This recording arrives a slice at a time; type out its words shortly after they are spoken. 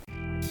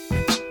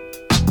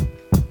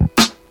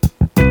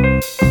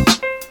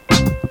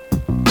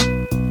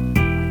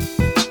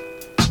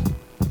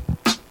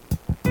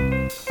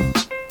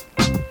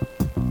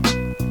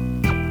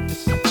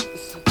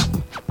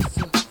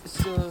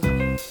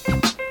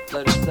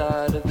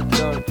side of the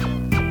dark.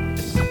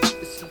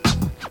 It's a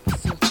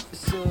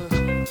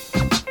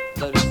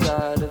lighter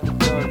side of the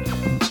dark.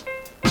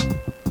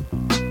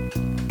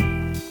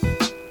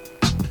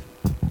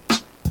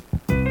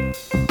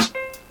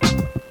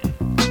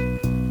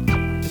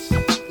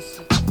 It's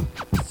a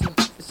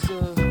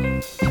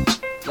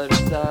lighter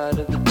side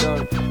of the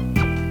dark.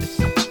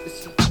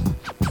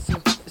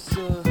 It's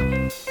a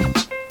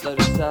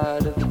lighter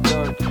side of the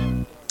dark.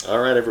 All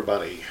right,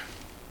 everybody.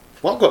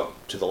 Welcome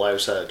to the Lighter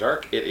Side of the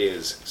Dark. It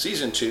is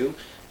Season 2,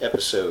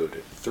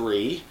 Episode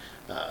 3.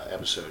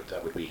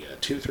 That would be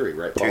 2-3,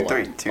 right, Paul?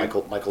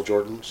 2-3. Michael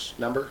Jordan's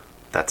number?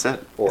 That's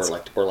it. Or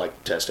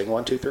like testing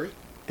 1, 2, 3?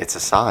 It's a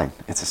sign.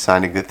 It's a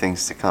sign of good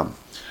things to come.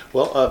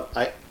 Well,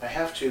 I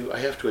have to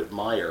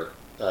admire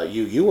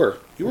you. You were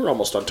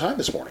almost on time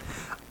this morning.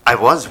 I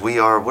was. We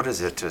are. What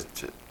is it?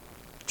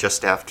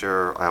 Just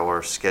after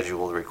our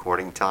scheduled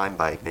recording time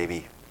by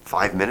maybe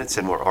 5 minutes,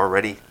 and we're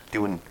already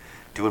doing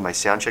my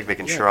sound check,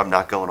 making sure I'm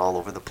not going all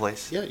over the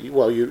place. Yeah. You're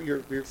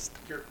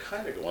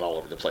kind of going all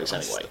over the place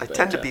anyway. I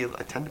tend to be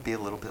a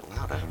little bit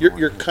loud.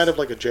 You're kind of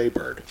like a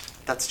jaybird.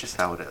 That's just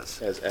how it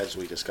is. As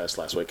we discussed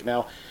last week.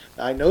 Now,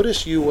 I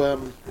notice you're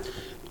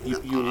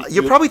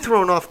probably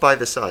thrown off by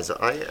the size.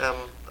 I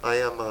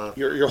am.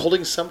 You're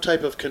holding some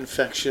type of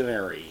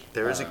confectionery.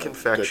 There is a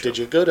confection. Did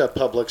you go to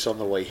Publix on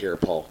the way here,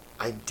 Paul?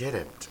 I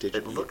didn't.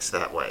 It looks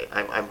that way.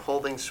 I'm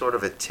holding sort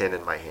of a tin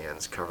in my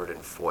hands covered in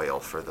foil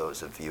for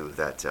those of you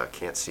that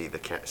can't see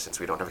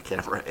since we don't have a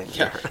camera in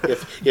here.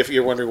 If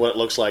you're wondering what it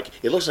looks like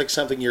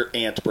something your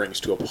aunt brings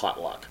to a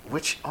potluck.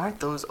 Which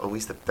aren't those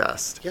always the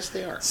best? Yes,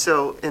 they are.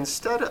 So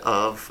instead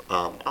of,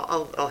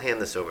 I'll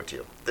hand this over to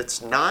you.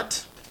 It's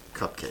not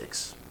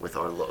cupcakes with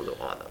our logo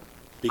on them.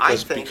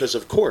 Because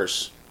of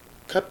course,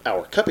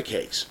 our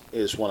Cupcakes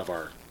is one of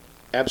our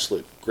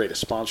absolute greatest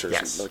sponsors.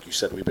 Yes. Like you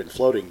said, we've been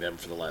floating them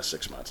for the last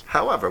 6 months.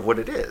 However, what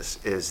it is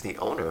the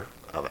owner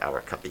of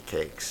our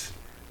Cupcakes.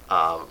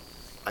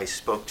 I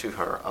spoke to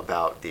her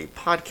about the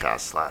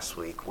podcast last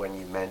week when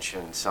you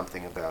mentioned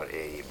something about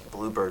a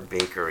Bluebird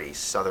Bakery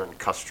Southern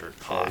custard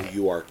pie. Oh,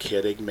 you are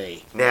kidding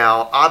me.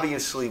 Now,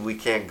 obviously, we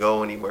can't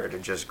go anywhere to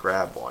just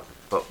grab one,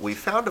 but we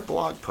found a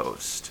blog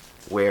post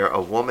where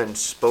a woman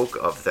spoke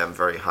of them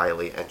very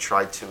highly and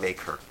tried to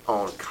make her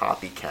own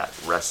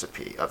copycat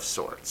recipe of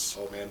sorts.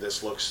 Oh man,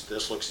 this looks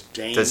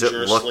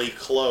dangerously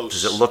close.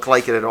 Does it look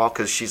like it at all?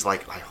 Because she's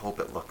like, I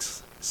hope it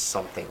looks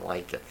something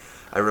like it.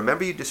 I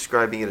remember you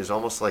describing it as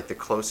almost like the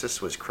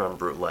closest was creme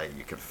brulee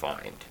you could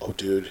find. Oh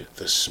dude,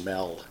 the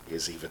smell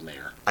is even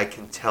there. I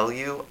can tell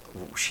you,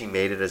 she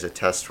made it as a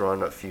test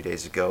run a few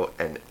days ago,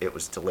 and it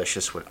was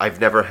delicious.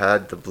 I've never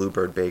had the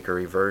Bluebird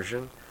Bakery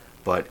version,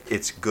 but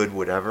it's good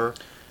whatever.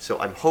 So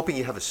I'm hoping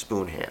you have a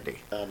spoon handy.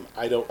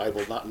 I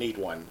will not need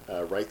one.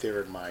 Right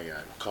there in my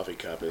coffee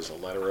cup is a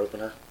letter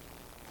opener.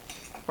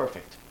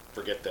 Perfect.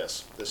 Forget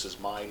this. This is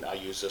mine. I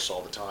use this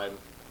all the time.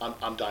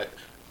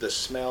 The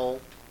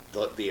smell,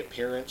 the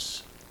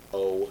appearance.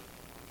 Oh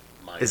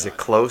my God. Is it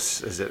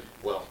close? Is it?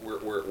 Well,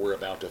 we're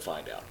about to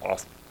find out.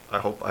 Awesome. I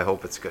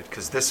hope it's good,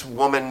 because this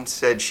woman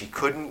said she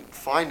couldn't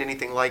find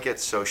anything like it,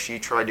 so she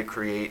tried to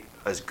create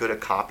as good a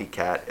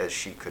copycat as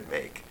she could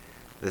make.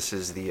 This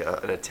is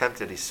an attempt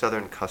at a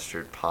southern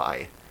custard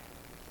pie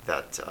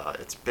that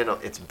it's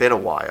been a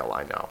while,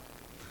 I know.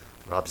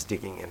 Rob's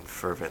digging in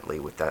fervently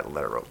with that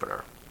letter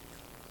opener.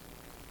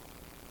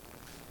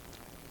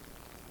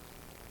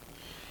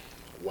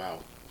 Wow,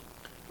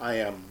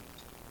 I'm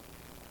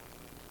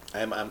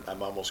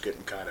almost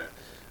getting kind of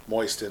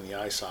moist in the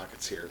eye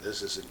sockets here.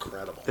 This is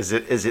incredible. Does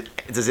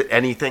it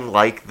anything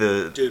like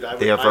the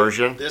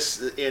version?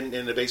 This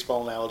in the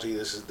baseball analogy,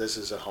 this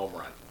is a home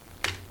run.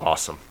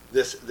 Awesome.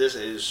 This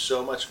is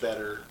so much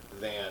better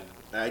than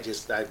I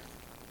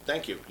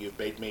thank you. You've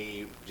made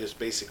me just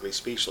basically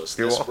speechless.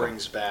 You're this welcome.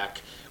 Brings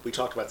back. We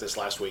talked about this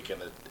last week in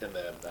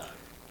the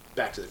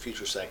Back to the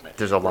Future segment.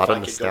 There's a lot of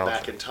nostalgia. If I could go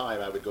back in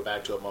time, I would go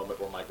back to a moment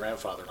where my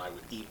grandfather and I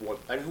would eat one.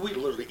 I mean, we'd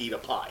literally eat a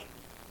pie.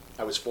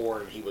 I was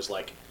 4 and he was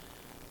like,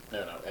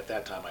 no. At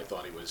that time, I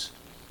thought he was,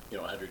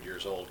 100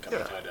 years old. Come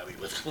to find out he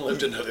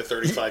lived another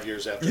 35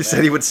 years after that. You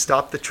said he would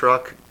stop the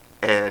truck,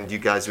 and you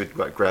guys would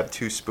grab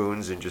 2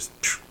 spoons and just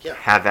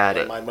have at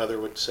it. My mother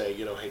would say,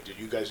 hey,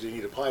 you guys didn't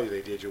eat a pie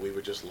today, did you? We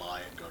would just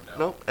lie and go, no.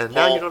 Nope, and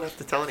Paul, now you don't have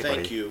to tell anybody.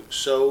 Thank you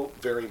so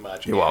very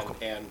much. You're welcome.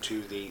 And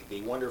to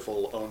the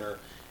wonderful owner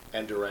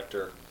and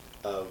director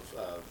of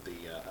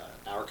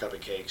Our Cup of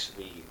Cakes,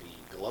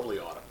 the lovely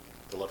Autumn,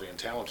 the lovely and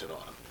talented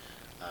Autumn.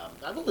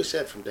 I've always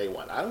said from day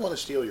one, I don't want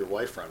to steal your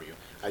wife from you.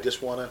 I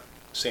just want a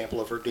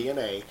sample of her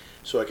DNA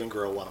so I can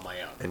grow one of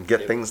my own. And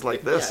get things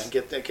like this.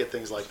 Yeah, and get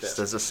things like this. Just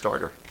as a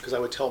starter. Because I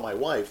would tell my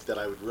wife that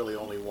I would really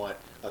only want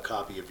a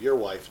copy of your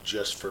wife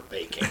just for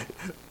baking.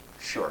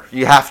 Sure.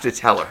 You have to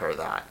tell her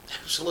that.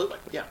 Absolutely,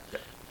 yeah.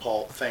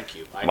 Paul, thank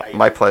you.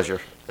 My pleasure.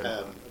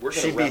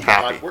 She'd be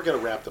happy. We're going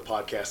to wrap the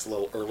podcast a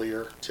little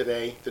earlier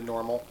today than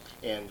normal,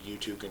 and you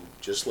two can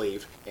just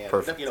leave. And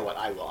Perfect. You know what?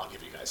 I'll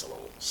give you guys a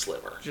little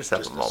sliver. Just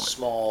have a moment.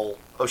 Small.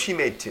 Oh, she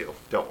made 2.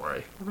 Don't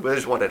worry.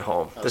 There's one at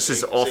home. This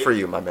is see- all see? for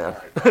you, my man.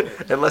 All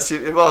right. Unless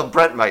you, well,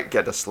 Brent might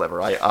get a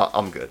sliver.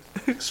 I'm good.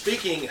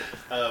 Speaking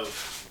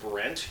of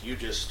Brent, you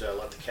just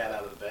let the cat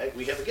out of the bag.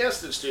 We have a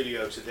guest in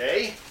studio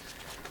today,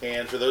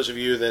 and for those of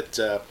you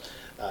that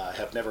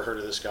have never heard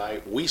of this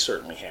guy, we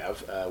certainly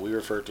have. We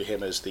refer to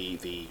him as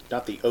the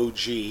not the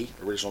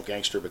OG, original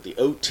gangster, but the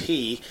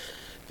OT,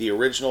 the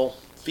original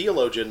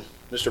theologian,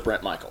 Mr.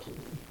 Brent Micheal.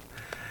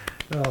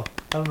 Well,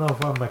 I don't know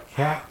if I'm a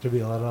cat to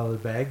be let out of the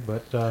bag,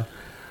 but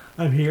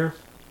I'm here.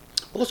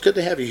 Well, it's good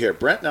to have you here.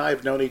 Brent and I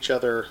have known each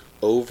other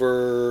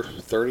over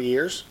 30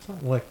 years.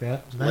 Something like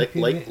that. Late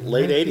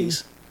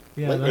 80s.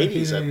 Yeah, late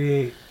 80s.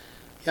 1988.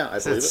 Yeah, I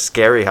believe It's it.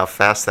 scary how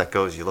fast that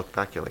goes. You look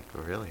back, you're like,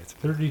 oh, really? It's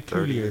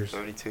 32 years.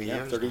 32 Yeah,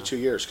 years. 32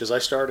 years. Because I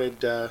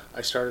started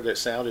at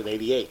Sound in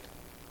 '88.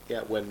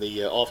 Yeah, when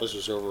the office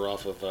was over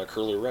off of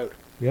Curlew Road.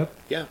 Yep.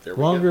 Yeah, there we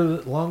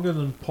go. Longer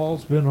than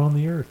Paul's been on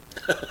the earth.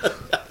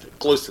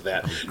 Close to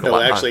that. Come No,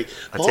 on. actually,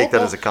 I take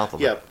that as a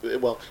compliment. Yeah,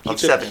 well, I'm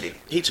 70.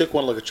 He took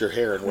one look at your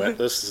hair and went,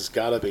 "This has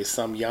got to be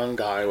some young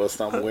guy with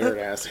some weird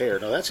ass hair."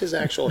 No, that's his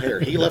actual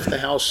hair. He left the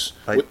house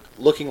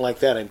looking like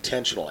that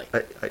intentionally.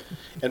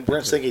 And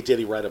Brent's thinking, did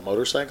he ride a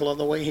motorcycle on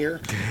the way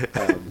here?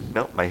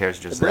 No, my hair's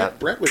just that.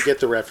 Brent would get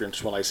the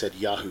reference when I said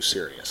Yahoo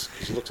Serious.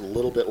 He looked a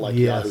little bit like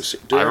Yes. Yahoo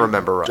Serious. I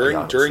remember during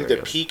Yahoo the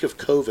Serious. peak of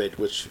COVID,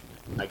 which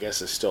I guess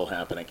is still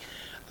happening.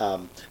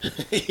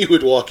 He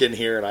would walk in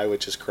here and I would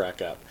just crack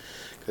up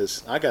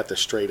because I got the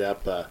straight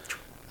up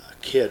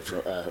kid from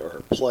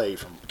or play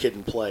from Kid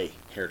and Play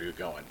hairdo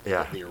going.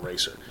 Yeah. The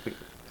eraser.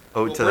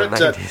 Ode to Brent,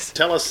 the 90s.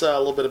 tell us a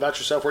little bit about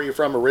yourself, where you're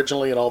from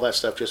originally, and all that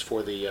stuff, just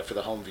for the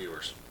home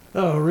viewers.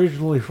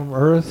 Originally from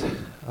Earth,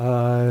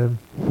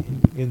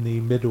 in the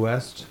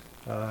Midwest.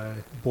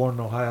 Born in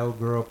Ohio,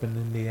 grew up in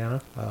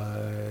Indiana.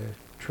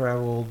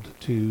 Traveled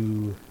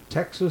to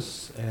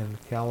Texas and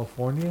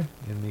California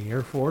in the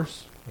Air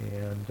Force,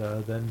 and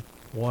then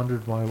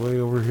wandered my way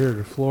over here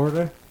to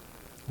Florida,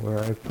 where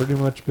I've pretty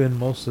much been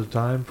most of the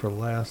time for the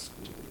last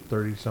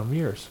 30-some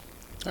years.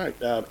 All right,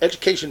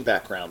 education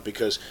background,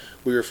 because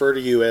we refer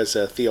to you as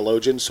a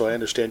theologian, so I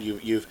understand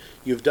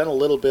you've done a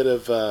little bit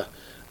of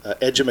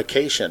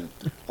edumacation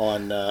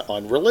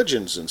on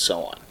religions and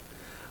so on.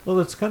 Well,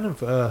 it's kind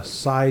of a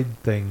side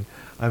thing.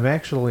 I'm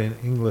actually an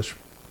English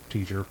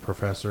teacher,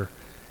 professor,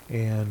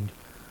 and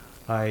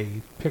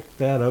I picked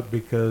that up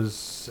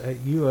because at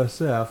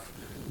USF,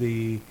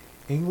 the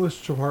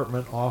English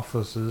department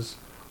offices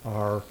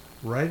are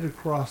right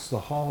across the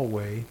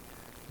hallway,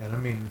 and I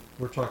mean,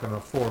 we're talking a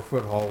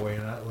 4-foot hallway,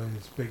 not like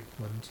these big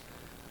ones,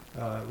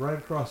 right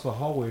across the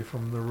hallway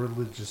from the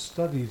religious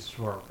studies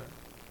department.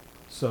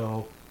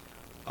 So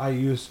I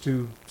used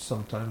to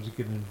sometimes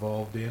get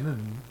involved in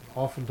and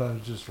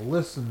oftentimes just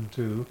listen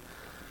to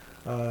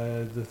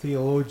the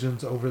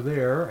theologians over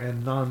there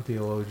and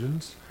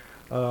non-theologians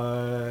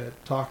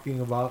talking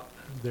about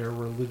their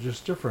religious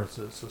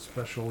differences,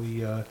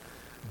 especially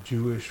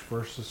Jewish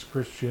versus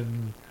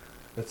Christian,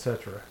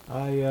 etc.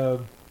 I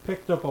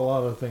picked up a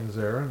lot of things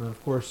there, and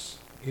of course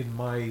in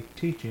my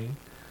teaching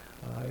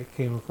I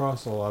came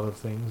across a lot of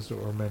things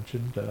that were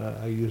mentioned.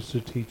 I used to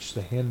teach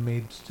The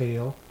Handmaid's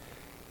Tale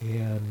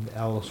and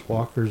Alice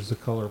Walker's The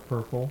Color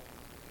Purple.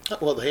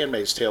 Well, The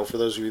Handmaid's Tale, for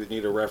those of you that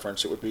need a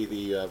reference, it would be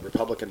the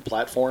Republican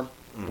platform,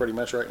 pretty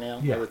much right now,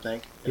 Yeah. I would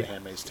think, in Yeah.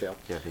 Handmaid's Tale.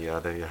 Yeah,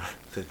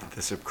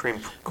 the Supreme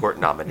Court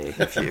nominee,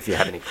 if you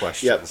had any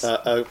questions. Yeah,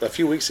 a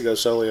few weeks ago,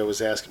 Solio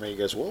was asking me, he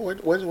goes, well,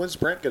 when's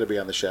Brent going to be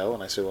on the show?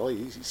 And I said, well,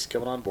 he's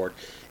coming on board.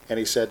 And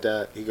he said,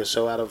 he goes,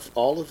 so out of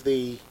all of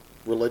the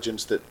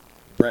religions that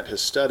Brent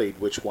has studied,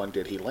 which one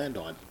did he land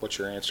on? What's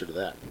your answer to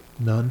that?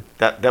 None.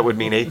 That would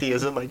mean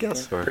atheism, I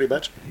guess? Or Pretty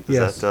much. is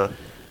Yes. that,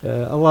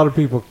 A lot of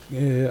people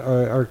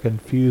are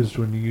confused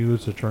when you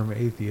use the term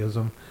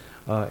atheism.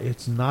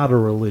 It's not a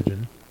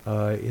religion.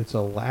 It's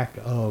a lack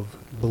of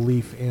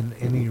belief in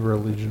any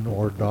religion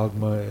or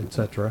dogma,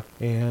 etc.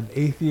 And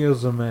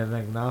atheism and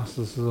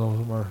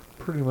agnosticism are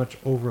pretty much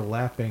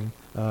overlapping.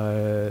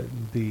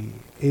 The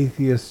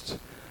atheist,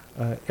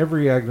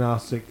 every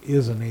agnostic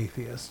is an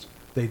atheist.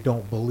 They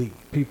don't believe.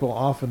 People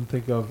often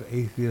think of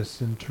atheists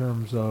in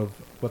terms of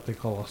what they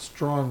call a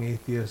strong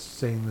atheist,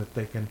 saying that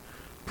they can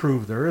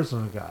prove there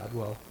isn't a God.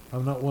 Well,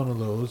 I'm not one of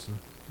those, and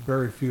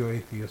very few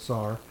atheists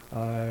are.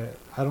 I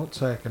don't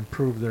say I can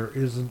prove there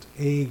isn't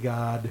a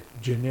God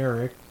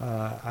generic.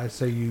 I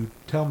say you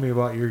tell me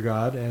about your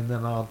God, and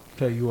then I'll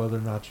tell you whether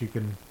or not you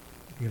can,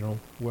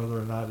 whether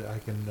or not I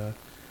can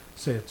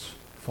say it's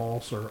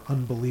false or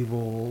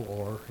unbelievable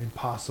or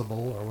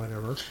impossible or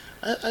whatever.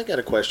 I got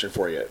a question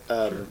for you.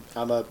 Sure.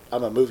 I'm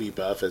a movie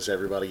buff, as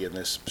everybody in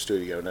this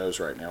studio knows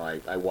right now.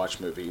 I watch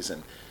movies,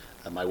 and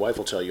my wife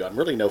will tell you I'm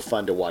really no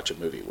fun to watch a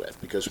movie with,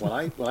 because when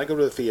I go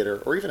to the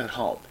theater or even at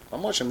home,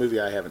 I'm watching a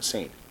movie I haven't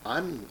seen.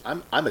 I'm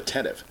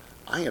attentive.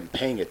 I am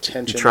paying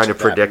attention. you trying to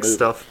that predict movie.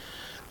 stuff?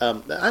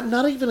 I'm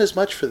not even as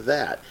much for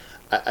that.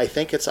 I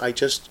think it's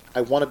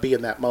I want to be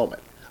in that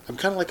moment. I'm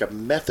kind of like a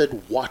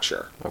method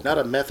watcher, not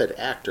a method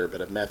actor,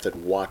 but a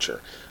method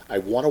watcher. I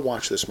want to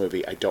watch this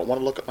movie. I don't want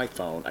to look at my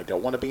phone. I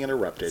don't want to be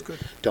interrupted.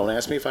 Don't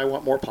ask me if I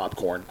want more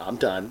popcorn. I'm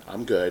done.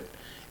 I'm good.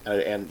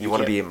 And You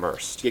want to be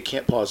immersed. You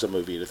can't pause a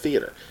movie at a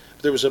theater.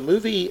 There was a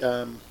movie,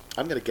 I'm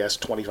going to guess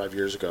 25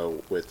 years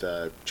ago, with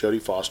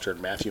Jodie Foster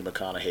and Matthew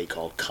McConaughey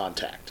called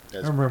Contact. I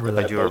remember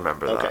that. I do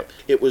remember that. Okay.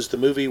 It was the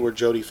movie where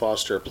Jodie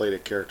Foster played a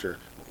character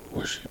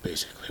where she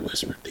basically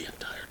whispered the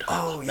entire time.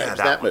 Oh, yeah,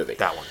 that movie.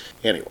 That one.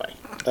 Anyway,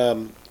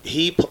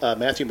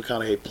 Matthew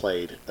McConaughey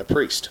played a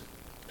priest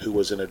who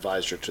was an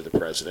advisor to the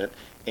president,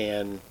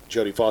 and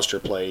Jodie Foster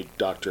played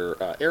Dr.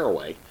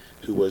 Arroway,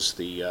 who was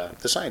the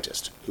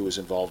scientist who was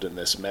involved in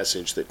this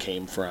message that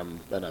came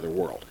from another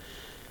world.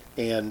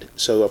 And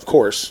so, of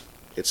course,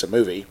 it's a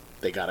movie.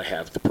 They got to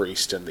have the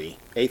priest and the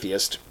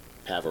atheist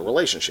have a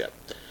relationship.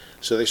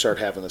 So they start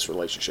having this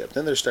relationship.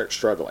 Then they start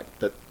struggling.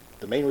 But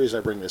the main reason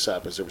I bring this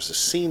up is there was a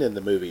scene in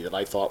the movie that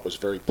I thought was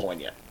very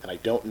poignant, and I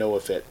don't know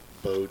if it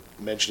bode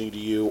mentioning to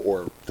you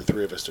or the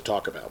three of us to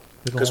talk about,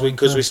 because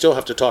we still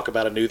have to talk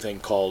about a new thing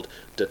called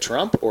De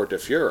Trump or De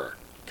Fuhrer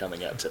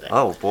coming out today.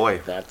 Oh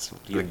boy, that's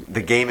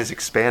the game is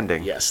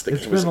expanding. Yes,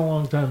 it's been a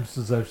long time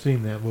since I've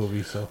seen that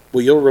movie. So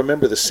well, you'll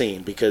remember the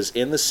scene, because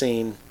in the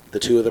scene, the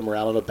two of them are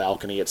out on a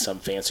balcony at some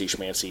fancy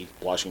schmancy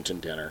Washington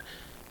dinner,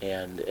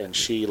 and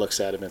she looks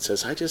at him and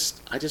says, I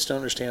just don't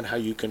understand how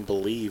you can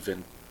believe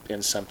in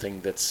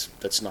something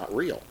that's not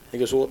real. He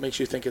goes, well, what makes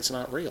you think it's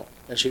not real?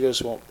 And she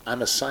goes, well,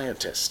 I'm a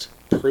scientist.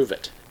 Prove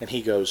it. And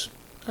he goes,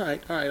 all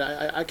right,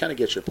 I kind of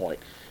get your point.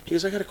 He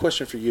goes, I got a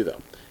question for you,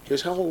 though. He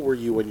goes, how old were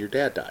you when your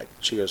dad died?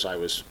 She goes, I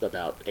was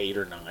about 8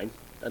 or 9.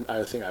 And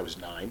I think I was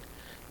 9.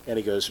 And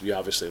he goes, you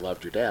obviously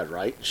loved your dad,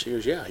 right? And she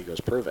goes, yeah. He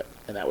goes, prove it.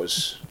 And that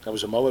was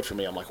a moment for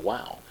me. I'm like,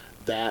 wow,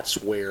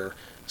 that's where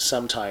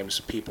sometimes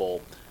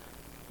people,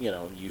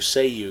 you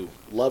say you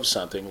love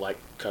something like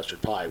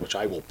custard pie, which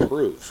I will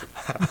prove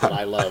that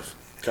I love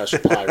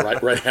custard pie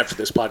right after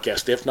this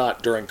podcast, if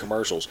not during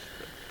commercials.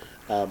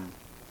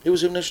 It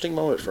was an interesting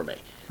moment for me.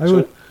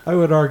 I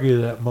would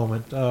argue that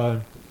moment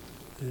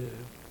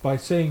by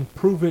saying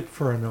prove it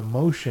for an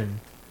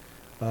emotion.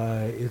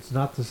 It's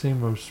not the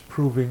same as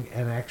proving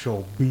an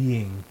actual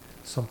being,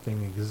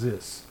 something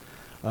exists.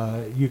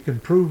 You can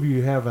prove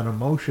you have an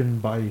emotion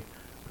by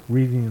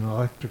reading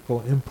electrical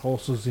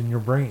impulses in your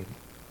brain.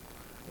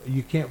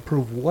 You can't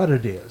prove what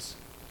it is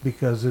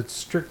because it's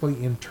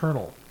strictly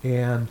internal,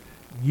 and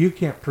you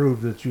can't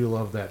prove that you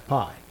love that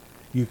pie.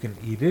 You can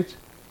eat it.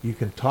 You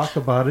can talk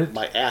about it.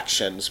 My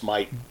actions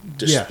might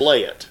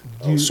display it,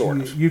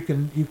 sort of. You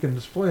can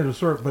display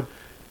it, but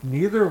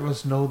neither of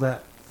us know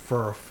that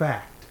for a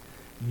fact.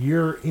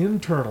 Your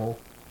internal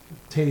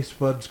taste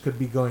buds could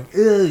be going,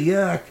 ew,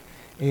 yuck,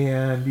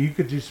 and you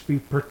could just be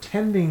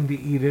pretending to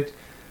eat it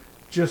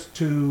just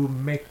to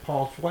make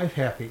Paul's wife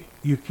happy.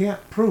 You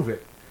can't prove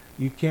it.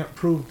 You can't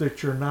prove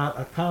that you're not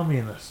a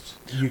communist.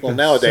 Well,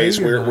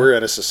 nowadays we're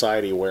in a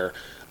society where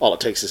all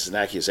it takes is an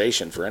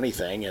accusation for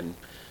anything, and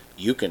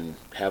you can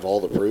have all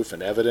the proof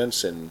and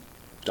evidence in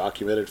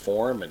documented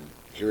form, and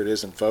here it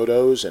is in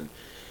photos, and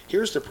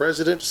here's the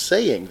president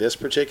saying this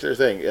particular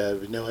thing.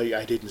 No,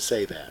 I didn't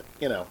say that.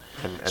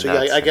 So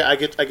yeah, I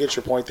get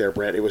your point there,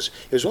 Brent. It was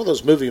one of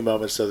those movie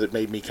moments though that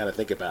made me kind of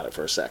think about it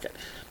for a second,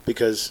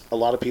 because a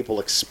lot of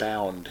people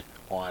expound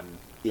on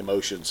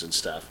emotions and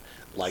stuff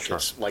like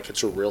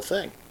it's a real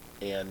thing,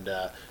 and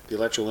the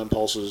electrical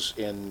impulses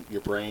in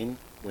your brain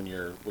when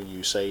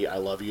you say I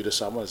love you to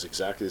someone is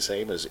exactly the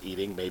same as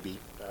eating maybe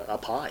a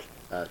pie,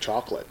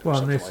 chocolate. Or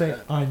well, and they say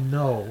like I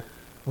know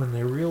when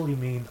they really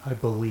mean I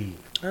believe.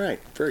 All right,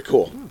 very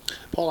cool.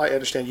 Paul, I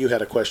understand you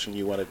had a question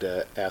you wanted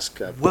to ask.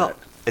 Well,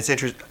 it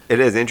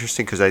is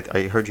interesting because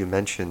I heard you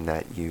mention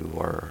that you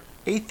are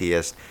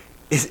atheist.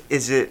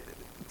 Is it?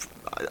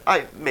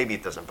 Maybe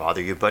it doesn't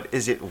bother you, but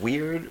is it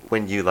weird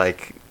when you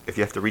if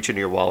you have to reach into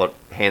your wallet,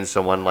 hand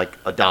someone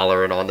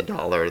 $1, and on the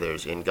dollar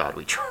there's "In God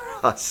We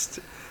Trust,"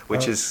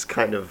 which is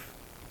kind of.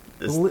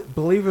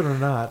 Believe it or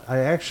not, I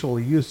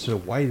actually used to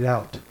white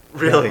out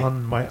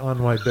on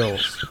my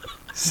bills.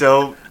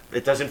 So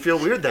it doesn't feel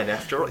weird then,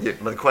 after all.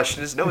 The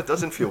question is, no, it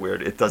doesn't feel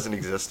weird. It doesn't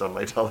exist on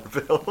my dollar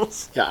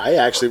bills. Yeah, I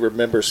actually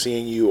remember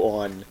seeing you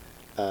on...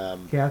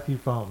 Kathy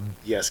Fountain.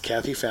 Yes,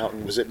 Kathy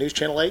Fountain. Was it News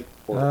Channel 8?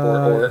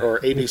 Or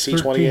ABC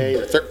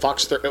 28?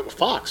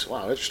 Fox.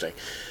 Wow, interesting.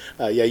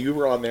 Yeah, you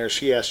were on there.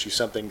 She asked you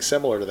something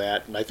similar to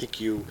that, and I think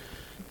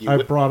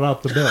I brought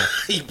out the bill.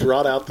 You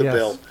brought out the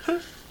bill.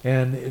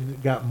 And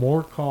it got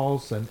more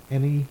calls than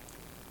any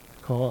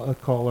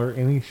caller,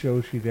 any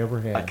show she'd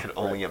ever had. I can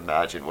only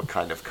imagine what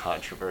kind of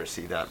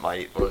controversy that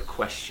might, or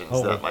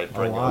questions that might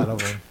bring up. A lot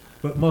of them.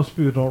 But most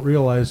people don't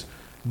realize,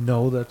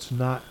 no, that's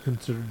not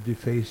considered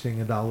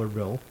defacing a dollar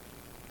bill.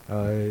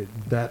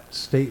 That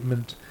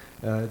statement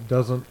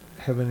doesn't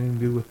have anything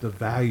to do with the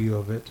value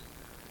of it.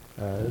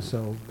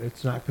 So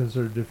it's not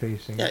considered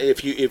defacing. Yeah,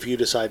 if you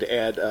decide to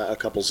add a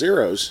couple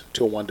zeros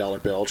to a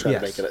 $1 bill, try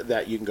Yes. to make it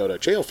that, you can go to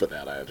jail for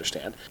that. I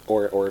understand.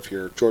 Or if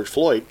you're George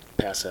Floyd,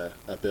 pass a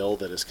bill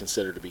that is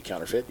considered to be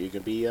counterfeit, you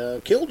can be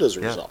killed as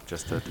a Yeah, result.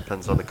 just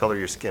depends on the color of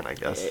your skin, I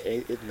guess.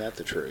 Isn't that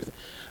the truth?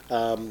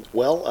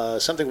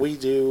 Something we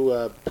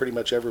do pretty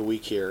much every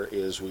week here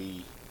is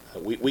we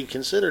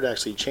considered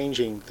actually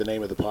changing the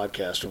name of the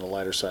podcast from The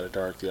Lighter Side of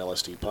Dark, the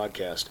LSD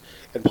podcast.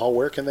 And Paul,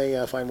 where can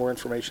they find more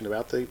information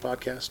about the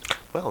podcast?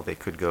 Well, they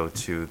could go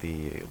to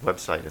the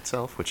website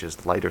itself, which is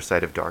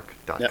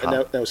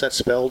lightersideofdark.com. Now, is that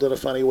spelled in a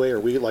funny way? Are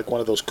we like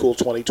one of those cool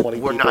 2020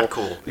 We're people not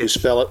cool. who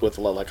spell it with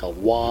like a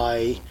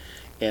Y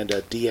and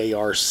a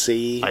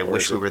DARC? I Or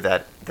wish is we it- were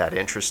that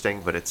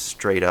interesting, but it's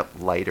straight up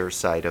lighter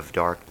side of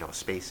dark. No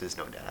spaces,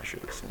 no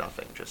dashes,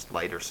 nothing. Just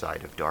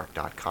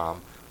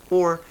lightersideofdark.com.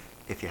 Or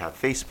if you have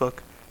Facebook,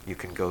 you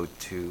can go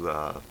to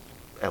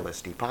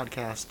LSD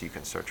Podcast. You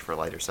can search for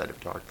Lighter Side of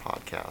Dark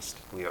Podcast.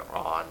 We are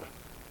on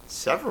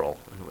several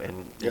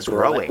and Yes,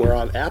 growing. we're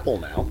on Apple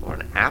now. We're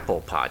on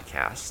Apple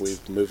Podcasts.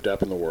 We've moved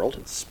up in the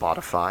world.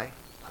 Spotify.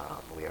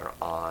 We are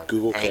on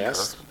Google Anchor.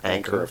 Cast,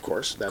 Anchor, of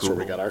course. That's where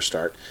we Google. got our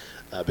start.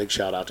 Big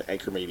shout out to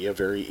Anchor Media.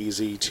 Very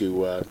easy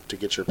to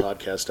get your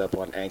podcast up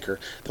on Anchor.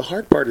 The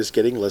hard part is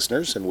getting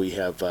listeners, and we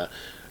have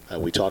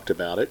we talked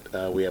about it.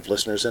 We have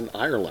listeners in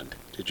Ireland.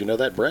 Did you know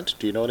that, Brent?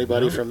 Do you know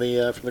anybody No. from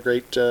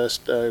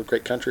the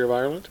great country of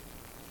Ireland?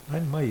 I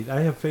might.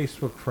 I have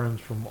Facebook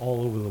friends from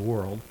all over the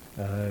world,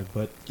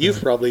 but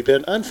You've probably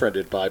been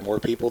unfriended by more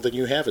people than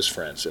you have as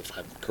friends, if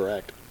I'm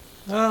correct.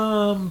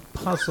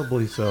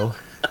 possibly so.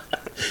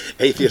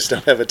 Atheists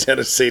don't have a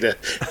tendency to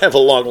have a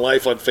long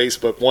life on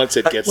Facebook once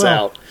it gets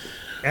Well, out.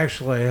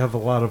 Actually, I have a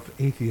lot of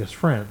atheist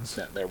friends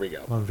Yeah, there we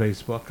go. on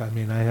Facebook. I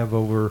mean, I have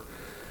well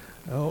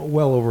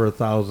over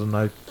 1,000.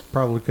 I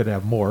probably could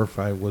have more if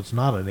I was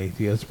not an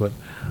atheist, but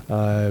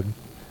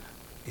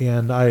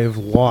and I have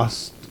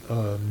lost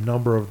a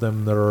number of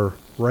them that are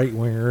right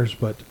wingers,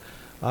 but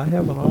I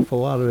have an awful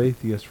lot of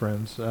atheist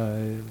friends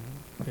in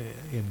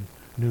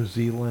New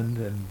Zealand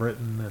and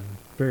Britain and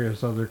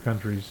various other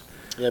countries.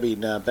 Yeah, I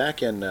mean,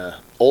 back in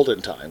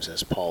olden times,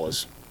 as Paul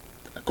has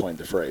coined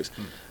the phrase,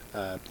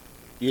 you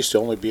used to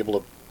only be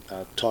able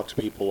to talk to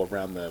people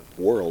around the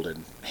world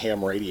in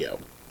ham radio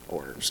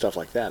or stuff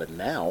like that. And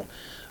now,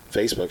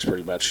 Facebook's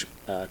pretty much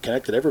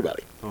connected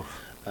everybody.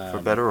 For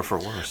better or for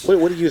worse.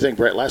 What do you think,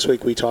 Brett? Last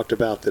week we talked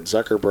about that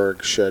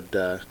Zuckerberg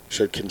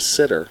should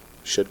consider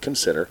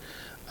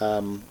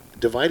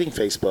dividing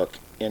Facebook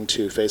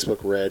into Facebook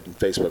Red and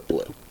Facebook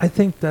Blue. I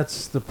think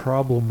that's the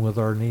problem with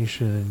our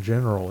nation in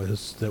general,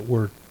 is that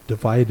we're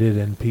divided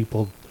and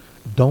people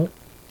don't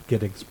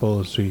get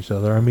exposed to each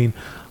other. I mean,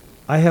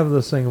 I have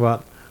this thing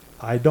about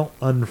I don't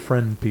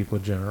unfriend people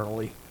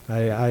generally.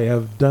 I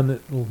have done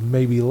it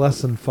maybe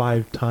less than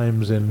 5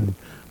 times in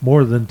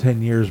more than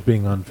 10 years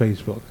being on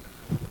Facebook.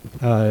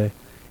 And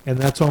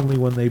that's only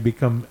when they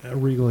become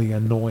really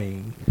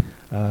annoying.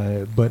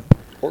 But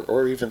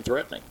Or even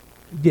threatening.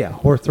 yeah,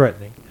 or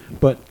threatening.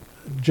 But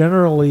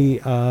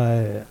generally,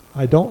 I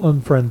don't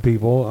unfriend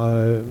people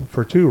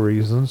for 2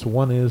 reasons.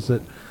 One is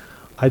that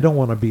I don't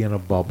want to be in a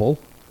bubble,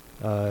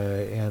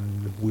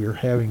 and we're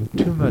having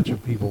too much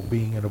of people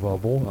being in a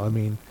bubble. I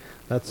mean,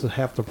 that's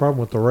half the problem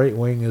with the right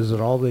wing, is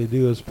that all they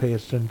do is pay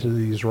attention to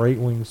these right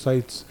wing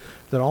sites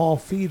that all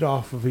feed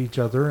off of each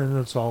other, and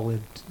it's all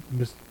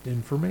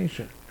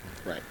misinformation.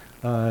 Right.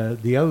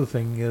 The other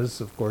thing is,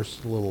 of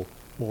course, a little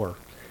more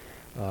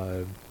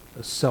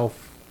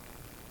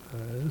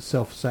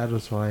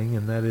self-satisfying,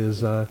 and that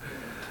is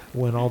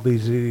when all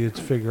these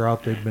idiots figure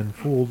out they've been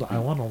fooled, I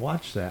want to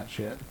watch that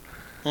shit.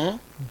 Mm-hmm.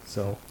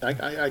 So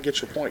I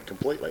get your point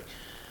completely.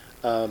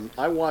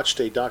 I watched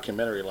a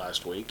documentary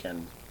last week,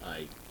 and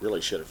I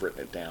really should have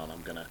written it down.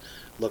 I'm going to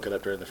look it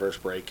up during the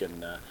first break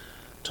and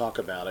talk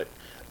about it.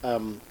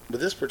 But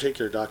this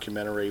particular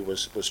documentary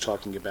was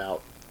talking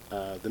about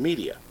the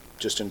media,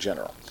 just in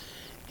general,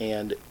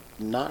 and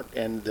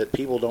that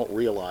people don't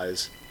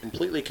realize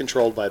completely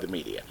controlled by the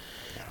media.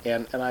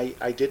 And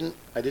I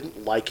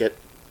didn't like it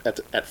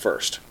at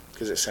first,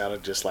 because it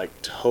sounded just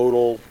like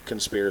total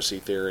conspiracy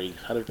theory,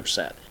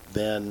 100%.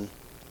 Then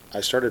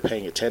I started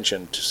paying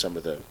attention to some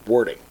of the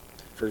wording.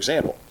 For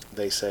example,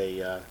 they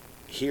say,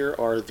 here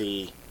are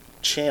the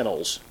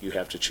channels you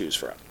have to choose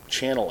from.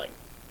 Channeling,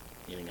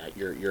 meaning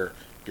you're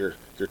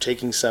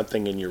taking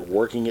something and you're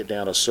working it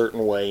down a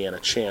certain way in a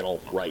channel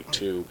right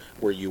to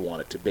where you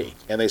want it to be.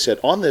 And they said,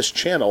 on this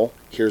channel,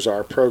 here's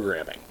our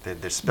programming.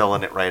 They're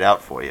spelling it right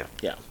out for you.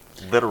 Yeah.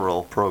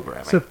 Literal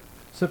programming.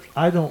 except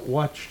I don't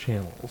watch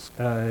channels.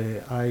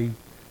 I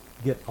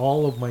get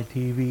all of my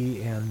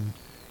TV and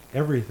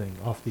everything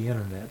off the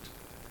internet,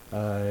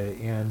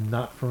 and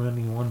not from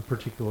any one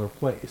particular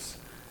place.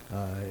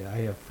 I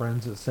have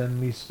friends that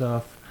send me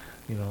stuff.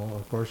 You know,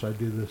 of course, I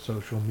do the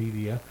social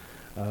media.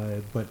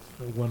 But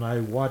when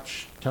I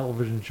watch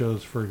television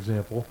shows, for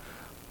example,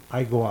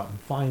 I go out and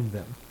find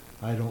them.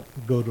 I don't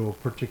go to a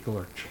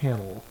particular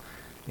channel.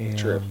 And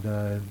True.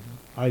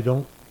 I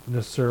don't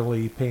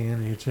necessarily pay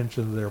any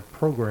attention to their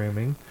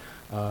programming.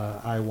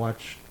 I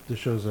watch the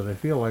shows that I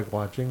feel like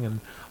watching,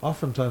 and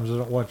oftentimes I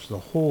don't watch the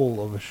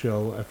whole of a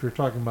show. If you're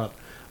talking about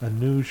a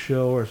news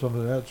show or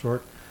something of that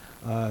sort,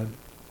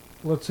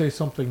 let's say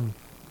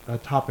a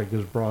topic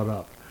is brought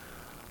up,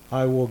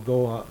 I will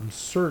go out and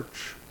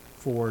search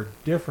for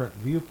different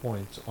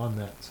viewpoints on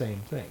that same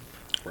thing.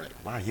 Right.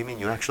 Wow, you mean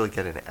you actually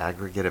get an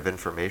aggregate of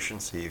information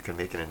so you can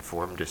make an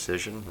informed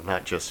decision,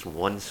 not just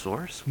one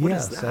source? What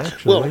is Yes, that?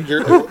 actually. Well,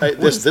 What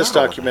this is that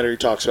all documentary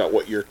talks about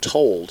what you're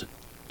told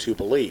to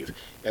believe,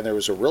 and there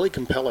was a really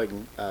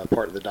compelling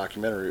part of the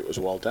documentary. It was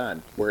well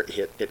done, where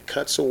it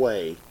cuts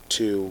away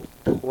to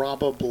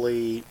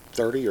probably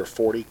 30 or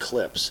 40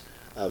 clips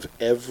of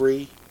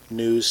every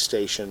news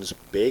station's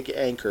big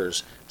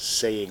anchors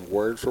saying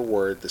word for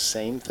word the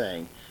same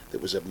thing.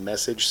 That was a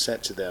message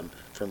sent to them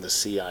from the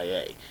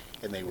CIA,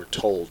 and they were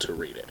told to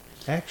read it.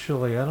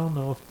 Actually, I don't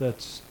know if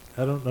that's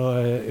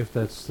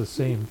the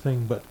same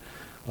thing, but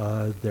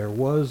there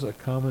was a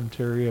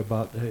commentary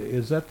about.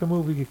 Is that the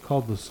movie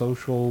called The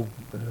Social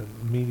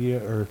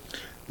Media or?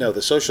 No,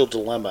 The Social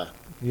Dilemma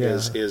Yeah.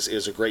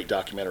 is a great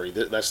documentary.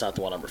 That's not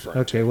the one I'm referring to.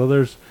 Okay,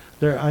 well,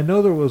 I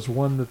know there was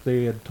one that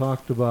they had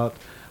talked about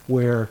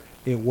where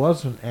it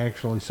wasn't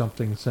actually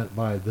something sent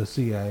by the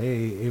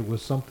CIA. It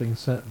was something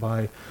sent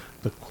by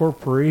the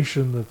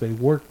corporation that they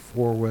worked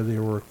for, where they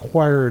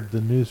required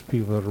the news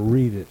people to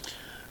read it.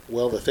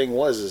 Well, the thing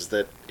is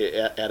that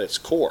at its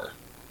core,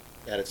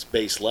 at its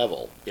base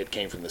level, it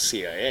came from the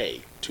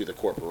CIA to the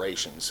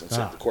corporations, and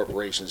sent the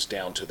corporations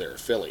down to their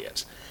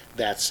affiliates.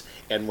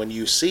 And when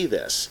you see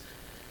this,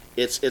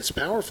 it's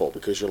powerful,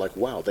 because you're like,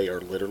 wow, they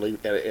are literally,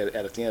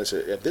 at the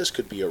end, this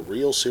could be a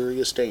real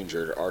serious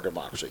danger to our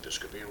democracy. This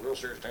could be a real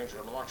serious danger to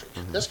our democracy.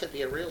 Mm-hmm. This could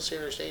be a real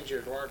serious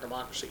danger to our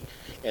democracy.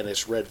 And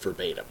it's read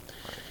verbatim.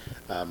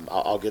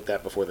 I'll get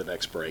that before the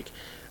next break.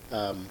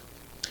 I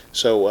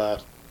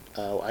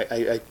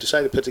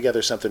decided to put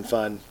together something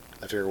fun.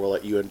 I figure we'll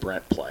let you and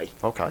Brent play.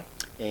 Okay.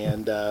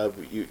 And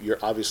you're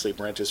obviously,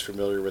 Brent is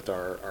familiar with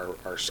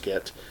our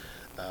skit,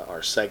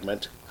 our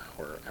segment,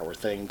 our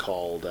thing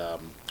called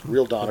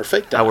Real Don or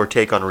Fake Don. Our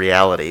take on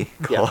reality.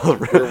 Yeah,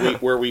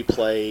 where we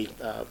play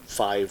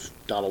 5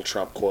 Donald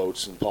Trump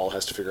quotes, and Paul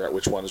has to figure out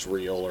which one is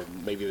real, or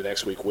maybe the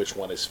next week which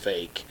one is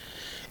fake.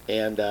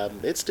 And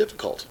it's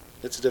difficult.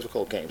 It's a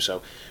difficult game.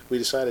 So we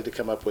decided to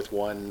come up with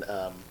one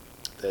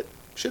that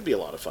should be a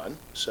lot of fun.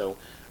 So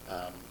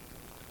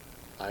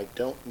I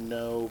don't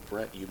know,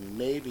 Brent, you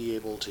may be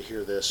able to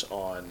hear this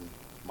on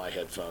my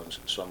headphones,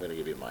 so I'm going to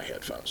give you my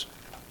headphones.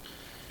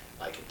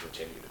 I can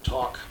continue to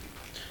talk,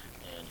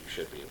 and you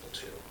should be able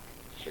to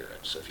hear it.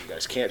 So if you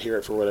guys can't hear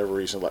it for whatever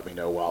reason, let me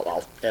know.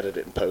 I'll edit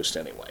it and post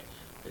anyway.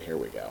 And here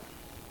we go.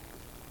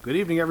 Good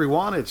evening,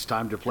 everyone. It's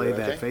time to play You're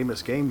okay? that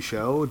famous game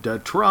show, Da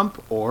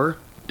Trump or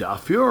Da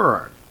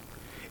Führer.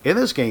 In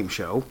this game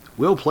show,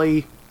 we'll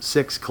play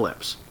 6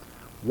 clips.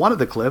 One of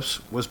the clips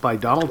was by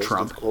Donald List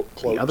Trump. of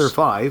The other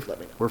 5 Let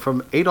me know. were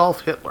from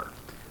Adolf Hitler.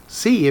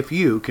 See if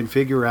you can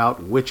figure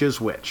out which is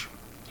which.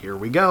 Here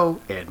we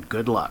go, and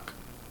good luck.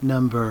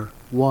 Number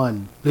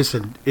 1.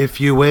 Listen, if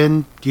you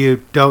win,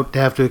 you don't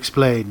have to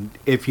explain.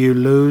 If you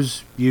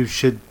lose, you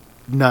should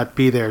not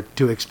be there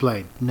to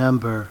explain.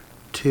 Number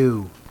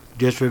 2.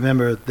 Just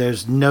remember,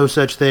 there's no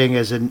such thing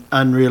as an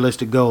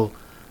unrealistic goal,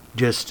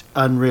 just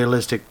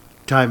unrealistic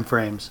time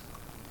frames.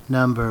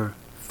 Number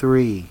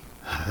 3.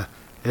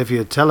 If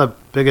you tell a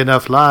big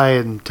enough lie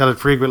and tell it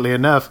frequently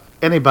enough,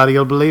 anybody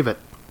will believe it.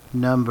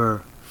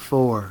 Number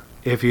 4.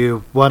 If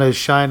you want to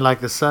shine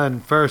like the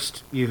sun,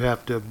 first you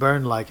have to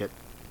burn like it.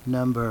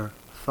 Number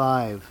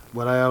 5.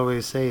 What I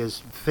always say is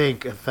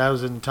think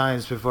 1,000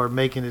 times before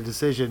making a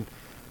decision,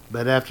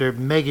 but after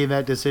making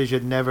that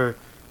decision, never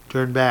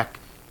turn back,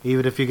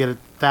 even if you get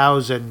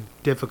 1,000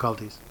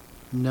 difficulties.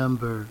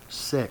 Number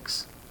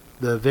 6.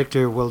 The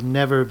victor will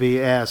never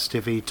be asked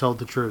if he told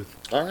the truth.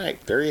 All right,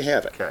 there you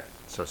have it. Okay.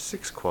 So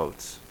 6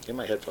 quotes. Give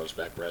my headphones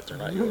back, Brett. They're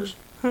not yours.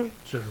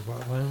 Should have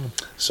brought my own.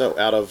 So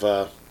out of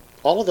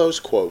all of those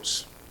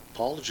quotes,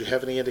 Paul, did you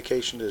have any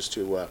indication as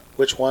to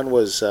which one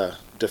was De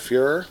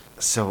Führer?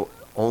 So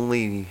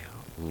only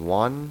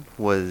one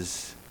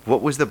was.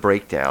 What was the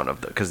breakdown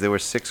of the? Because there were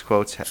 6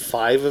 quotes.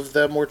 5 of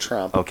them were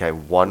Trump. Okay,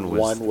 one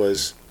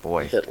was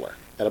Boy. Hitler.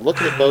 And I'm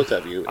looking at both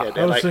of you. And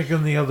I was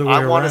thinking the other way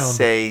around. I want to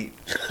say.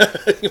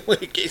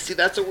 see,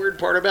 that's the weird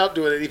part about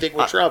doing anything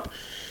with Trump.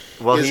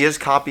 Well, he is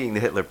copying the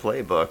Hitler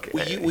playbook.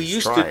 We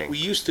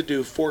used to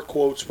do 4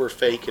 quotes were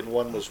fake and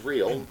 1 was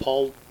real, and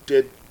Paul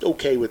did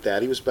okay with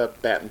that. He was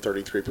about batting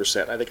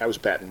 33%. I think I was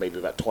batting maybe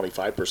about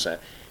 25%.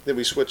 Then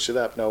we switched it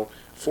up. No,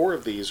 4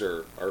 of these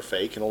are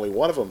fake, and only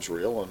 1 of them's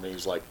real. And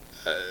he's like,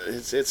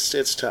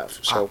 it's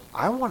tough. So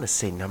I want to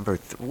say number.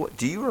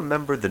 Do you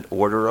remember the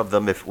order of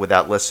them? If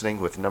without listening,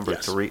 with number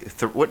Yes. 3.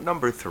 What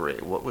number 3?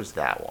 What was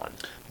that one?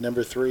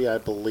 number 3, I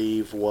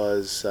believe,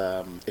 was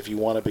if you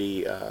want to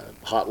be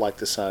hot like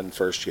the sun,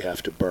 first you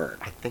have to burn.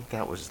 I think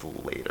that was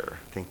later.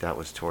 I think that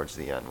was towards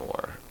the end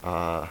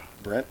more.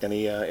 Brent,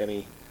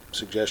 any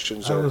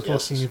suggestions I or was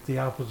guesses? looking at the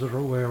opposite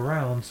way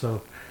around,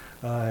 so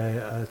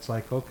it's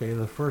like, okay,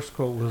 the first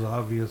quote was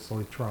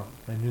obviously Trump.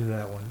 I knew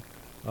that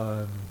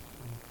one.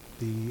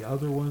 The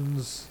other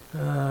ones,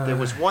 There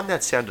was one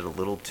that sounded a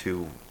little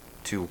too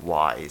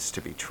wise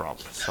to be Trump,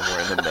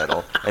 somewhere in the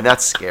middle, and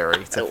that's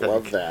scary. I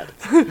love that.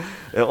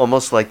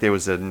 Almost like there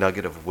was a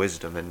nugget of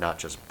wisdom and not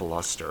just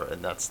bluster,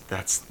 and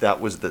that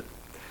was the.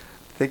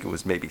 I think it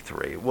was maybe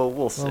 3.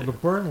 We'll see. well, the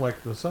burn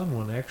like the sun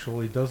one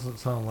actually doesn't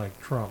sound like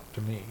Trump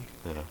to me.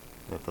 Yeah,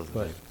 that doesn't.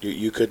 But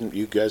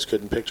You guys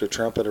couldn't picture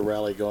Trump at a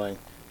rally going,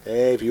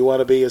 "Hey, if you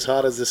want to be as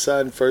hot as the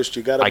sun, first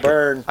you got to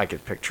burn." I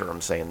could picture him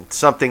saying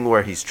something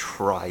where he's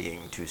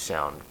trying to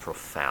sound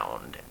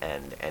profound,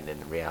 and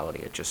in reality,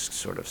 it just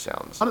sort of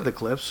sounds. One of the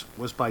clips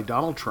was by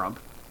Donald Trump.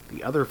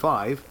 The other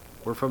 5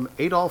 were from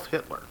Adolf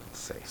Hitler. Let's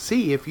see.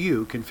 See if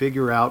you can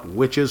figure out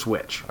which is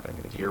which. I'm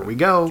gonna give Here it- we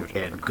go, give it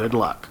another and crack. good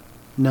luck.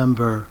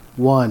 Number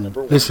 1.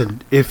 Number 1.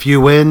 Listen, if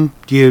you win,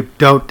 you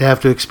don't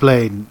have to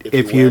explain.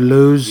 If you win,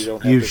 lose, you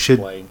don't have you to should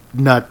explain.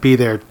 not be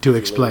there to you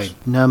explain. lose,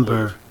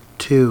 Number lose.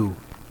 2.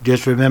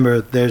 Just remember,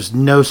 there's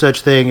no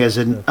such thing as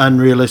an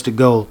unrealistic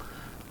goal,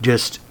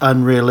 just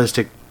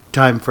unrealistic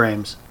time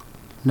frames.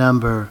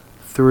 Number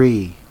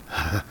 3.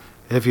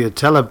 If you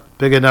tell a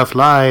big enough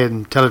lie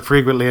and tell it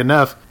frequently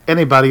enough,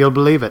 anybody will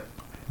believe it.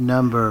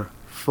 Number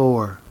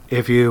 4.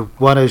 If you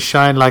want to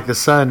shine like the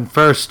sun,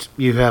 first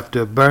you have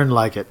to burn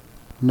like it.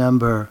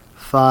 Number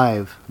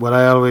 5. What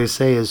I always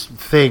say is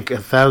think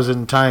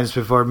 1,000 times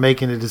before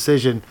making a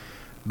decision,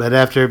 but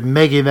after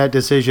making that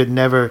decision,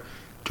 never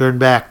turn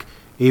back,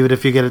 even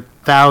if you get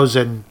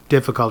 1,000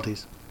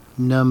 difficulties.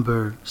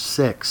 Number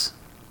 6.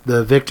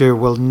 The victor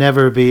will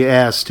never be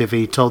asked if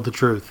he told the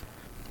truth.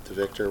 The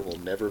victor will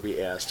never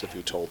be asked if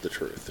he told the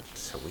truth.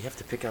 So we have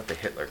to pick out the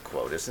Hitler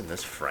quote. Isn't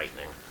this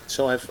frightening?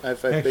 So I've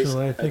actually, I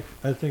basically,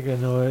 think I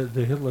know it.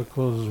 The Hitler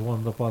quote is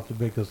one about the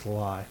biggest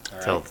lie. all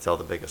right. Tell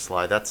the biggest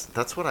lie.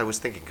 That's what I was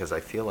thinking, because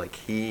I feel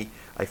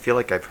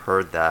like I've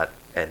heard that,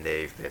 and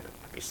they've been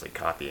obviously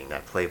copying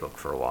that playbook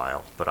for a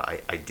while. But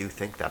I do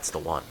think that's the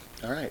one.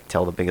 All right.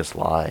 Tell the biggest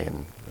lie,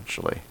 and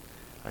eventually,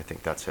 I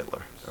think that's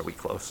Hitler. Are we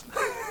close?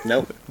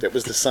 No, it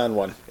was the sun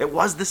one. It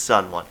was the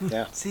sun one.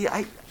 Yeah. See,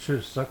 Should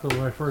have stuck with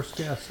my first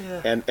guess.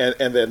 And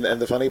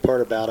the funny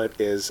part about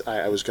it is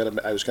I was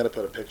gonna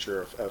put a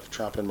picture of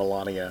Trump and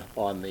Melania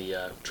on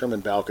the Truman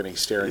balcony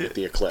staring at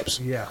the eclipse,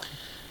 Yeah.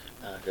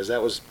 because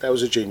that was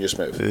a genius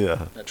move.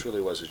 Yeah. That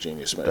truly was a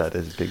genius move. That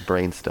is big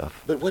brain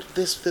stuff. But what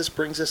this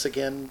brings us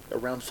again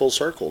around full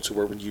circle to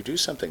where when you do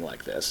something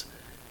like this,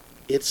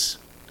 it's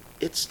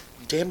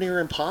damn near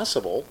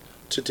impossible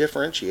to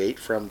differentiate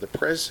from the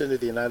President of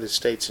the United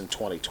States in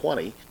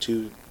 2020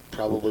 to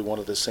probably one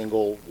of the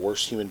single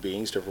worst human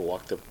beings to ever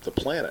walk the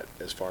planet,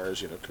 as far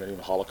as committing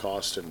the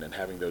Holocaust and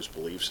having those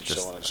beliefs and Just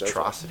so on and so forth.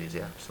 atrocities,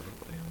 yeah,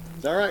 absolutely.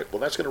 All right, well,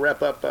 that's going to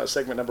wrap up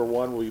segment number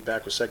 1. We'll be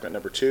back with segment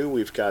number 2.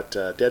 We've got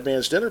Dead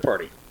Man's Dinner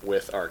Party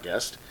with our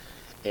guest,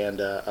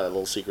 and a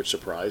little secret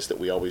surprise that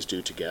we always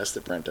do to guests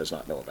that Brent does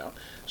not know about.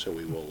 So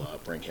we will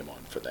bring him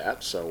on for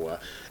that. So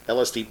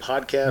LSD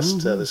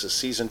Podcast, this is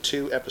Season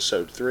 2,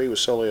 Episode 3 with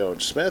Solio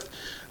and Smith.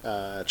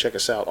 Check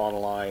us out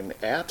online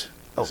at,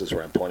 this is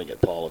where I'm pointing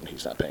at Paul and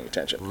he's not paying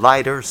attention,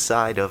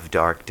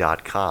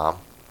 lightersideofdark.com,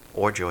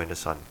 or join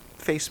us on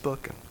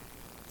Facebook, and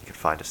you can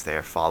find us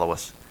there. Follow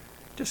us.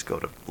 Just go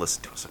to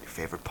listen to us on your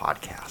favorite or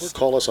podcast.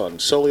 call us on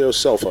Solio's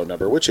cell phone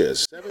number, which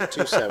is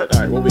 727. All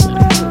right, we'll be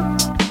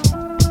back.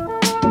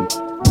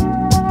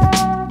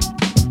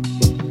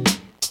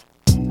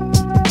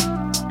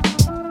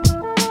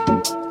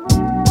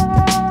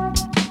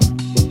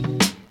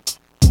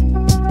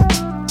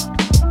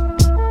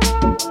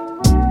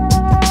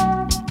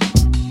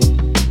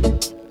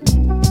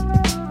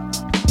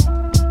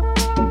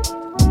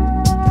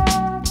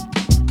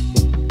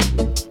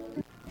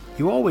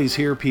 You always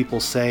hear people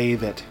say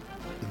that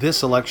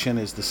this election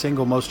is the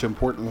single most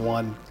important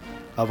one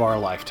of our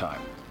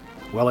lifetime.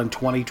 Well, in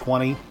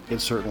 2020, it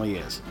certainly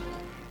is.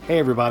 Hey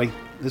everybody,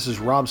 this is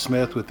Rob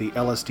Smith with the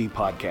LSD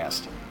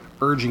Podcast,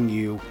 urging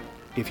you,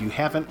 if you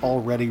haven't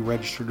already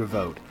registered to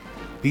vote,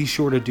 be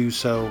sure to do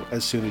so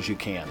as soon as you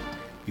can.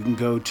 You can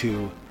go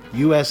to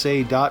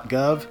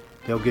usa.gov.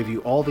 They'll give you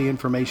all the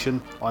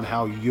information on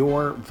how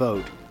your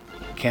vote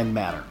can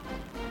matter.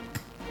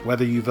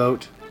 Whether you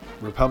vote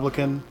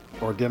Republican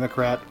or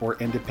Democrat or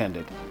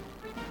Independent,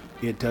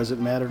 it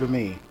doesn't matter to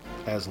me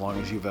as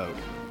long as you vote.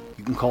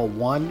 You can call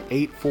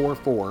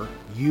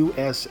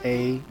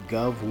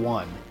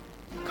 1-844-USA-GOV1.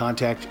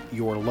 Contact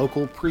your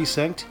local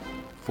precinct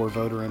for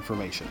voter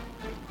information.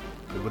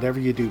 But whatever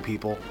you do,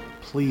 people,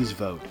 please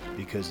vote,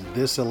 because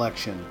this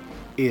election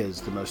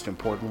is the most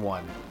important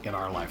one in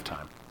our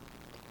lifetime.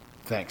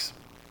 Thanks.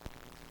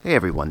 Hey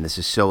everyone, this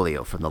is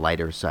Solio from the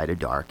Lighter Side of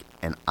Dark,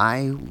 and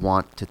I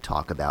want to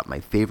talk about my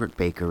favorite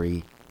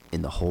bakery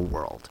in the whole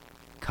world,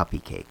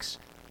 Cuppy Cakes.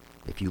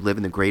 If you live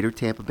in the greater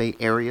Tampa Bay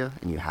area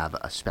and you have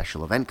a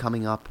special event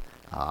coming up,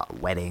 a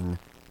wedding,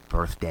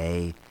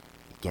 birthday,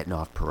 getting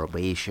off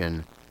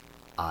probation,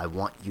 I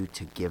want you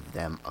to give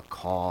them a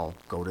call,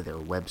 go to their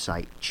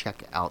website,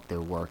 check out their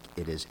work.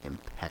 It is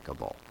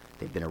impeccable.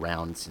 They've been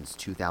around since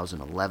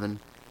 2011,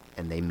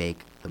 and they make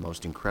the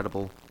most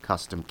incredible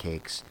custom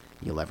cakes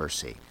you'll ever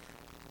see.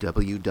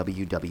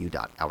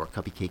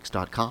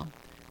 www.ourcupcakes.com,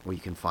 where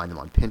you can find them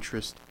on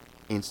Pinterest,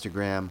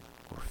 Instagram,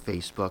 or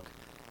Facebook.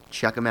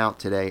 Check them out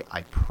today.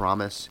 I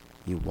promise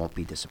you won't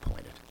be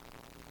disappointed.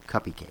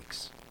 Cuppy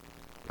Cakes,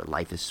 where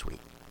life is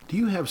sweet. Do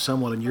you have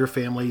someone in your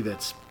family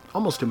that's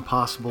almost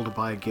impossible to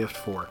buy a gift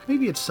for?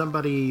 Maybe it's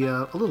somebody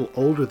a little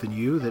older than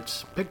you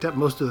that's picked up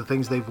most of the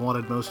things they've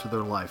wanted most of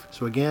their life.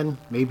 So again,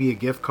 maybe a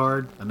gift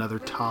card, another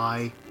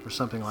tie, or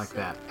something like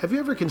that. Have you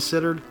ever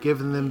considered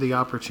giving them the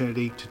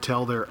opportunity to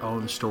tell their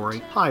own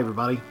story? Hi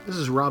everybody, this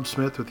is Rob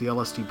Smith with the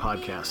LSD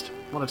Podcast.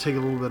 I want to tell you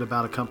a little bit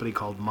about a company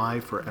called My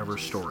Forever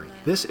Story.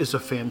 This is a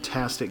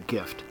fantastic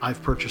gift.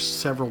 I've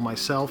purchased several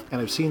myself,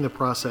 and I've seen the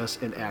process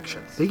in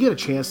action. They get a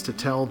chance to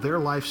tell their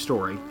life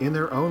story in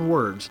their own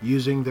words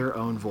using their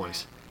own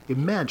voice.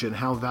 Imagine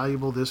how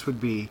valuable this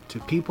would be to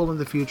people in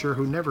the future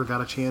who never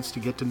got a chance to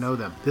get to know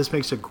them. This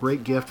makes a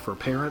great gift for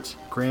parents,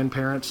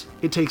 grandparents.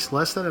 It takes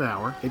less than an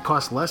hour, it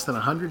costs less than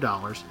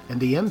 $100, and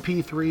the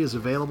MP3 is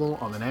available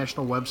on the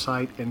national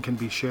website and can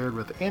be shared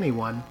with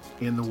anyone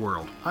in the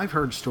world. I've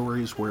heard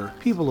stories where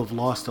people have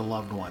lost a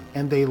loved one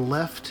and they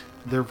left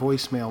their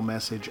voicemail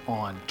message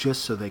on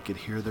just so they could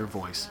hear their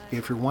voice.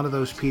 If you're one of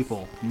those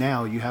people,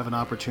 now you have an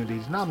opportunity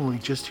to not only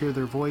just hear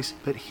their voice,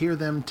 but hear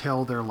them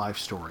tell their life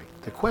story.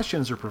 The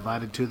questions are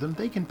provided to them.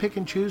 They can pick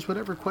and choose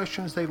whatever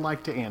questions they'd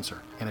like to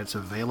answer, and it's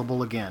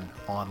available again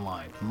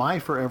online. My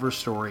Forever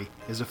Story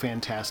is a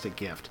fantastic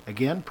gift.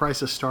 Again,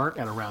 prices start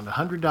at around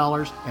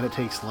 $100, and it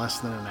takes less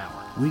than an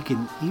hour. We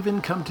can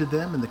even come to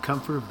them in the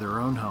comfort of their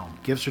own home.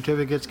 Gift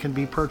certificates can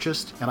be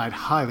purchased, and I'd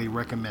highly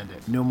recommend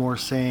it. No more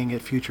saying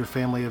at future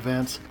family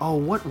events, "Oh,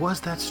 what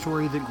was that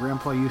story that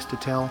Grandpa used to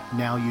tell?"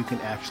 Now you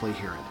can actually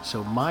hear it.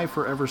 So My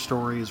Forever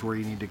Story is where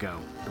you need to go.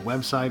 The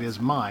website is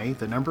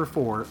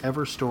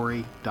everstory.com.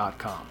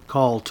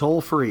 Call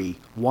toll-free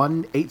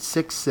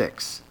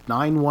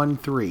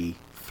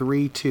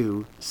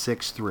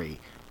 1-866-913-3263.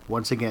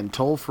 Once again,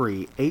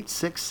 toll-free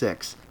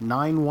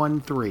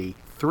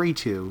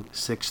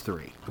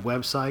 866-913-3263. The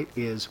website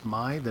is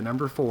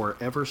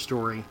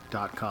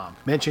everstory.com.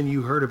 Mention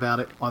you heard about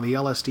it on the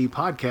LSD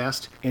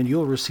podcast, and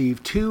you'll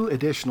receive 2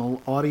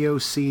 additional audio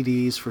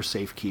CDs for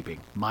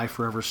safekeeping. My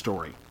Forever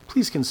Story.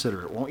 Please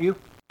consider it, won't you?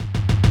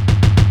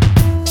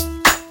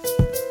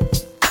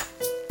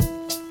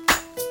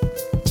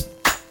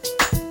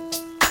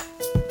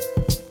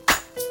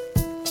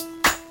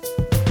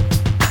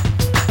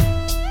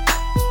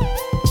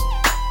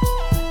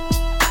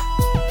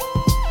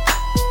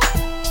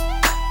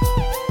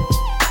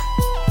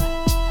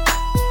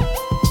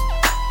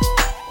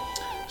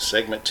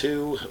 Segment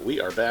 2,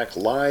 we are back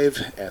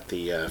live at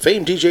the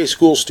Fame DJ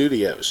School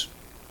Studios.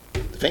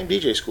 The Fame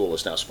DJ School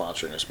is now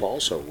sponsoring us,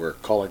 Paul, so we're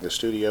calling the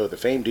studio the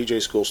Fame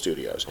DJ School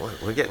Studios.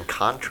 We're getting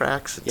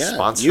contracts and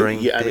sponsoring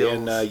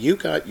deals. And you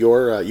got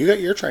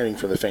your training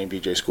from the Fame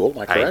DJ School, am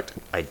I correct?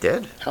 I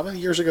did. How many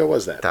years ago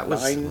was that? That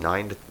was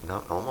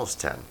almost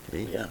 10.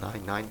 Yeah.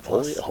 Nine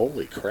plus.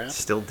 Holy crap.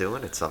 Still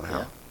doing it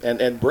somehow. Yeah.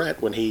 And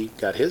Brent, when he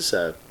got his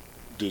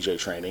DJ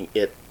training,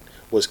 it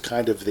was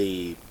kind of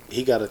he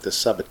got at the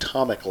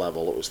subatomic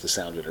level. It was the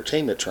sound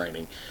entertainment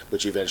training,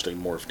 which eventually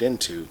morphed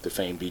into the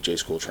Fame DJ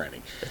School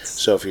training.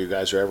 So if you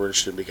guys are ever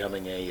interested in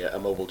becoming a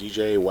mobile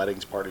DJ,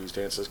 weddings, parties,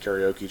 dances,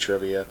 karaoke,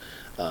 trivia,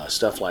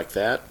 stuff like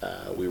that,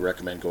 we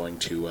recommend going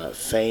to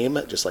Fame,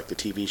 just like the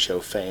TV show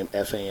Fame,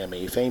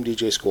 F-A-M-E,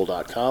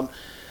 famedjschool.com.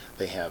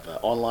 They have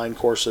online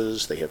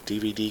courses, they have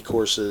DVD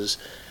courses,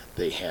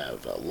 they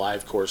have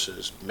live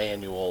courses,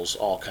 manuals,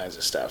 all kinds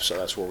of stuff. So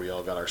that's where we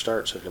all got our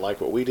start. So if you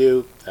like what we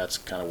do, that's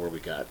kind of where we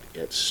got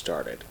it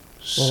started.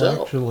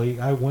 Well,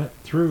 actually, I went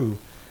through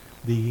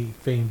the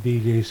Fame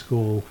DJ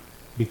School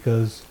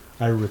because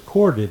I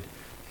recorded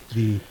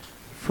the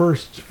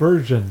first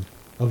version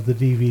of the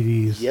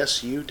DVDs.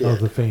 Yes, you did.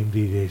 Of the Fame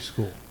DJ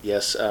School.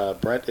 Yes,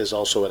 Brent is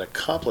also an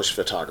accomplished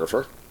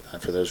photographer.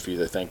 For those of you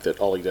that think that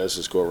all he does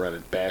is go around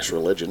and bash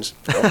religions,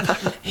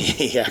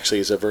 he actually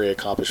is a very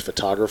accomplished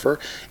photographer.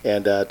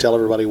 And tell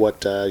everybody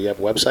what you have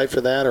a website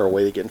for that, or a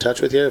way to get in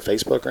touch with you,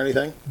 Facebook or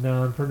anything?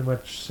 No, I'm pretty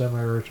much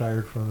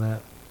semi-retired from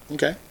that.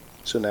 Okay,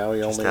 so now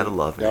he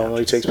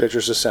only takes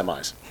pictures of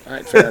semis. All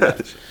right, fair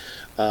enough.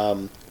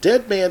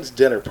 Dead Man's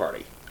Dinner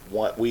Party.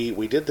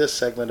 We did this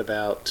segment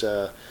about.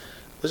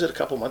 Was it a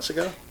couple months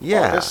ago?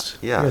 Yeah. August?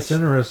 Yeah. It's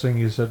interesting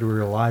you said we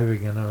were live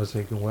again. I was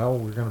thinking, well,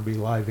 we're going to be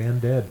live and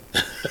dead.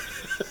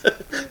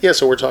 Yeah,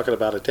 so we're talking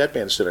about a Dead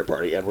Man's Dinner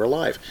Party, and we're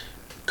live.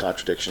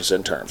 Contradictions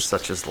in terms.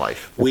 Such is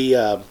life.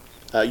 You're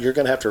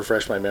going to have to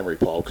refresh my memory,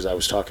 Paul, because I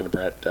was talking to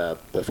Brent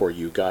before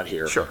you got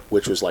here, Sure.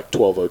 Which was like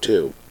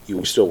 12:02.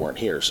 You still weren't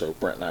here, so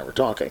Brent and I were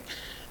talking.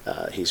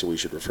 He said we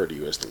should refer to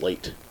you as the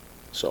late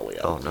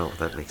Solio. Oh, no,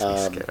 that makes me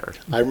scared.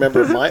 I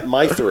remember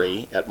my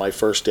 3 at my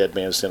first Dead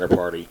Man's Dinner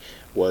Party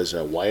was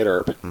Wyatt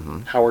Earp,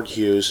 Howard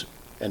Hughes,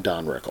 and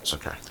Don Rickles.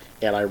 Okay.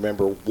 And I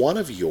remember one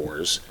of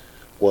yours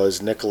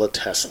was Nikola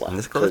Tesla.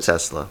 Nikola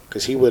Tesla.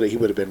 Because he would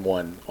have been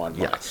one on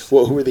mine. Yes.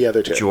 Well, who were the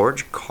other 2?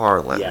 George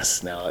Carlin.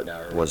 Yes, now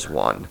was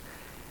one.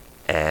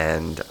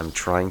 and I'm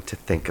trying to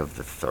think of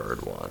the third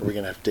Are we one. going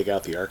to have to dig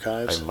out the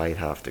archives? I might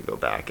have to go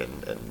back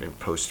and in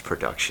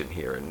post-production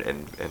here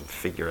and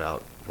figure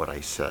out what I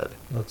said.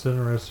 That's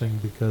interesting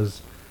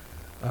because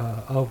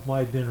of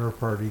my dinner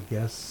party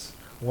guests,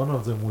 one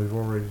of them we've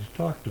already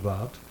talked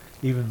about,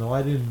 even though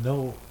I didn't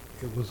know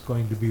it was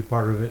going to be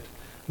part of it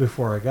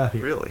before I got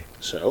here. Really?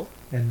 So?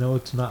 And no,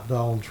 it's not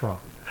Donald Trump.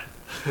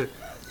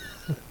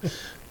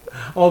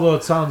 Although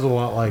it sounds a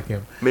lot like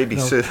him. Maybe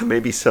No. soon,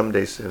 maybe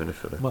someday soon.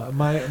 If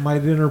My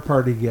dinner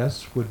party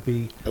guests would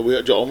be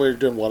We're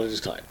doing one at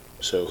a time.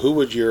 So who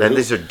would your... and who-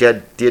 these are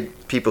dead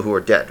people who are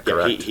dead, Yeah,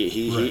 correct?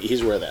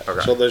 he's aware of that.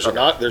 Okay. So there's Okay.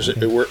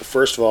 a knock.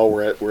 First of all,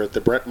 we're at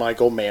the Brent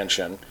Micheal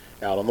mansion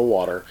out on the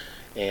water,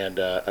 and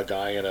a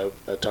guy in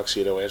a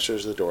tuxedo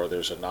answers the door.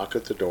 There's a knock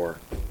at the door.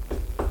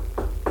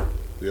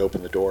 We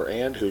open the door,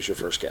 and who's your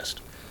first guest?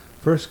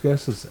 first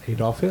guest is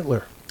Adolf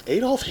Hitler.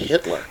 Adolf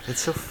Hitler.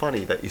 It's so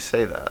funny that you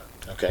say that.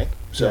 Okay.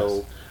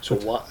 So Yes.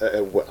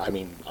 so I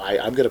mean,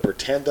 I'm going to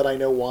pretend that I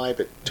know why,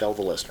 but tell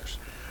the listeners.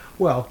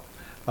 Well,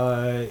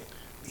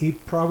 he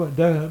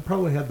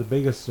probably had the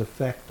biggest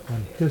effect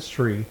on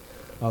history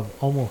of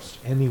almost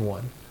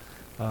anyone,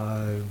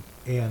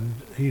 and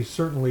he's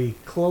certainly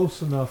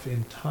close enough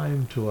in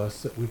time to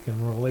us that we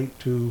can relate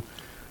to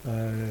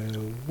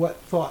what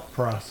thought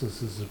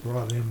processes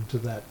brought him to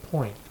that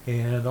point.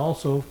 And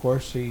also, of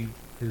course, he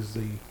is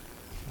the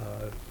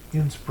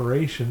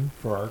inspiration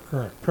for our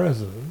current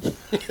president.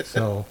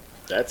 So.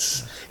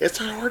 It's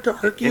hard to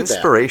argue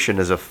Inspiration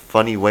is a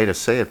funny way to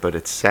say it, but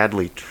it's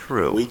sadly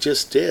true. that. We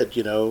just did,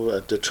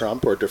 de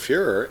Trump or de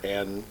Fuhrer,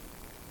 and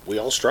we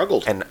all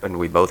struggled. and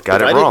we both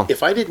got If it I wrong.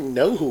 If I didn't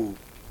know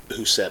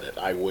who said it,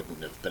 I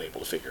wouldn't have been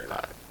able to figure it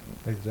out.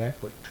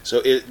 Exactly.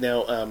 So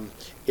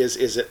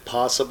is it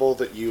possible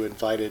that you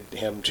invited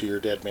him to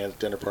your dead man's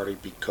dinner party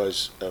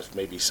because of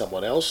maybe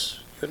someone else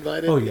you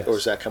invited? Oh, yes. Or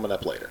is that coming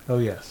up later? Oh,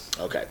 yes.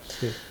 Okay.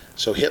 Yeah.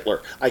 So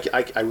Hitler,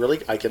 I really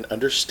can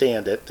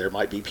understand it. There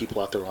might be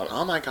people out there going,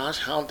 "Oh my gosh,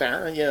 how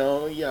dare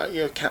you?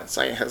 You can't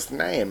say his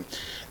name."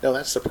 No,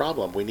 that's the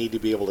problem. We need to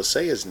be able to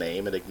say his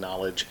name and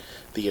acknowledge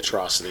the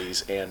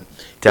atrocities. And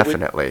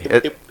Definitely.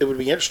 it would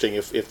be interesting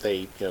if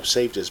they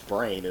saved his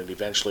brain, and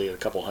eventually in a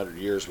couple hundred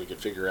years we could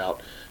figure out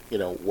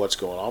what's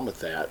going on with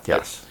that.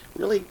 Yes.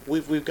 But really,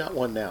 we've got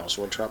one now.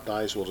 So when Trump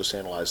dies, we'll just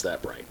analyze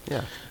that brain.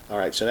 Yeah. All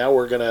right. So now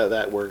we're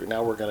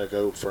gonna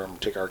go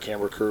take our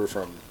camera crew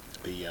from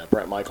the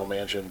Brent Micheal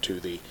mansion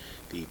to the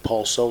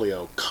Paul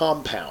Soleo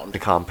compound. The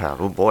compound.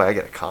 Oh boy, I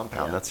get a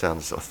compound. Yeah. That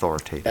sounds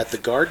authoritative. At the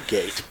guard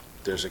gate,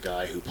 there's a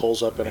guy who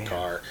pulls up in a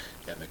car,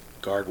 and the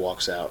guard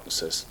walks out and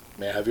says,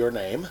 "May I have your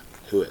name?"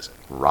 Who is it?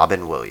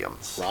 Robin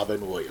Williams.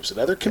 Robin Williams,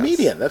 another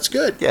comedian. That's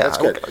good. Yeah, That's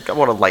good. I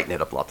want to lighten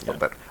it up a little Yeah.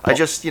 bit. I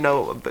just,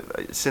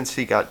 since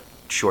he got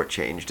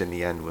shortchanged in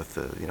the end with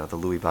the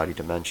Lewy body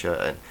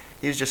dementia, and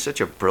he was just such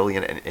a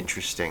brilliant and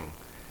interesting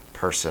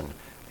person.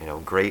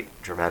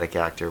 Great dramatic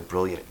actor,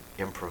 brilliant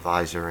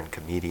improviser and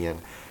comedian.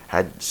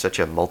 Had such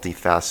a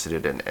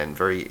multifaceted and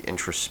very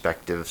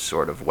introspective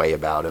sort of way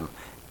about him.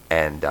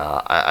 And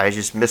I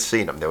just miss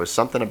seeing him. There was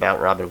something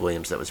about Robin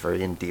Williams that was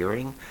very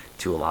endearing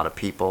to a lot of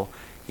people.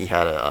 He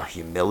had a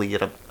humility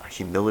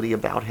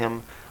about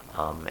him.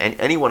 And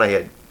anyone I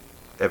had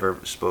ever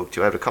spoke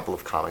to, I had a couple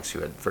of comics who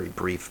had very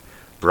brief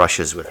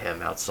brushes with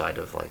him outside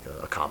of like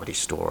a comedy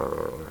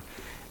store,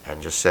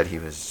 and just said he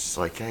was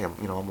like, hey,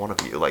 I'm one of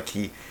you. Like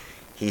he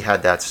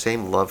had that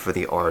same love for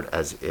the art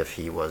as if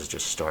he was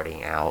just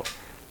starting out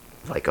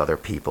like other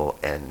people,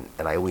 and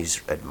I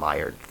always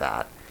admired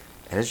that.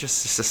 And it's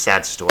just a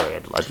sad story.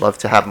 I'd love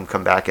to have him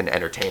come back and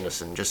entertain us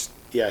and just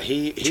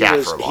he chat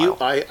was. for a while.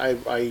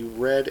 I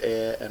read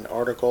an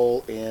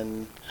article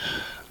in,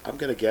 I'm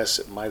going to guess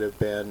it might have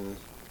been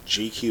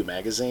GQ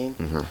magazine,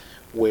 Mm-hmm.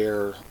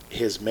 where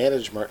his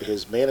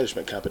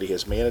management company,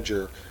 his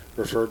manager,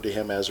 referred to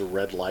him as a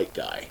red light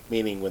guy,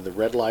 meaning when the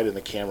red light in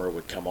the camera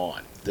would come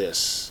on,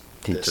 this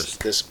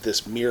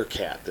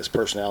meerkat, this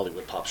personality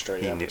would pop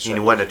straight up. He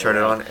knew when to turn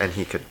it on, and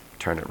he could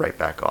turn it right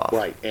back off.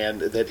 Right,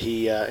 and that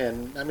he,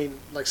 and I mean,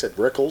 like I said,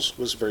 Rickles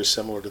was very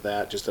similar to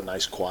that, just a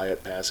nice,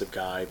 quiet, passive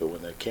guy. But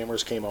when the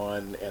cameras came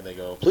on and they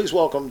go, "Please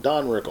welcome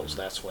Don Rickles,"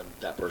 that's when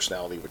that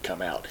personality would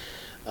come out.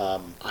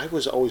 I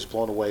was always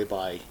blown away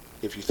by,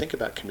 if you think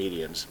about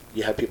comedians,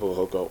 you have people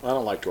who go, "I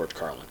don't like George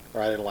Carlin,"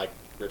 or "I didn't like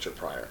Richard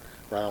Pryor,"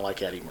 or "I don't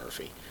like Eddie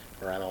Murphy,"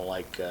 or "I don't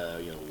like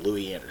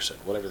Louis Anderson,"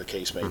 whatever the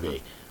case may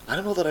be. I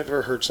don't know that I've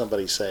ever heard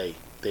somebody say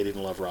they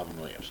didn't love Robin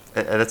Williams.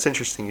 And it's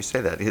interesting you say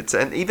that.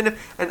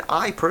 And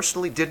I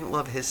personally didn't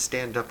love his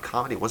stand-up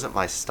comedy. It wasn't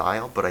my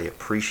style, but I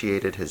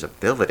appreciated his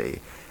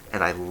ability,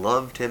 and I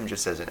loved him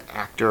just as an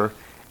actor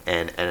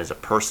and as a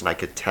person. I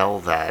could tell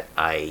that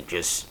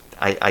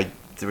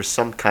there was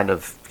some kind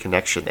of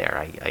connection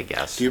there, I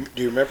guess. Do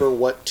you remember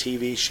what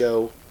TV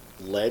show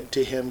led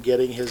to him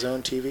getting his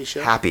own TV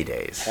show? Happy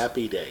Days.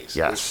 Happy Days.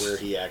 Yes. Is where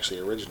he actually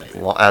originated.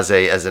 Well, as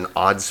an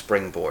odd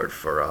springboard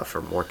for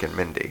Mork and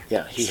Mindy.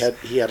 Yeah, he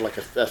had like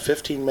a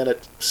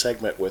 15-minute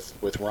segment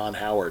with Ron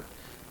Howard,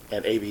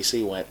 and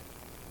ABC went,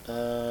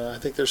 I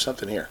think there's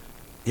something here.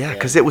 Yeah,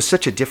 because it was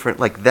such a different,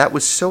 like, that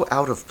was so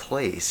out of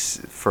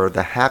place for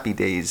the Happy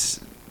Days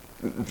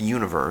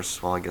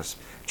universe. Well, I guess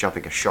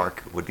jumping a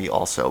shark would be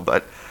also,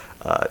 but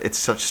it's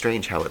such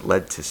strange how it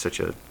led to such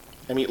a...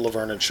 I mean,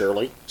 Laverne and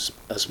Shirley,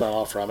 a spun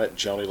off from it.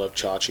 Joni Loved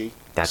Chachi,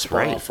 That's spun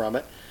right. off from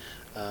it.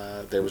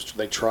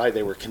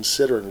 They were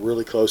considering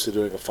really close to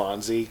doing a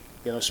Fonzie,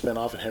 spin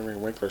off, and Henry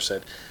Winkler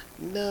said,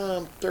 "No,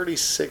 I'm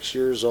 36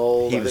 years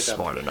old. He I was think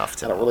smart enough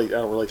to I don't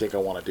know." really think I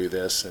want to do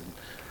this."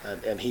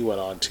 And he went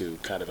on to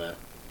kind of a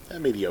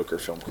mediocre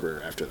film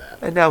career after that.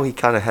 And now he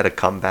kind of had a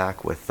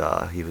comeback with,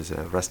 he was in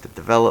Arrested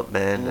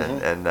Development,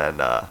 Mhm. and then,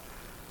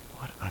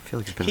 what? I feel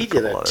like he's been He in a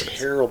did couple a others.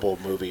 terrible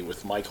movie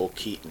with Michael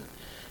Keaton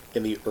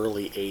in the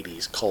early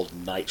 80s called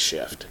Night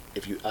Shift.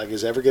 If you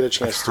guys ever get a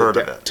chance I've heard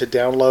of it. to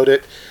download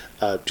it,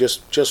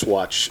 just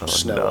watch Oh,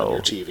 Snow on no.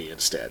 your TV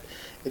instead.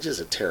 It's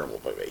just a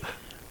terrible movie.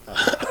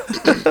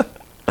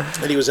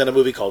 And he was in a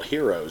movie called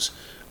Heroes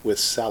with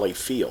Sally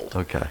Field.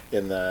 Okay.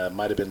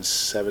 Might have been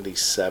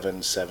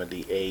 77,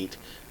 78,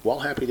 while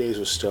Happy Days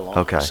was still on.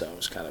 Okay. So it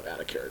was kind of out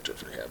of character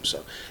for him.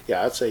 So,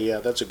 yeah, I'd say,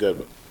 that's a good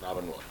one.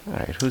 Robin Williams. All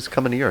right, who's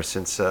coming to yours?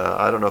 Since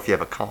I don't know if you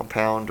have a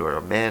compound or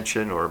a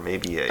mansion or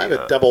maybe a... I have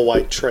a double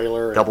wide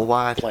trailer. double in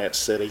wide? Plant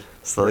City.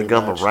 So they pretty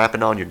come much.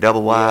 rapping on your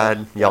double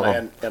wide,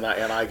 yellow. And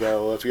I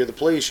go, if you're the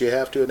police, you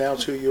have to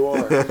announce who you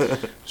are.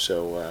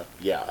 So,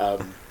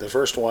 the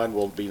first one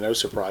will be no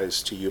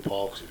surprise to you,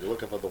 Paul, because if you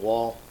look up at the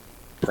wall,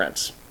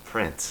 Prince.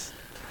 Prince.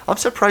 I'm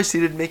surprised he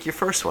didn't make your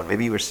first one.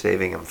 Maybe you were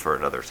saving him for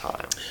another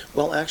time.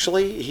 Well,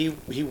 actually, he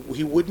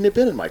wouldn't have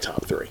been in my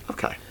top three.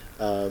 Okay.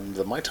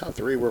 My top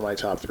three were my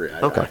top three.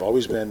 Okay. I've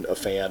always been a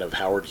fan of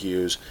Howard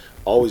Hughes,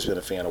 always been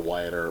a fan of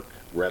Wyatt Earp,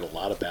 read a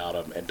lot about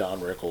him, and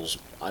Don Rickles,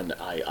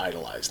 I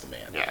idolize the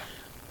man. Yeah.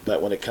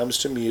 But when it comes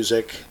to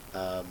music,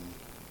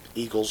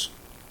 Eagles,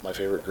 my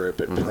favorite group,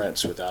 and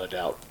Prince, without a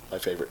doubt, my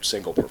favorite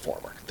single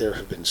performer. There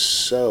have been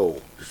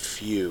so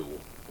few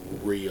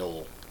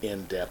real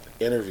in-depth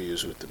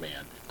interviews with the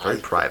man. Very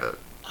private.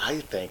 I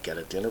think at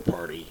a dinner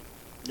party,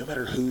 no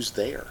matter who's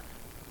there,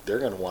 they're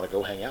going to want to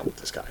go hang out with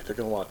this guy. They're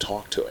going to want to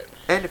talk to him.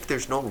 And if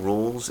there's no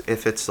rules,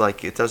 if it's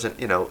like, it doesn't,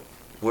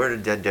 we're at a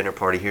dead dinner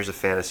party, here's a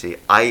fantasy,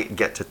 I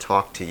get to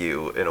talk to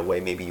you in a way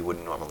maybe you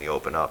wouldn't normally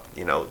open up.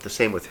 The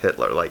same with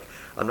Hitler. Like,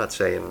 I'm not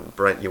saying,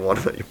 Brent, you want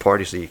him at your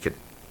party so you could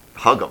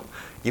hug him.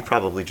 You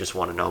probably just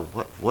want to know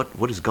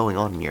what is going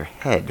on in your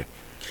head.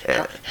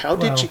 How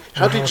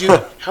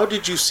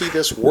did you see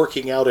this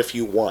working out if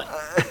you won?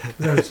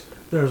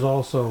 There's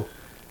also,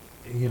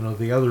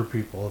 the other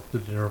people at the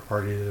dinner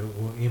party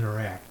that will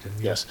interact. And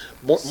Yes,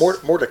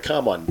 more to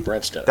come on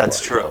Brent's dinner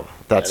That's party. true.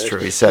 That's true.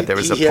 He said there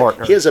was a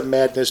partner. He has a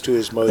madness to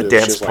his motives,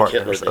 dance just like partner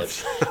Hitler or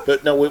did.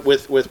 But no,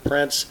 with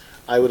Prince,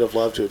 I would have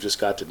loved to have just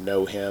got to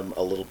know him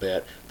a little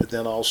bit. But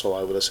then also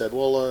I would have said,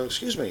 well,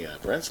 excuse me,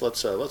 Prince,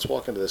 let's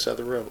walk into this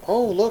other room.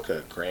 Oh, look,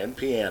 a grand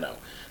piano.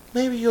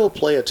 Maybe you'll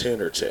play a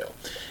tune or two.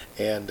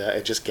 And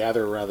just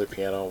gather around the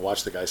piano and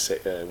watch the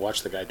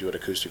guy do an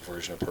acoustic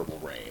version of Purple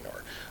Rain,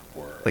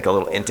 or Like a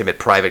little intimate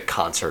private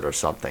concert or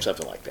something.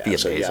 something like that. Be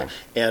So amazing.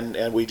 yeah,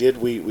 and we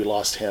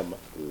lost him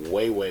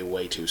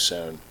way too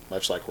soon.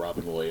 Much like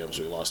Robin Williams,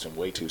 we lost him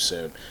way too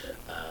soon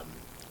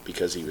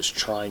because he was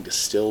trying to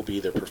still be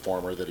the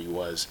performer that he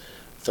was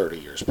 30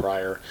 years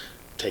prior,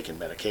 taking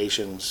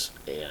medications,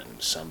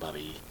 and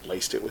somebody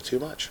laced it with too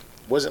much.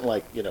 It wasn't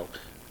like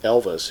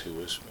Elvis, who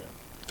was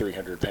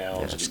 300 pounds.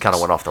 Yeah, and just kinda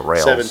went off the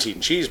rails. 17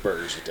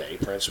 cheeseburgers a day.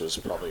 Prince was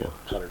probably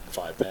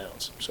 105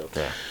 pounds. So,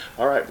 Yeah.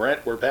 All right,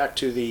 Brent, we're back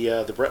to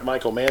the Brent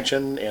Michael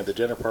mansion, and the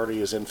dinner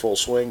party is in full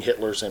swing.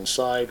 Hitler's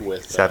inside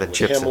with Having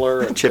chips Himmler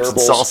and, and chips and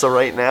Goebbels. salsa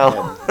right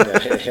now.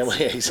 And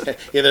he's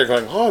in there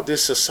going, oh,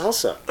 this is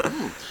salsa.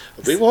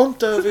 We won't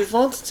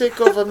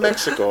take over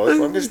Mexico as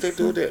long as they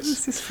do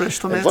this. This is fresh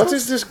And tomatoes. what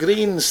is this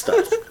green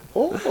stuff?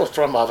 Oh,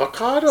 from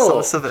avocado.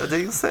 Salsa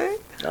verde, you say?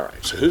 All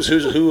right. So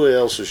who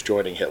else is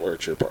joining Hitler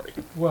at your party?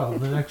 Well,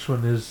 the next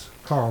one is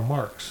Karl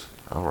Marx.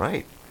 All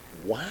right.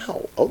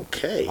 Wow.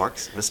 Okay.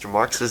 Mr.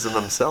 Marxism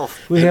himself.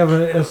 We have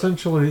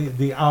essentially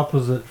the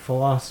opposite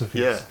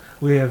philosophies. Yeah.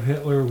 We have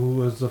Hitler, who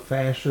was a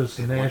fascist,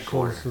 In one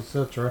nationalist,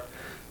 etc.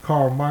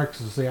 Karl Marx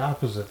is the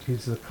opposite.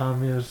 He's the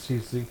communist.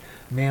 He's the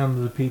man of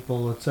the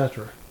people,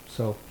 etc.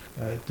 So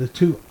the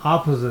two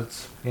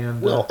opposites.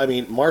 And Well, I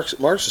mean, Marx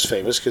is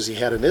famous because he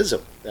had an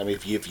ism. I mean,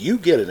 if you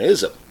get an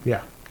ism,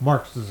 yeah,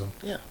 Marxism.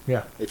 yeah,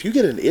 Yeah. if you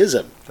get an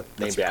ism That's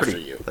named after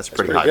pretty- you, that's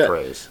pretty high good.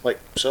 praise. Like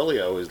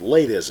Solio is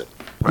lateism.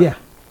 Yeah.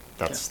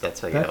 That's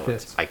how you That know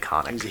fits. it's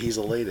iconic. He's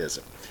a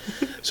lateism.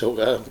 So,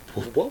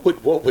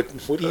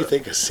 what do you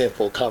think a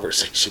simple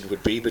conversation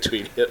would be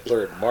between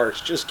Hitler and Marx?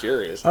 Just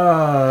curious.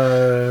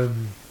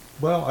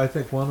 Well, I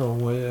think one of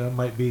them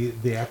might be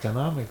the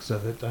economics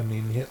of it. I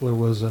mean, Hitler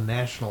was a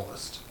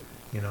nationalist.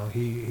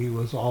 He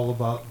was all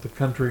about the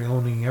country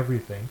owning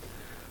everything.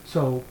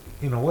 So,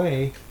 in a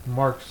way,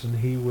 Marx and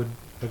he would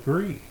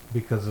agree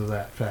because of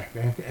that fact.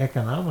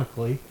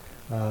 Economically,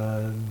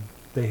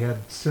 they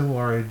had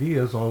similar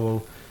ideas,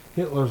 although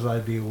Hitler's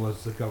idea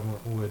was the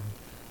government would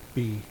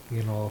be,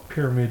 a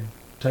pyramid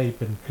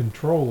type and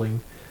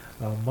controlling.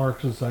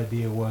 Marx's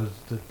idea was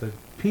that the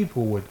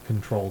people would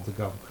control the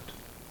government.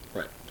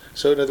 Right.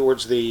 So in other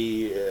words,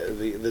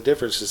 the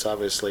difference is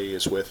obviously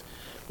is with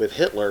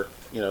Hitler.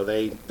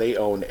 They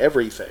own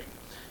everything,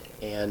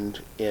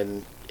 and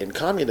in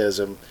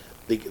communism,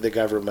 the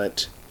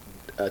government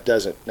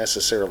doesn't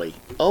necessarily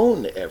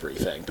own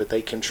everything, but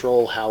they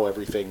control how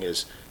everything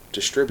is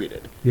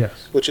distributed.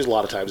 Yes. Which is a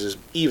lot of times is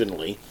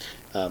evenly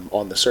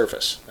on the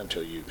surface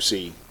until you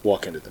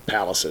walk into the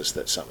palaces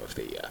that some of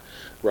the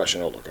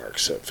Russian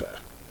oligarchs have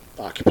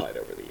occupied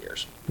over the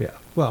years. Yeah.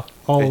 Well,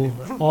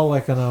 all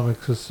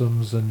economic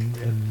systems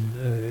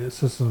and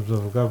systems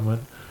of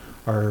government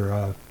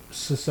are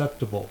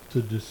susceptible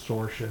to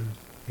distortion,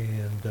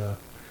 and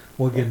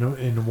we'll get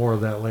into more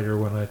of that later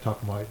when I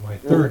talk about my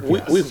third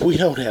guest. We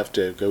don't have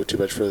to go too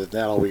much further than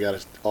that. All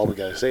we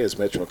got to say is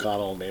Mitch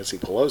McConnell and Nancy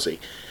Pelosi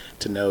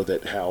to know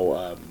that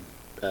how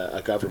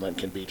a government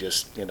can be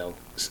just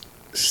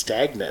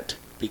stagnant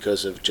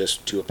because of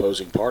just two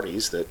opposing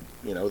parties that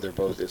they're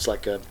both. It's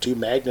like two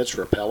magnets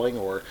repelling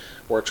or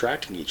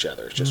attracting each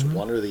other. It's just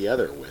one or the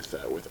other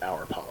with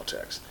our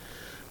politics.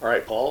 All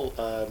right, Paul.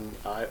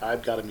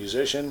 I've got a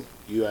musician.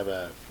 You have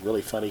a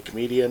really funny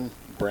comedian.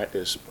 Brent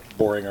is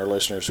boring our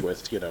listeners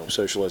with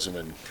socialism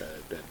and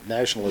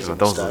nationalism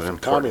and stuff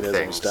and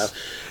communism and stuff.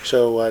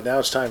 So now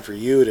it's time for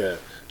you to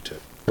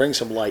bring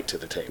some light to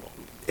the table.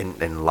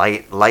 In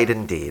light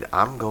indeed.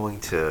 I'm going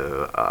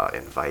to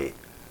invite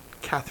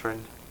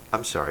Catherine.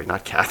 I'm sorry,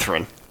 not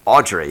Catherine.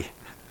 Audrey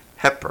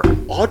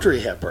Hepburn. Audrey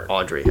Hepburn.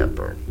 Audrey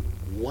Hepburn.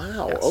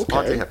 Wow. Yes, Okay.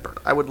 Audrey Hepburn.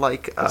 I would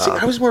like. See,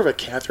 I was more of a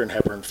Katharine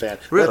Hepburn fan.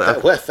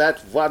 Really? With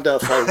that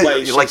wonderful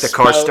way You like the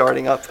car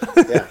starting up?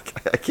 Yeah.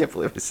 I can't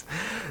believe this.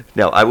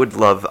 No, I would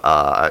love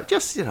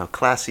just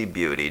classy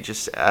beauty.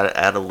 Just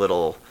add a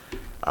little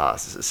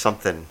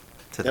something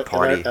to the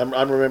party.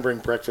 I'm remembering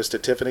Breakfast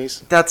at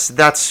Tiffany's.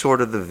 That's sort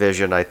of the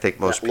vision I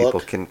think most That people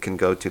look. can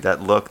go to.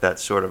 That look, that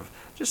sort of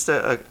just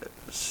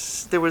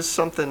there was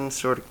something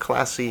sort of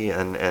classy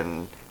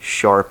and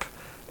sharp,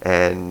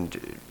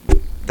 and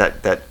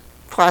that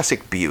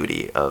classic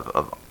beauty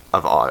of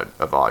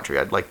Audrey.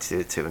 I'd like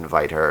to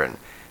invite her and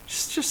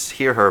just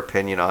hear her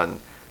opinion on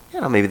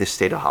maybe the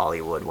state of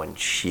Hollywood when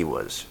she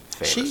was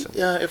famous.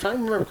 If I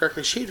remember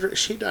correctly, she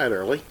died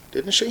early,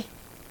 didn't she?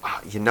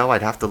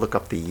 I'd have to look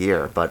up the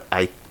year, but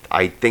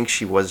I think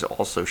she was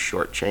also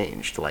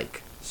shortchanged,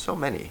 like so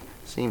many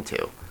seem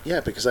to. Yeah,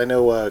 because I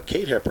know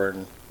Kate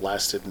Hepburn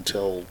lasted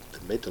until the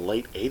mid to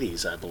late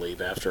 80s, I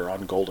believe, after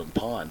On Golden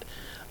Pond.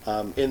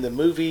 In the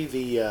movie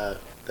The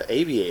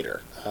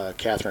Aviator,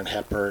 Katharine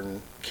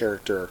Hepburn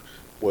character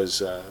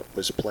was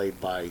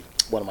played by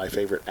one of my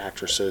favorite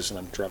actresses, and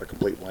I'm drawing a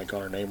complete blank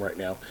on her name right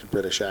now, a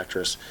British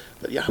actress.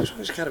 But yeah, I was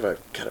always kind of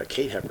a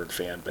Kate Hepburn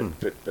fan,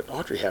 but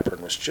Audrey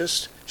Hepburn was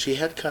just, she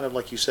had kind of,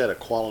 like you said, a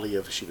quality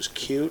of, she was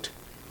cute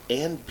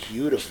and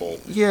beautiful,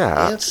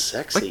 and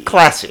sexy, like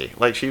classy.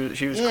 Like she was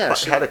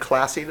had a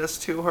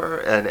classiness to her,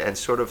 and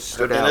sort of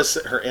stood out.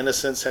 Her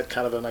innocence had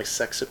kind of a nice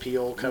sex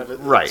appeal, kind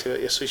of right. To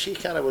it. So she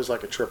kind of was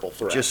like a triple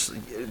threat. Just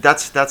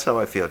that's how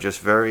I feel. Just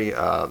very,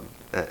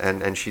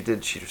 and she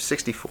was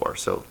 64,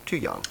 so too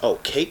young. Oh,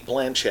 Kate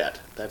Blanchett.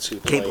 That's who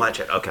played. Kate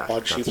Blanchett.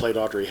 Okay. She played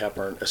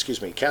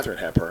Katharine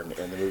Hepburn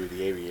in the movie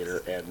The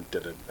Aviator, and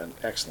did an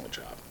excellent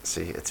job.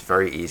 See, it's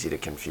very easy to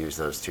confuse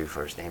those two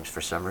first names for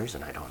some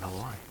reason. I don't know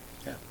why.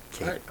 Yeah.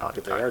 Kate, All right.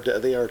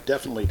 But they are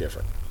definitely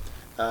different.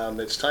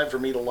 It's time for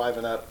me to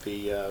liven up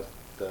the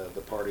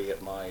party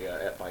at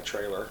my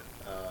trailer,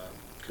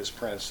 because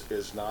Prince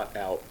is not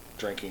out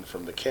drinking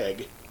from the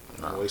keg.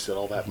 I wasted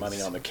all that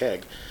money on the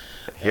keg.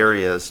 Here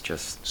he is,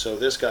 just. So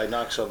this guy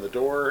knocks on the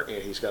door,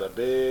 and he's got a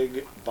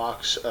big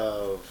box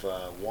of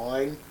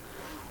wine,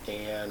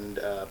 and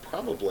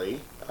probably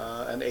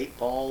an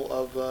 8-ball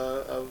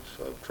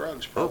of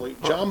drugs. Probably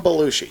John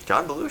Belushi.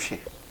 John Belushi.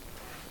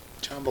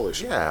 John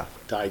Belushi. Yeah.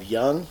 Died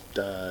young.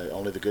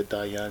 Only the good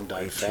die young.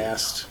 Died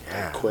fast.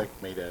 Died quick.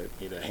 Made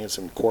a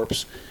handsome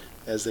corpse,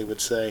 as they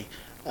would say.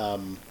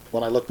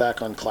 When I look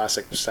back on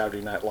classic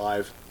Saturday Night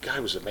Live,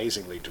 guy was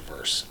amazingly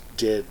diverse.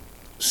 Did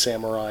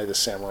the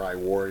Samurai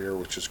Warrior,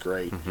 which was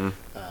great. Mm-hmm.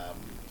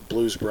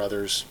 Blues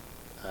Brothers.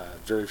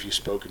 Very few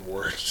spoken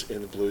words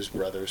in the Blues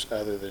Brothers,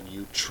 other than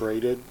 "you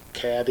traded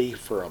caddy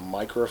for a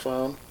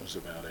microphone." That was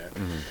about it.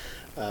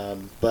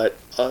 Mm-hmm. But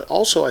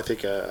also, I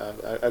think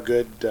a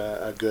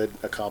good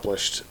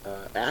accomplished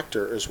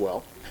actor as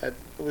well.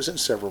 Was in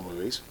several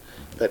movies.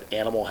 But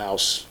Animal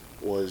House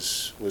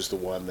was the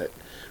one that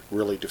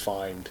really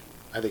defined.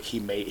 I think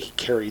he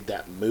carried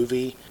that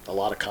movie. A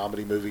lot of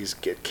comedy movies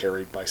get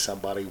carried by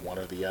somebody, one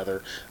or the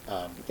other.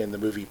 In the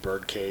movie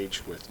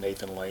Birdcage with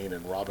Nathan Lane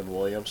and Robin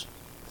Williams,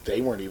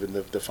 they weren't even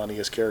the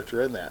funniest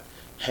character in that.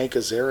 Hank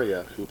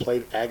Azaria, who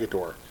played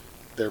Agador,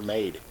 their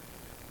maid,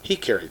 he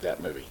carried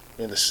that movie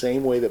in the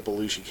same way that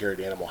Belushi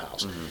carried Animal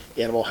House. Mm-hmm.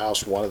 Animal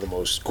House, one of the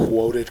most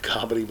quoted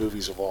comedy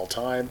movies of all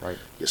time. Right.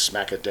 You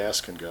smack a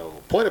desk and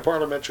go, "Point of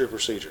parliamentary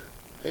procedure."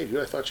 "Hey,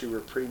 dude, I thought you were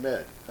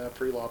pre-med."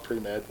 Pre-law,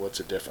 pre-med, what's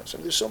the difference? I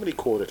mean, there's so many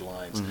quoted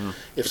lines. Mm-hmm.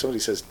 If somebody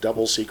says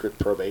double secret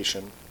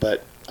probation.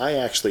 But I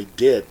actually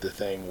did the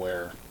thing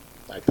where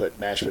I put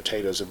mashed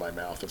potatoes in my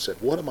mouth and said,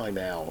 "What am I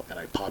now?" And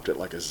I popped it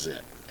like a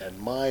zit. And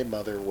my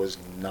mother was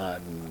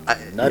none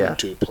Yeah.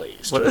 too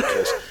pleased What-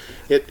 because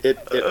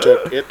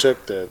it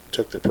took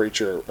the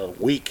preacher a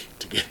week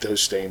to get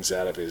those stains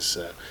out of his.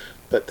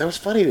 But that was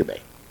funny to me.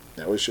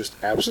 That was just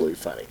absolutely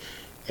funny.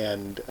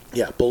 And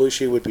yeah,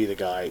 Belushi would be the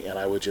guy, and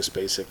I would just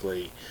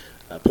basically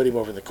put him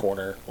over in the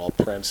corner while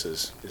Prince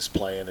is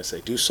playing and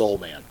say, "Do Soul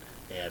Man,"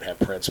 and have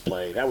Prince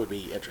play. That would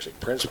be interesting.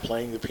 Prince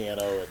playing the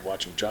piano and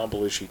watching John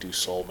Belushi do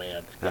Soul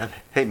Man.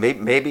 Hey,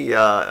 maybe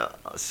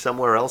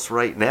somewhere else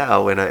right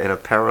now in a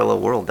parallel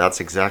world, that's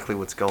exactly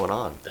what's going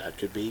on. That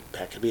could be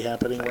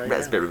happening right now.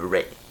 Raspberry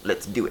Ray,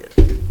 let's do it.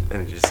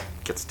 And it just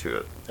gets to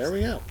it. There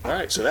we go. All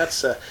right, so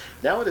that's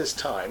now it is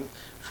time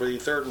for the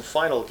third and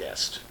final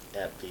guest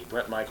at the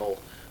Brent Micheal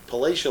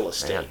palatial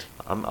estate.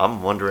 Man,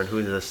 I'm wondering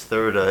who this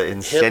third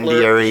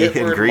incendiary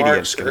Hitler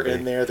ingredient's and going Marx are to in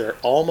be. there. They're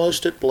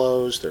almost at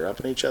blows. They're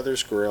up in each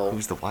other's grill.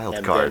 Who's the wild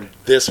and card? then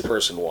this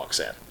person walks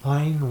in.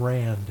 Ayn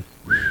Rand.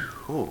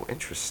 Ooh,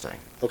 interesting.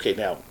 Okay,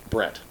 now,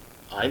 Brent,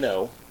 I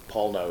know,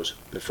 Paul knows,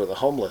 but for the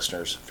home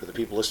listeners, for the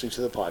people listening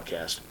to the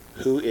podcast,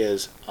 who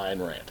is Ayn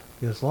Rand?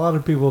 Yes, a lot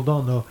of people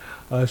don't know.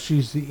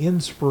 She's the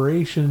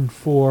inspiration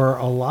for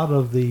a lot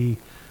of the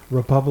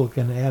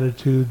Republican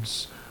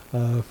attitudes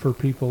for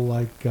people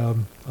like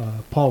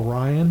Paul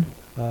Ryan.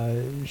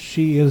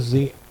 She is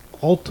the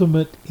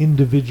ultimate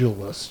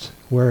individualist,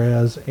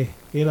 whereas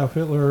Adolf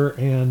Hitler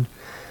and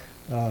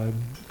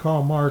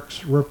Karl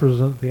Marx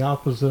represent the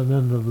opposite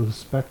end of the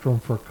spectrum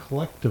for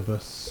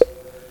collectivists.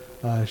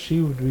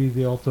 She would be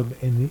the ultimate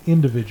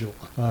individual.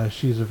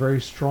 She's a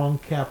very strong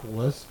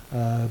capitalist,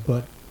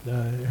 but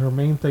her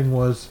main thing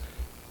was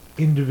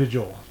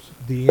individual.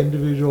 The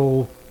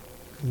individual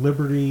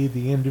liberty,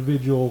 the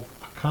individual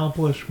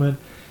accomplishment,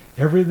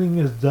 everything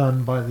is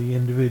done by the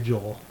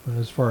individual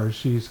as far as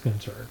she's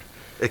concerned.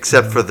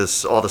 Except for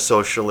this, all the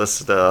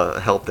socialist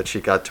help that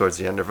she got towards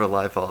the end of her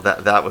life. All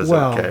that was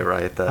okay,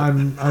 right?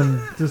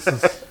 This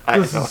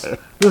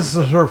is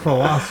her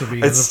philosophy,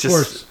 and It's of just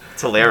course,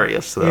 it's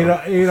hilarious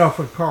though. Adolf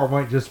and Karl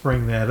might just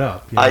bring that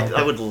up. You know,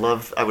 I would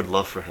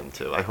love for him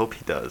to. I hope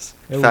he does.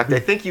 It In would fact, be- I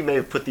think you may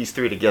have put these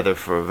three together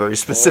for a very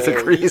specific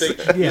You reason.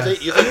 think,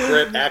 Yes. you think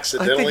Brent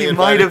accidentally he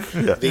might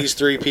invited have- these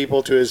three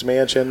people to his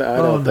mansion? I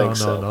don't think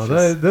so.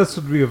 No. This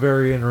would be a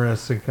very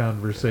interesting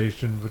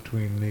conversation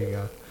between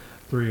the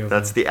three of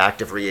That's them. the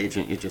active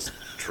reagent. You just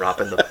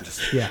drop in the.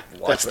 Just Yeah.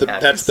 watch That's what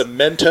that's the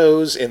happens.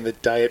 Mentos in the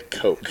Diet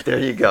Coke. There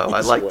you go. I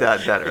That's like what-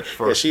 that better.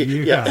 For,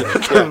 You got it.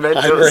 Mentos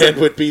Ayn Rand and-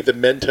 would be the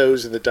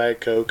Mentos in the Diet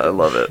Coke. I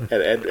love it.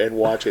 And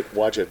watch it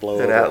blow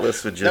And over.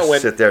 Atlas would No,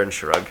 just sit there and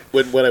shrug.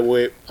 When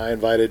I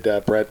invited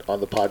Brent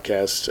on the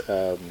podcast,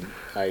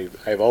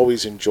 I've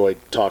always enjoyed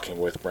talking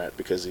with Brent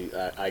because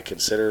I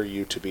consider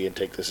you to be, and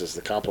take this as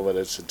the compliment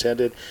it's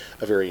intended,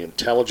 a very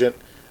intelligent,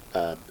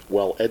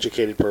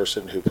 well-educated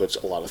person who puts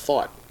a lot of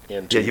thought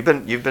into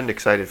Yeah, you've been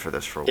excited for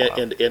this for a while.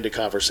 into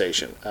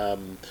conversation.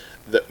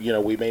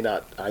 We may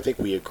not. I think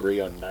we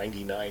agree on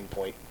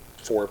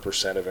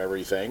 99.4% of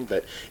everything,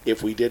 but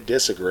if we did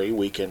disagree,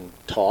 we can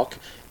talk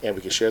and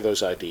we can share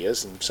those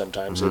ideas. And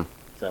sometimes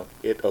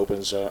it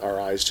opens our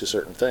eyes to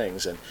certain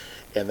things, and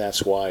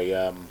that's why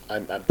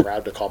I'm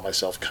proud to call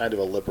myself kind of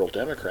a liberal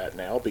Democrat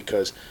now,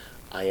 because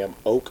I'm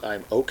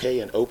okay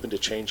and open to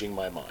changing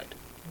my mind.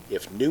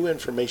 If new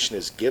information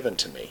is given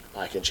to me,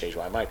 I can change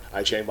my mind.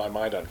 I changed my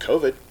mind on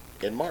COVID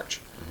in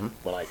March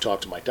when I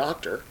talked to my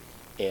doctor,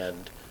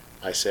 and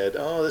I said,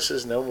 "Oh, this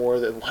is no more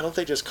than. Why don't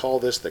they just call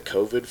this the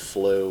COVID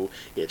flu?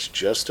 It's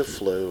just a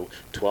flu.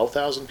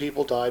 12,000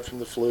 people died from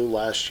the flu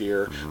last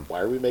year. Why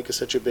are we making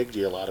such a big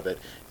deal out of it?"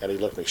 And he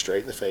looked me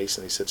straight in the face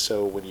and he said,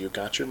 "So when you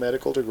got your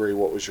medical degree,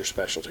 what was your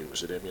specialty?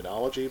 Was it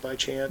immunology by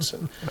chance?"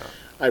 And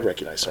I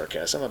recognized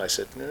sarcasm, and I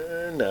said,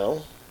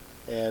 "No."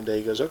 And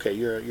he goes, "Okay,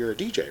 you're a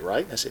DJ,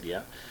 right?" I said,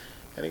 "Yeah."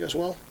 And he goes,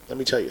 "Well, let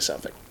me tell you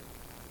something."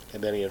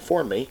 And then he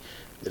informed me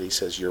that he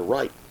says, "You're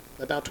right.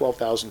 About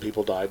 12,000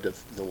 people died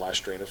of the last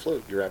strain of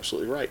flu. You're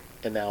absolutely right.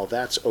 And now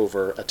that's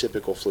over a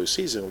typical flu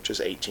season, which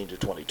is 18 to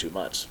 22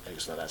 months." He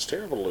goes, "Now that's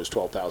terrible to lose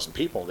 12,000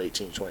 people in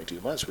 18 to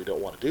 22 months. We don't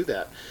want to do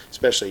that,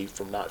 especially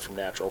not from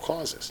natural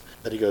causes."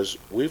 But he goes,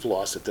 "We've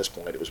lost at this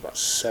point, it was about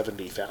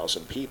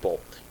 70,000 people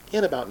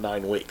in about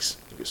 9 weeks."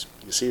 He goes,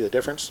 "You see the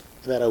difference?"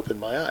 And that opened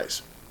my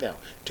eyes. Now,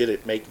 did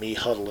it make me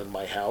huddle in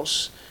my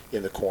house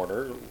in the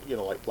corner,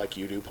 like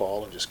you do,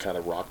 Paul, and just kind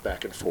of rock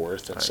back and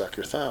forth and suck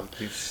your thumb?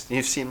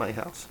 You've seen my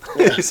house.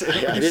 Yeah,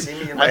 You've seen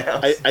me in my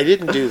house. I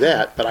didn't do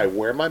that, but I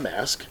wear my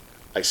mask,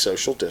 I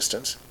social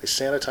distance, I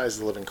sanitize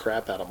the living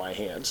crap out of my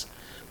hands,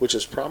 which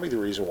is probably the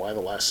reason why the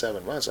last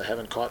 7 months I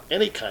haven't caught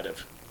any kind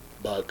of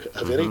bug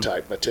of any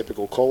type, my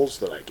typical colds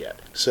that I get.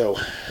 So,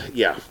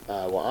 yeah,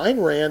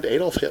 Ayn Rand,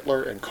 Adolf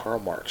Hitler, and Karl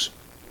Marx.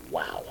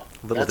 Wow.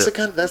 That's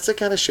the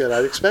kind of shit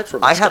I'd expect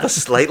from I this have guy. a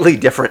slightly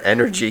different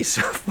energy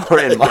so far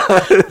in mine.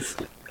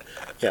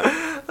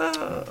 Yeah.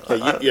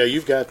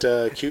 You've got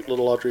cute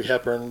little Audrey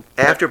Hepburn.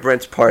 After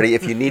Brent's party,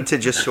 if you need to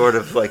just sort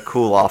of like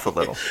cool off a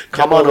little,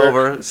 come on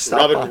over.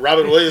 Stop by.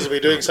 Robin Williams will be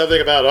doing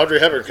something about Audrey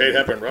Hepburn, Kate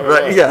Hepburn.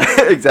 Right,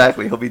 yeah,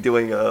 exactly. He'll be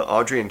doing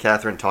Audrey and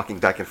Catherine talking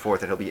back and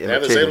forth, and he'll be They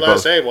have imitating the same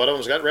last both. name. One of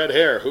them's got red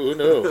hair. Who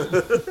knew?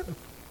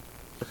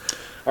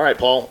 All right,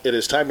 Paul. It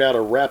is time now to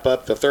wrap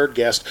up the third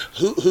guest.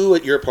 Who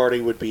at your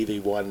party would be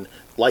the one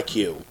like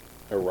you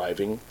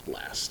arriving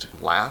last?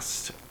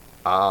 Last,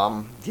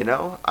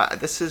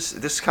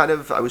 this kind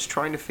of, I was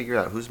trying to figure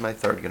out who's my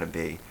third going to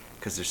be,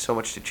 because there's so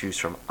much to choose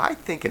from. I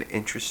think an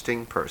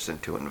interesting person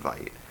to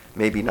invite,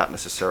 maybe not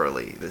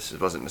necessarily, this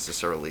wasn't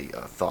necessarily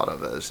thought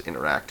of as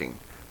interacting,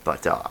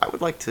 but I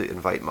would like to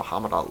invite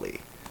Muhammad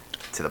Ali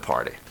to the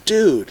party.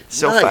 Dude,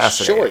 So nice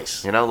fascinating.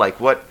 choice.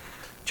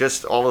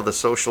 Just all of the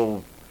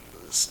social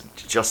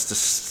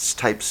justice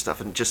type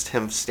stuff, and just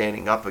him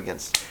standing up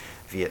against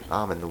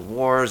Vietnam and the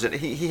wars, and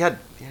he had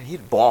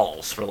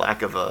balls, for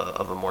lack of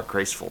a more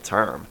graceful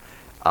term.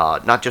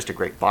 Not just a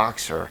great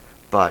boxer,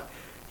 but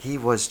he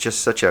was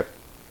just he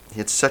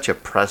had such a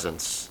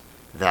presence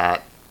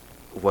that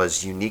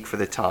was unique for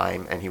the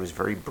time, and he was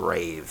very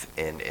brave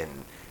in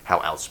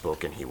how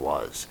outspoken he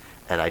was.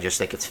 And I just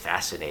think it's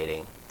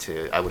fascinating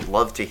I would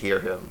love to hear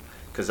him,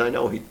 because I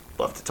know he'd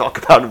love to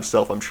talk about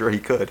himself. I'm sure he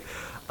could.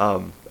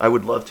 I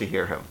would love to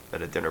hear him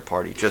at a dinner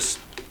party. Just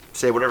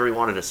say whatever he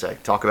wanted to say.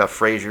 Talk about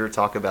Frasier,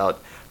 talk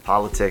about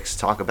politics,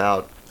 talk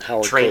about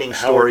training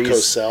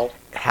stories.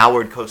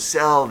 Howard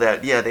Cosell,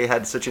 they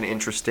had such an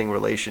interesting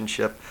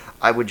relationship.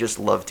 I would just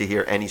love to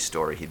hear any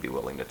story he'd be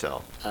willing to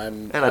tell.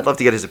 I'd love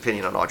to get his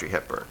opinion on Audrey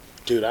Hepburn.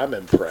 Dude, I'm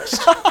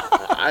impressed.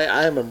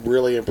 I am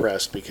really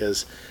impressed,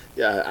 because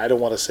I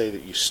don't want to say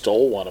that you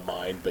stole one of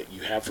mine, but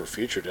you have for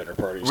future dinner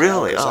parties.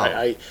 Really?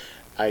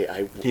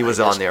 He was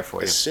on there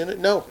for you.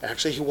 No,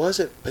 actually he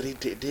wasn't, but he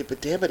did.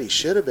 But damn it, he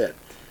should have been.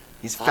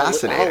 He's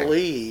fascinating.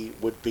 Ali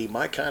would be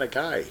my kind of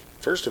guy.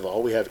 First of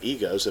all, we have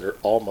egos that are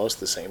almost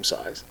the same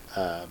size.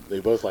 We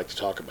both like to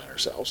talk about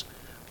ourselves.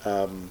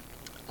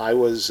 I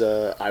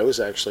was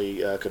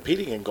actually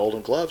competing in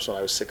Golden Gloves when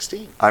I was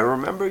 16. I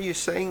remember you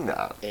saying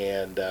that.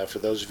 And for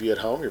those of you at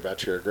home, you're about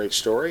to hear a great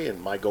story.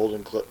 And my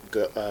Golden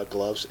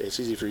Gloves, it's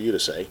easy for you to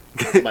say,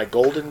 my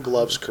Golden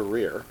Gloves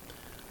career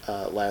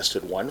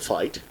lasted one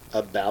fight,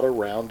 about a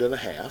round and a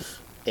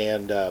half.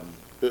 And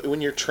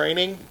when you're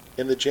training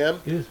in the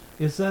gym,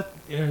 is that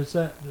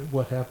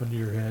what happened to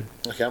your head?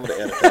 Okay, I'm going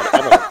to edit that.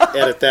 I'm going to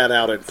edit that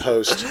out in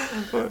post.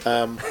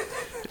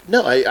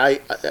 No,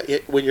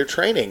 when you're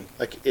training,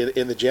 like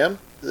in the gym,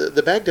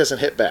 the bag doesn't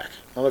hit back.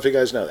 I don't know if you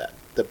guys know that.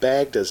 The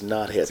bag does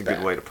not hit back. That's a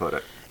good way to put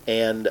it.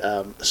 And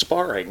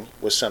sparring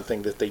was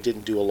something that they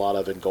didn't do a lot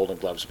of in Golden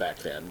Gloves back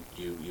then.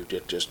 You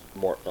did just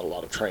a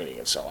lot of training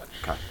and so on.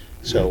 Okay.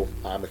 So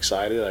I'm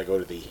excited. I go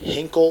to the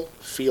Hinkle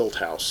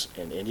Fieldhouse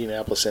in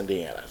Indianapolis,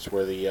 Indiana. It's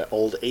where the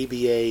old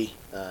ABA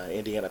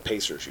Indiana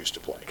Pacers used to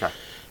play. Okay.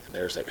 And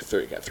there's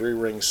you got 3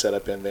 rings set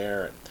up in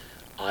there, and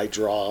I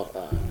draw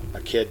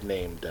a kid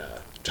named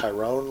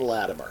Tyrone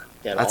Latimer.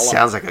 And that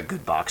sounds like a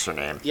good boxer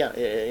name.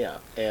 Yeah.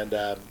 And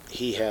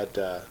he had,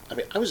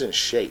 I was in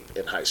shape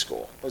in high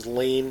school. I was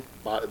lean,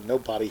 no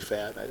body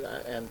fat,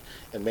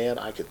 and man,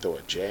 I could throw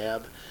a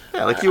jab.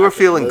 Yeah, like you were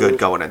feeling good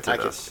going into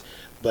this.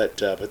 But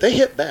they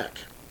hit back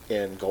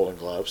in Golden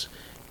Gloves,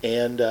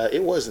 and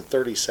it wasn't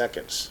 30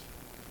 seconds.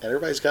 And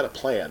everybody's got a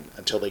plan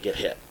until they get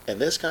hit. And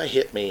this guy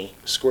hit me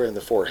square in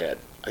the forehead.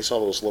 I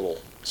saw those little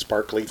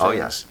sparkly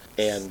things,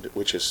 and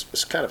which is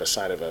kind of a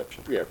sign of a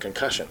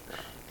concussion.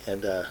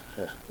 And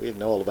we didn't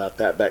know all about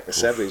that back in the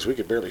 70s. We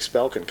could barely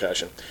spell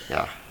concussion.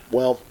 Yeah.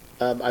 Well,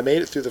 I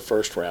made it through the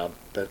first round,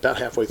 but about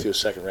halfway through the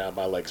second round,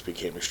 my legs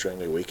became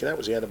extremely weak, and that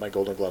was the end of my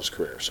Golden Gloves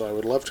career. So I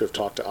would love to have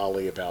talked to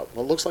Ali about,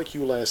 well, it looks like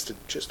you lasted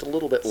just a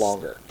little bit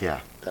longer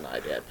than I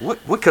did.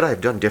 What could I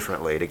have done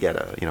differently to get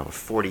a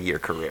 40-year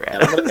career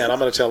at it? And I'm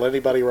going to tell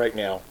anybody right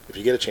now, if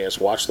you get a chance,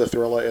 watch the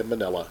Thrilla in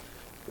Manila,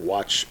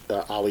 watch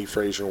Ali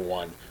Frazier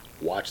 1,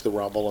 watch the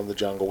Rumble in the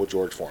Jungle with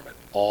George Foreman.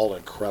 All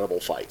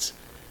incredible fights.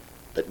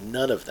 But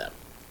none of them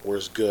were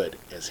as good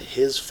as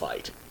his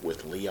fight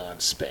with Leon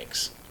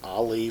Spinks.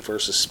 Ali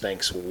versus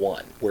Spinks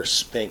 1, where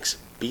Spinks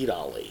beat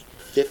Ali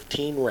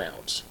 15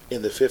 rounds.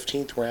 In the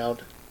 15th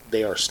round,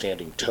 they are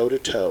standing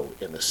toe-to-toe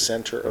in the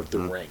center of the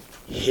ring,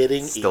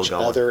 hitting each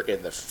other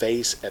in the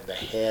face and the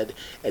head,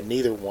 and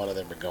neither one of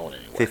them are going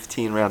anywhere.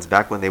 15 rounds,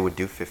 back when they would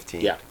do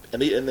 15. Yeah,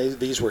 and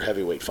these were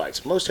heavyweight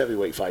fights. Most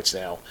heavyweight fights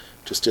now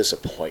just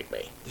disappoint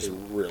me. They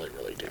really,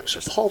 really do.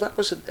 So, Paul, that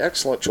was an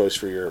excellent choice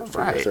for your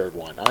third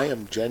one. I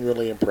am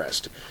genuinely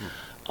impressed.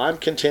 I'm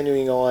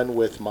continuing on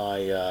with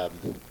my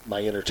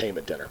my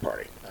entertainment dinner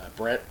party.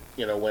 Brent,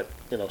 went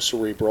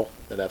cerebral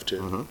enough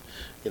to,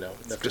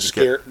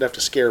 enough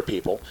to scare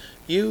people.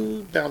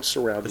 You bounced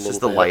around a little bit. This is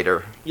the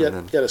lighter. You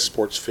had a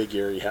sports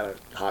figure. You had a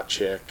hot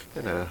chick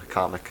and a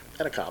comic.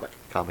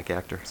 Comic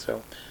actor.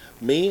 So,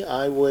 me,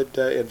 I would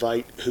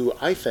invite who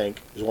I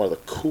think is one of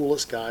the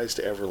coolest guys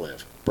to ever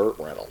live, Burt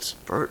Reynolds.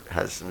 Burt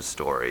has some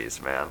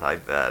stories, man. I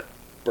bet.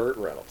 Burt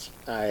Reynolds.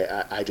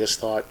 I just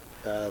thought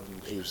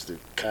he was the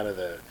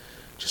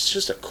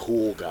just a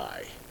cool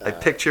guy. I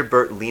picture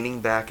Bert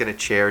leaning back in a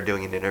chair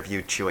doing an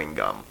interview, chewing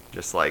gum,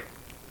 just like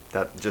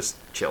that, just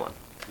chilling.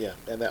 Yeah,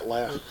 and that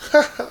laugh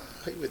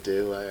he would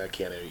do, I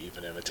can't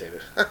even imitate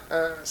it,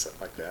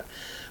 something like that.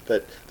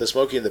 But the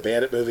Smokey and the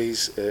Bandit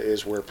movies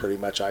is where pretty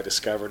much I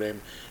discovered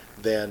him.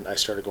 Then I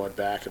started going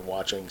back and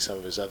watching some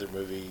of his other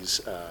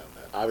movies.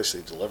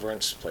 Obviously,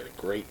 Deliverance, played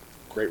a great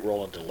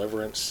role in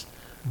Deliverance.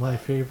 My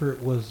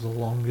favorite was The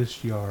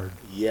Longest Yard.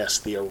 Yes,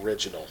 the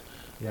original.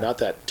 Yeah. Not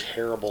that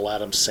terrible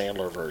Adam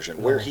Sandler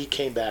version, where he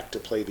came back to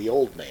play the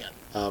old man.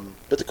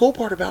 But the cool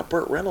part about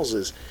Burt Reynolds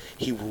is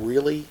he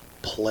really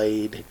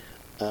played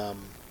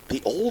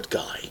the old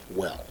guy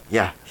well.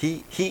 Yeah,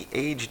 he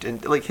aged,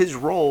 and like his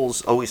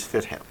roles always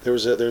fit him.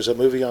 There's a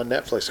movie on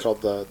Netflix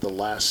called the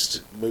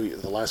Last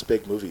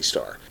Big Movie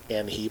Star,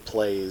 and he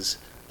plays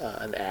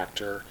an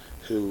actor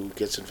who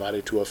gets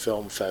invited to a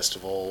film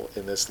festival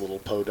in this little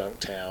podunk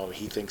town.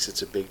 He thinks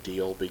it's a big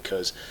deal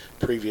because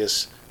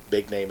previous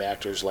big name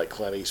actors like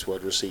Clint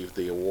Eastwood received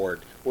the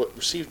award.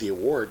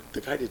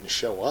 The guy didn't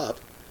show up.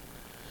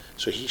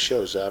 So he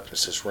shows up, and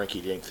it's this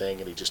rinky-dink thing,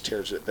 and he just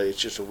tears it. But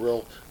it's just a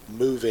real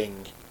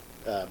moving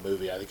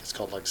movie. I think it's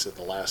called, like I said,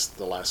 the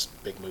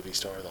last big movie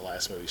star, the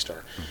last movie star.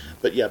 Mm-hmm.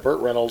 But yeah, Burt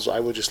Reynolds, I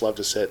would just love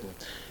to sit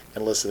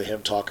and listen to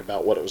him talk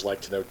about what it was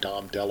like to know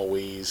Dom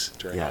DeLuise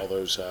during all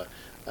those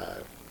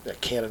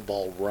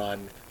Cannonball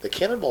Run. The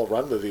Cannonball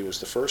Run movie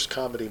was the first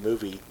comedy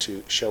movie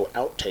to show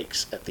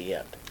outtakes at the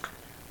end.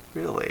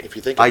 Really? If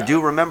you think I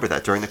do remember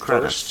that during the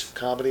credits. First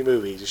comedy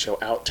movie to show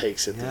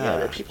outtakes at the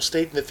end. And people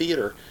stayed in the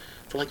theater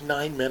for like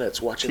 9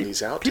 minutes watching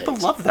these outtakes. People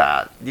love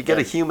that. You get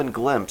a human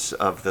glimpse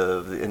of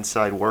the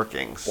inside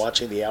workings.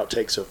 Watching the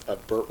outtakes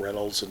of Burt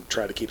Reynolds and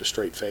trying to keep a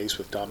straight face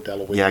with Dom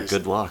DeLuise. Yeah,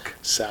 good luck.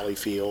 Sally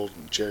Field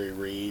and Jerry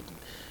Reed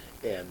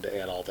and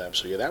all them.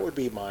 So yeah, that would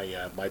be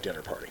my my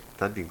dinner party.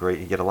 That'd be great.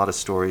 You get a lot of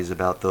stories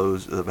about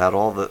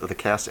all the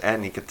cast,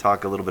 and you could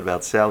talk a little bit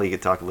about Sally. You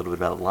could talk a little bit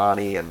about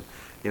Lonnie, and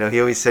he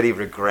always said he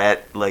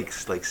regret like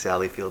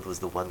Sally Field was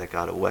the one that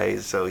got away.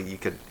 So you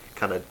could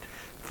kind of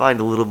find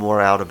a little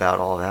more out about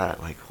all that.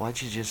 Like,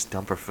 why'd you just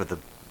dump her for the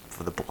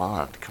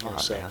blonde? Come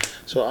on, man.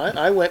 So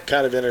I went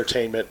kind of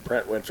entertainment.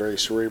 Brent went very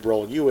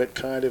cerebral, and you went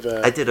kind of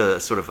I did a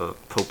sort of a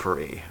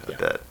potpourri a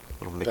bit, a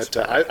little mixed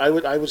bag. I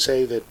would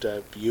say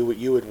that you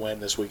would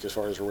win this week as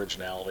far as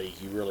originality.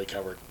 You really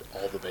covered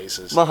all the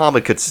bases.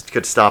 Muhammad could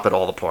stop at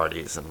all the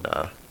parties and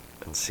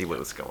see what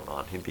was going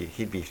on.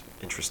 He'd be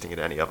interesting at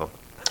any of them.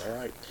 All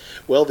right.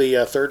 Well,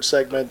 the third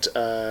segment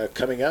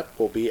coming up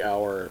will be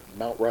our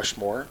Mount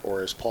Rushmore,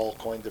 or as Paul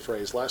coined the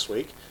phrase last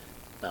week,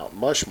 Mount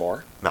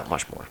Mushmore. Mount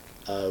Mushmore.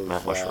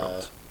 Mount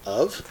Mushmore.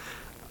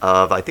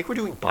 I think we're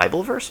doing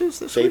Bible verses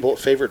this week.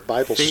 Favorite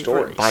Bible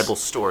stories. Bible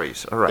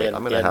stories. All right.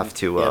 I'm going to have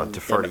to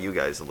defer to you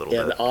guys a little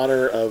bit. In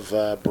honor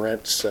of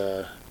Brent's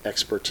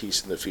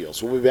expertise in the field.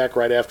 So we'll be back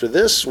right after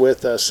this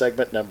with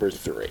segment number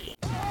 3.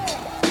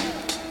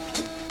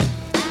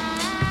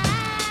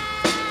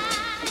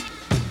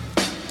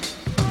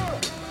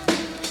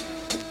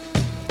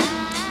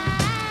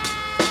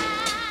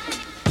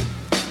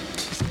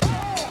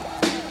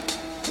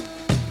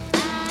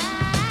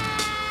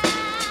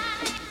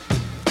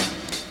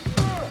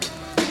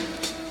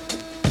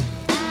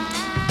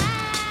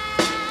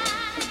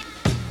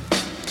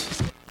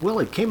 Well,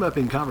 it came up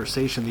in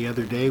conversation the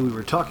other day. We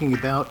were talking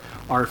about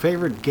our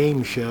favorite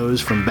game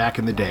shows from back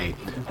in the day.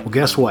 Well,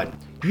 guess what?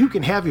 You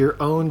can have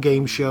your own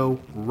game show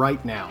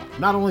right now.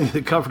 Not only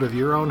the comfort of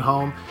your own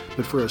home,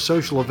 but for a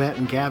social event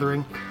and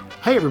gathering.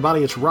 Hey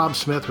everybody, it's Rob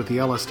Smith with the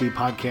LSD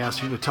Podcast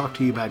here to talk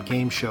to you about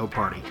Game Show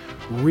Party.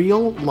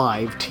 Real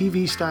live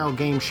TV style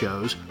game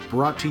shows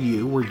brought to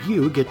you where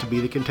you get to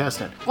be the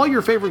contestant. All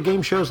your favorite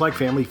game shows like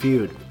Family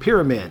Feud,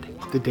 Pyramid,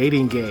 The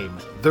Dating Game,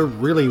 The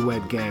Really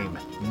Wed Game,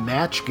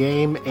 Match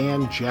Game,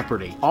 and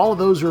Jeopardy. All of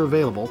those are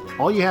available.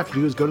 All you have to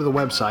do is go to the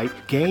website,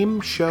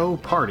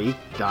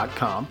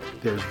 gameshowparty.com.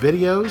 There's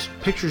videos,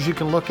 pictures you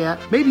can look at.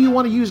 Maybe you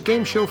want to use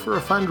Game Show for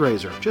a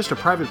fundraiser, just a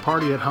private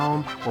party at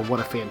home, or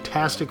what a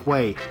fantastic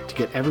way to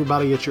get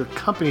everybody at your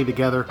company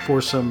together for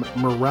some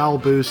morale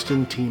boost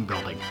and team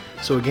building.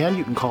 So again,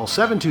 you can call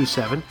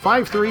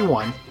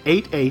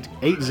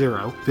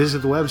 727-531-8880.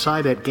 Visit the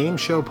website at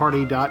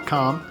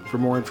gameshowparty.com for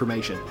more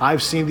information.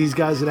 I've seen these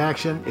guys in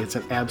action. It's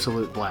an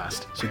absolute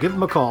blast. So give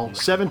them a call,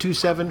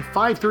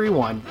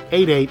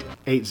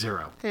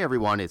 727-531-8880. Hey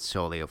everyone, it's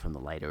Solio from the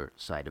lighter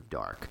side of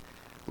dark.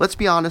 Let's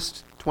be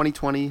honest,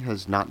 2020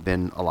 has not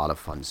been a lot of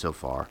fun so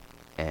far,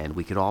 and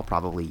we could all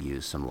probably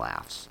use some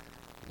laughs.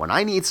 When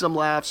I need some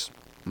laughs,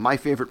 my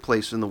favorite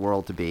place in the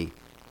world to be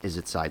is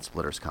at Side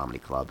Splitters Comedy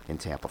Club in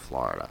Tampa,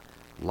 Florida.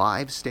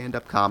 Live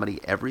stand-up comedy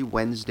every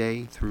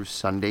Wednesday through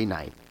Sunday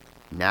night.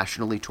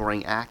 Nationally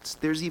touring acts.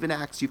 There's even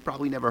acts you've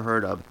probably never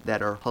heard of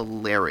that are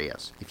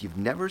hilarious. If you've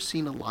never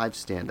seen a live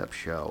stand-up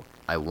show,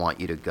 I want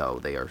you to go.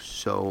 They are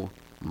so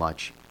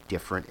much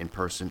different in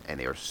person, and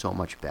they are so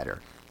much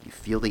better. You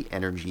feel the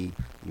energy.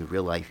 You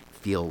really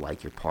feel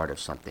like you're part of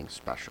something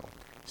special.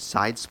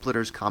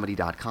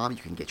 SidesplittersComedy.com. You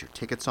can get your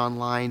tickets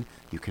online.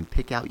 You can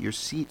pick out your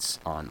seats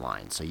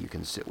online, so you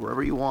can sit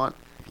wherever you want.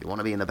 If you want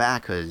to be in the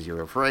back because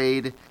you're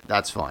afraid,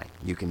 that's fine.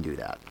 You can do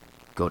that.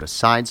 Go to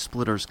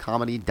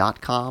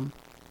sidesplitterscomedy.com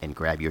and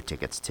grab your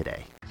tickets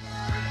today.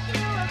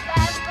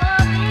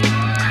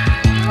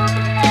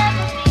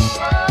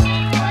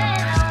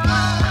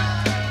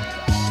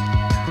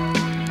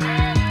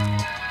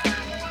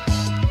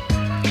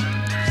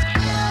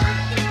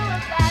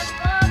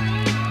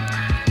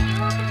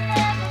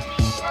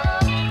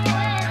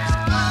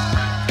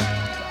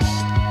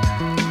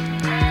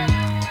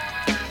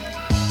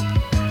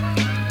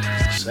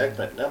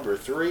 Segment number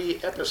 3,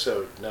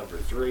 episode number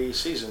 3,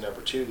 season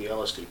number 2, the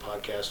LSD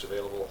podcast,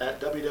 available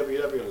at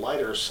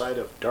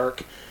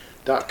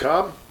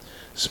www.lightersideofdark.com.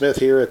 Smith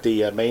here at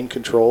the main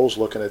controls,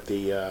 looking at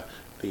the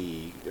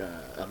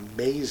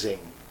amazing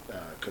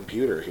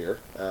computer here.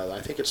 I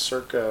think it's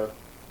circa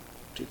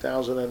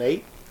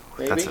 2008,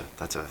 maybe.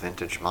 That's a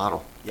vintage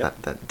model.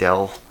 Yep. That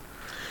Dell.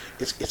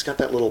 It's got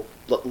that little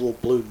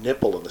blue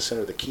nipple in the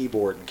center of the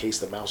keyboard in case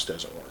the mouse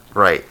doesn't work.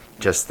 Right.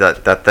 Just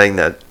that thing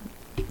that.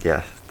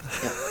 Yeah.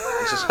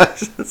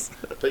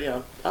 But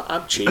yeah,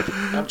 I'm cheap.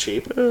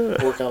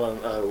 Working on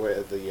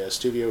the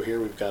studio here.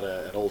 We've got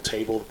an old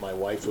table that my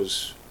wife who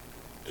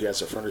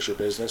has a furniture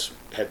business,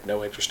 had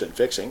no interest in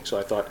fixing. So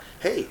I thought,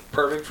 hey,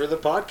 perfect for the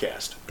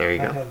podcast. There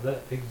you I go. have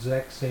that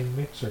exact same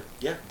mixer.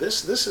 Yeah,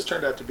 this has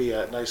turned out to be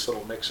a nice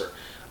little mixer.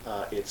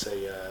 It's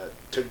a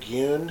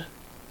Theologian,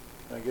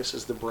 I guess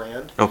is the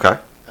brand. Okay.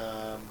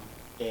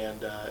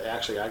 And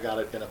actually, I got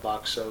it in a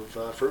box of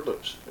Fruit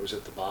Loops. It was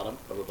at the bottom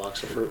of a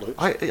box of Fruit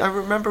Loops. I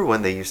remember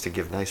when they used to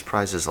give nice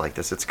prizes like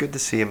this. It's good to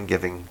see them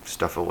giving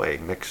stuff away,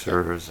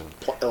 mixers and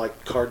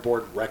Like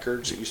cardboard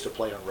records that used to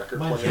play on record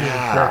Mine's players.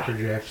 yeah. Cracker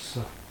Jacks.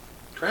 So.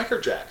 Cracker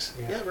Jacks.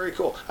 Yeah. Yeah, very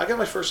cool. I got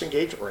my first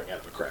engagement ring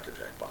out of a Cracker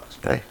Jack box.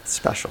 hey, it's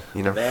special,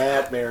 you know.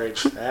 That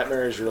marriage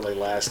really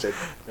lasted.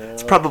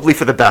 It's probably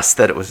for the best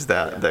that it was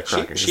that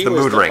cracker. It's the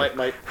mood ring.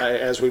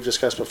 As we've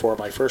discussed before,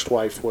 my first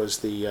wife was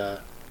the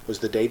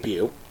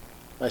debut.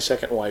 My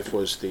second wife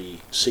was the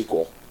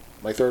sequel.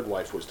 My third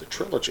wife was the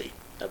trilogy.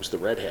 That was the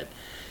redhead.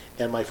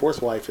 And my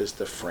fourth wife is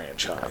the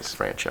franchise.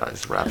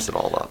 Franchise wraps it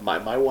all up.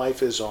 My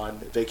wife is on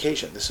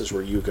vacation. This is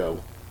where you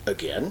go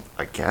again.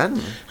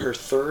 Again? Her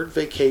third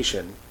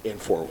vacation in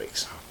 4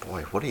 weeks.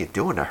 Boy, what are you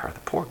doing to her? The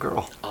poor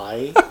girl.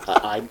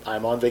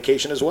 I'm on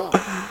vacation as well.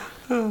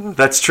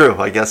 That's true.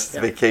 I guess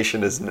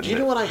vacation is. Do you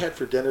know what I had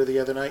for dinner the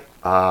other night?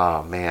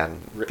 Oh, man.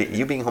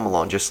 You being home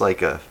alone, just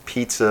like a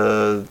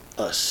pizza.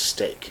 A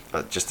steak.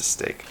 Just a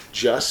steak.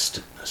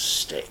 Just a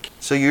steak.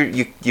 So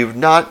you're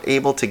not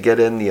able to get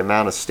in the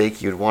amount of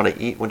steak you'd want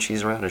to eat when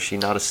she's around? Is she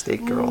not a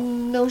steak girl?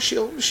 No,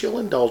 she'll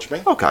indulge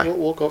me. Okay.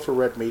 We'll go for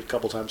red meat a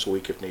couple times a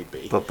week if need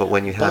be. But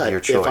when you have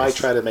your choice. If I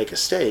try to make a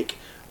steak,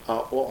 I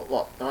have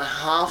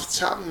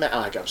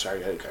to. I'm sorry.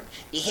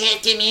 You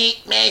have to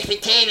make mashed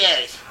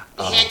potatoes.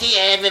 You have to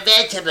have a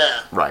vegetable.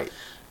 Right.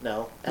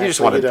 No. You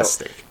just wanted the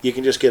steak. You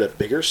can just get a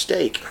bigger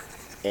steak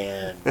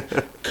and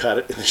cut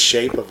it in the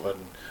shape of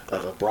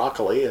a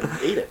broccoli and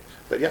eat it.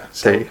 But yeah.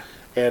 So,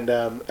 and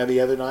the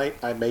other night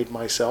I made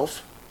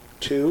myself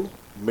 2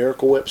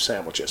 Miracle Whip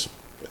sandwiches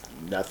with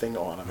nothing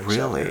on them.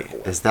 Really?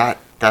 Was that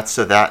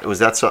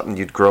something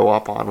you'd grow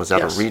up on? Was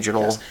that Yes, a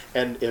regional? Yes.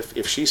 And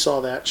if she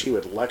saw that, she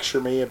would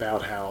lecture me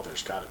about how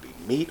there's got to be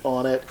meat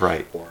on it.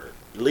 Right. Or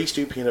at least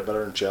do peanut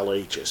butter and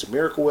jelly. Just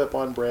Miracle Whip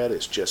on bread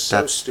is just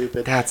so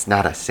stupid. That's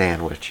not a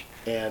sandwich.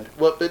 And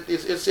but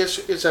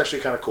it's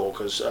actually kind of cool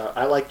because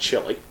I like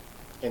chili,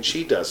 and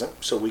she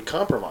doesn't. So we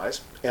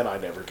compromise, and I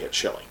never get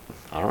chili.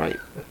 All right.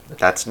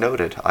 That's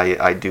noted.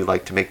 I do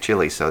like to make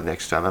chili, so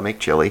next time I make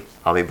chili,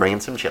 I'll be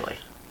bringing some chili.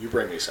 You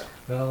bring me some.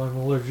 Well, I'm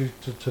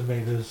allergic to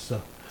tomatoes,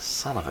 so.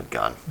 Son of a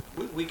gun.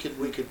 We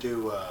could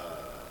do a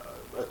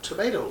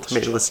tomato-less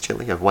Tomato-less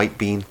chili, a white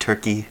bean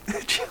turkey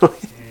chili.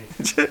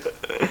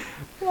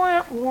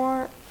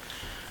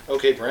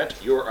 Okay, Brent,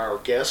 you're our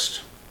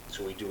guest.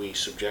 So we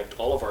subject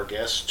all of our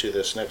guests to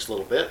this next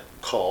little bit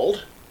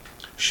called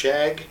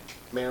Shag,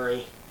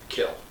 Marry,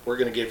 Kill. We're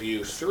going to give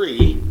you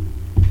 3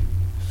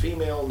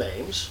 female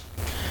names,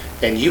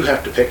 and you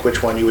have to pick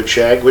which one you would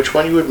shag, which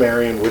one you would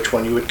marry, and which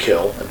one you would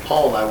kill. And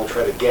Paul and I will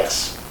try to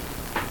guess.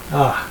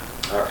 All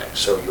right.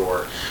 So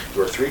your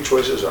 3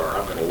 choices are.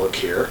 I'm going to look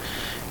here,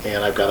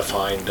 and I've got to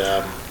find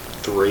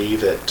 3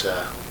 that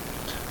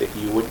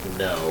you would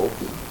know.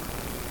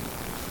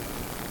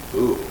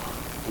 Ooh,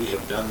 we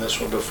have done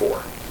this one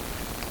before.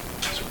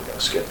 So we're going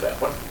to skip that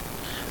one.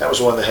 That was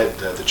the one that had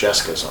the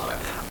Jessicas on it.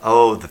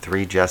 Oh, the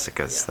 3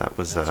 Jessicas. Yeah. That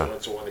was.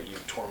 That's the one that you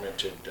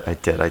tormented. I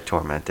did. I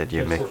tormented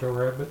you. Jessica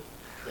Rabbit?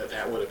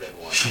 That would have been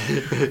one.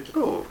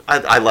 Oh,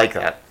 I like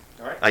that.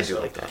 All right. I do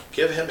like that.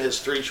 Give him his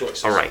 3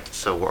 choices. All right.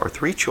 So our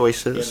 3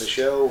 choices. In the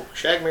show,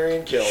 Shag, Marry,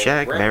 and Kill.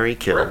 Shag, Marry,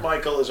 Kill. Brent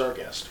Micheal is our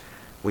guest.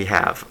 We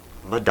have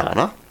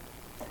Madonna,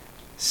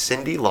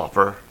 Cyndi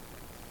Lauper,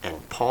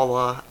 and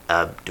Paula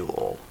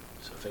Abdul.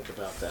 So think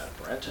about that,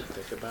 Brent.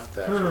 Think about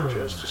that for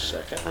just a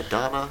second.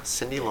 Madonna,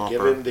 Cyndi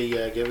Lauper.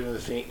 Give him the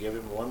theme. Give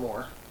him one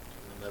more.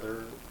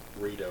 Another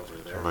read over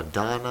there.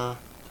 Madonna,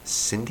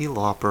 Cyndi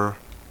Lauper,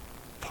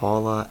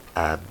 Paula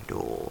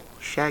Abdul.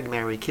 Shag,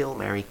 marry, kill,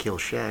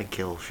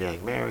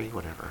 shag, marry,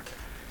 whatever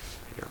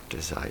your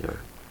desire.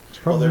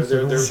 Well, Problem is they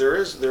don't-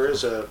 there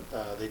is a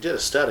they did a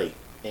study,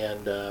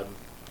 and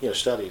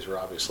studies are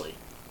obviously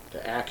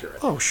accurate.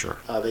 Oh, sure.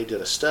 They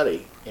did a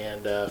study,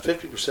 and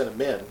 50% of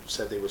men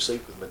said they would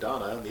sleep with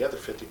Madonna, and the other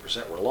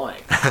 50% were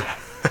lying.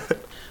 But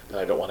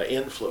I don't want to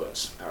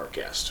influence our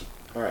guest.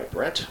 All right,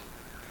 Brent.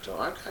 So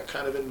I've got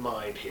kind of in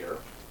mind here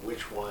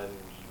which one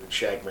you would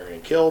shag, marry,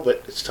 and kill,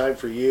 but it's time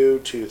for you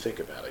to think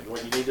about it.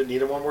 You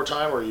need it one more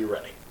time, or are you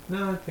ready?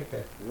 No, I think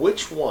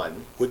Which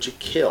one would you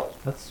kill?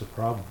 that's the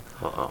problem.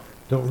 Uh-oh.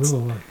 Don't really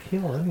want to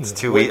kill any of It's them.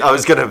 too easy.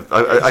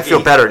 I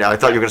feel better now. I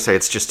thought you were going to say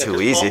it's just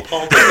too easy.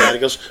 Paul did that. He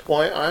goes,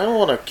 well, I don't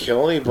want to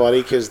kill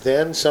anybody because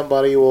then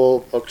somebody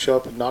will show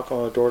up and knock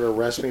on the door to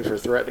arrest me for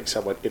threatening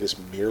someone. It is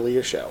merely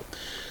a show.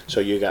 So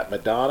you got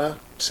Madonna,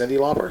 Cyndi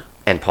Lauper,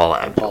 And Paula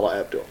and Abdul. Paula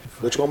Abdul.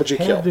 Which one would you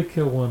Had kill? to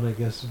kill one, I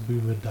guess, would be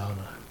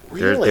Madonna.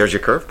 Really? There's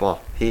your curveball.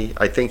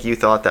 I think you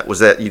thought that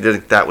you didn't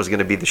think that was going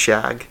to be the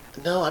shag.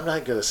 No, I'm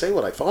not going to say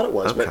what I thought it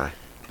was, Okay.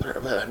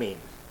 but I mean,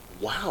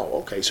 wow.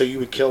 Okay, so you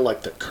would kill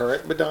like the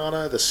current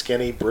Madonna, the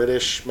skinny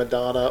British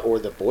Madonna, or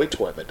the boy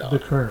toy Madonna?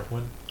 The current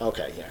one.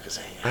 Okay, yeah, because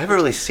I haven't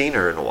really seen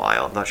her in a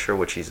while. I'm not sure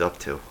what she's up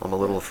to. I'm a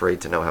little afraid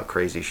to know how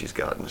crazy she's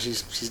gotten.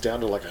 she's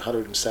down to like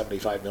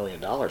 $175 million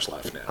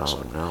left now. Oh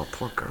so. no,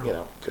 poor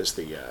girl. Because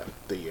the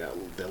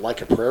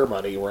Like a Prayer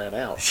money ran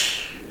out.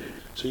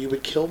 So you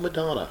would kill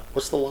Madonna.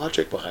 What's the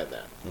logic behind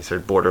that? You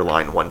said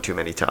borderline one too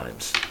many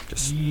times.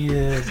 Just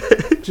Yeah,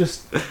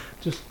 just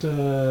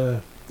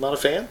Not a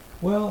fan?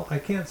 well, I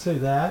can't say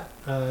that.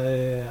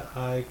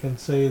 I can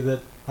say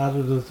that out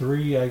of the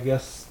three, I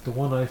guess the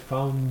one I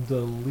found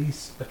the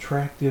least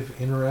attractive,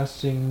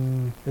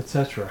 interesting,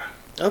 etc.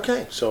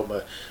 Okay, so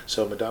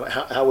Madonna,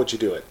 how would you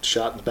do it?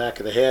 Shot in the back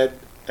of the head,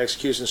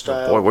 execution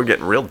style. boy, we're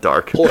getting real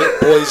dark.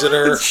 Poison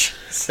her.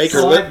 Make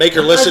her Well, make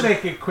her I'd listen.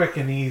 make it quick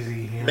and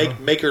easy. You know?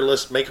 Make her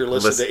listen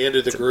Listen to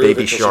Into the to Groove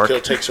Baby until Shark. she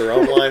takes her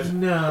own life.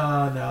 No,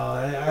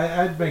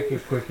 I'd make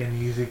it quick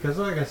and easy because,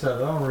 like I said, I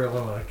don't really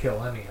want to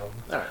kill any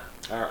of them.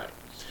 All right.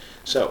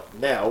 So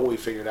now we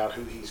figured out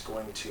who he's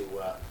going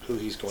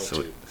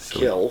to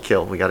So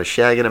kill. We got a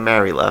shag and a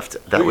marry left.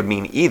 That would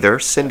mean either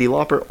Cyndi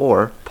Lauper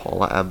or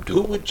Paula Abdul.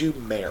 Who would you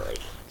marry?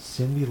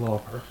 Cyndi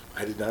Lauper.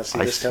 I did not see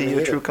I this see coming your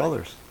either. true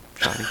colors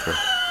shining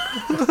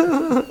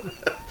through.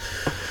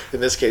 In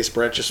this case,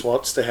 Brent just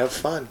wants to have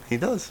fun. He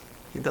does.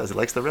 He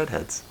likes the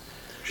redheads.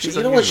 She's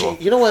You know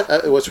unusual.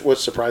 what?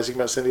 What's surprising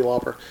about Cyndi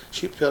Lauper?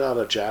 She put out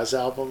a jazz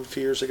album a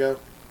few years ago.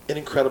 An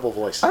incredible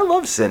voice. I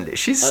love Cyndi.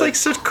 She's like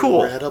such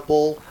cool.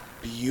 Incredible,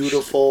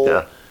 beautiful,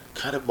 Yeah.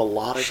 kind of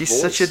melodic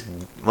She's voice.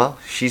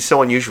 she's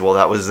so unusual.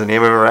 That was the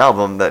name of her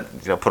album that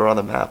put her on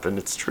the map, and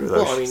it's true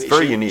though. Well, I mean, She's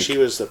very she, unique. She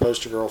was the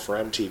poster girl for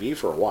MTV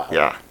for a while.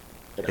 Yeah,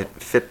 You know. it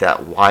fit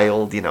that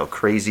wild,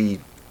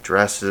 crazy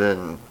dress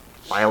and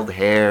wild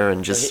hair,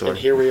 and just And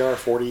here we are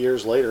 40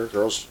 years later.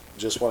 Girls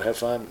just want to have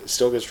fun. It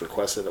still gets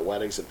requested at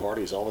weddings and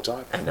parties all the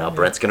time. And now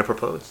Brent's gonna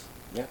propose.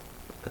 Yeah.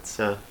 That's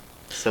so.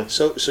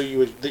 So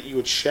you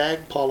would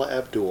shag Paula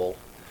Abdul.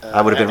 I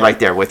would have been and right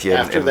there with you.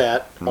 After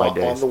that, in my on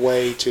days. the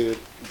way to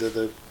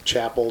the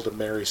chapel to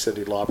marry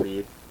Cyndi Lauper,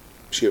 you'd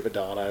shoot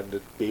Madonna, and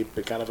it'd be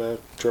kind of a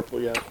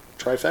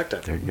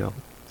trifecta. There you go.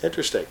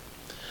 Interesting.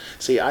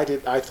 See, I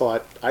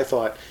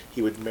thought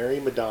he would marry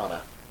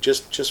Madonna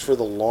just for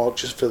the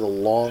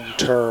long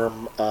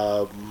term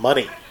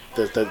money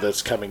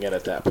that's coming in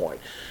at that point.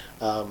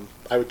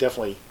 I would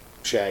definitely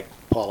shag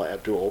Paula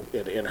Abdul.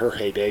 In her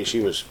heyday, she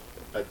was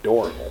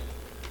adorable,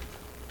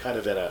 kind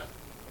of in a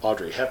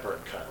Audrey Hepburn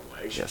kind of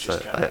way. She's Yes,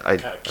 just I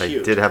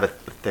cute. did have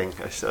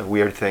a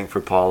weird thing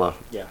for Paula.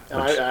 Yeah,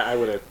 and I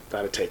would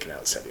have taken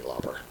out Cyndi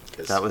Lauper.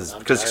 That was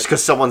I'm tired.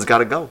 because someone's got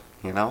to go.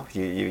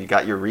 You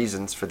got your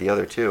reasons for the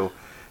other two.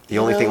 The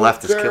only thing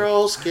left is kill.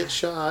 girls get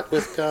shot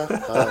with guns.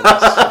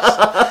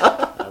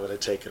 I would have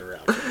taken her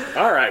out.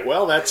 All right,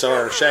 well, that's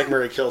our Shag,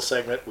 Marry, Kill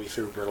segment. We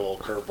threw Brent a little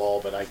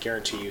curveball, but I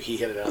guarantee you he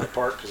hit it out of the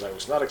park because I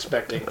was not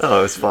expecting. Oh,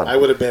 it was fun. I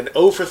would have been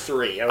 0 for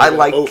 3. I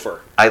like 0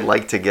 for. I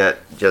like to get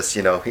just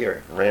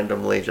here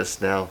randomly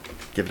just now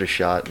give it a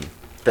shot, and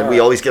then All we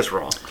right. always guess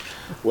wrong.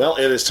 Well,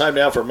 it is time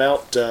now for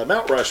Mount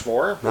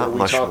Rushmore, Mount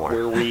Rushmore.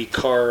 where we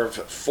carve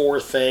 4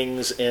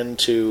 things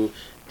into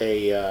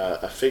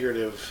a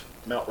figurative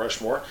Mount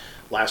Rushmore.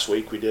 Last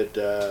week we did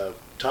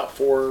top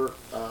 4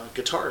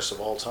 guitarists of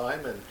all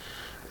time, and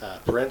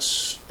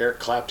Prince, Eric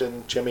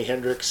Clapton, Jimi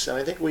Hendrix, and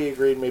I think we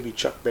agreed maybe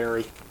Chuck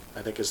Berry.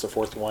 I think is the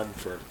 4th one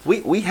for.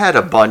 We had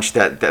a bunch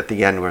that at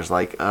the end was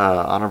like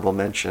honorable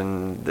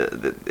mention.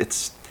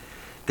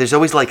 There's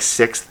always like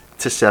 6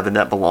 to 7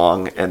 that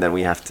belong, and then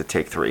we have to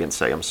take 3 and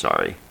say I'm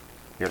sorry,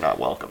 you're not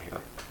welcome here.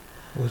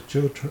 Was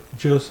Joe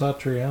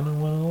Satriani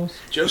one of those?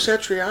 Joe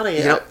Satriani,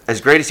 yeah.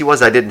 As great as he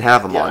was, I didn't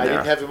have him Yeah, on I there.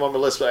 didn't have him on my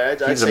list,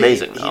 but I'd He's say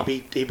amazing, though.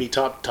 he'd be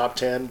top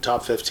 10,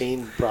 top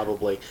 15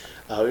 probably.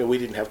 We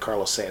didn't have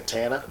Carlos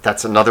Santana,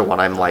 That's another one.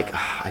 I'm like,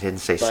 I didn't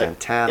say but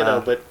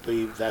Santana. but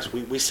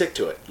we stick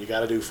to it. You got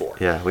to do 4.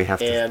 Yeah, we have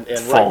to. And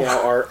fall. right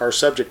now our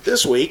subject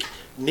this week,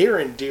 near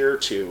and dear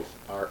to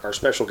our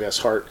special guest's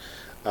heart,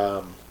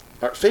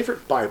 Our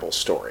favorite Bible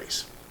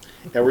stories.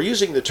 And we're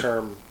using the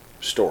term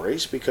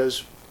stories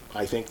because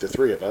I think the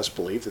three of us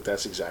believe that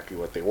that's exactly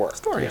what they were.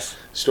 Stories.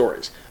 Yeah,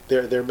 stories.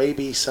 There may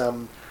be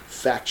some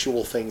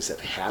factual things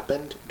that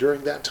happened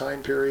during that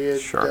time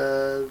period,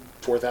 Sure.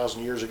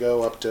 4,000 years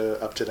ago up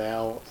to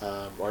now,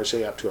 or I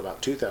say up to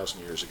about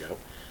 2,000 years ago.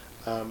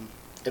 And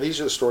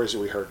these are the stories that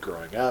we heard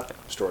growing up,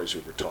 stories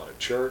we were taught in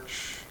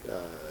church.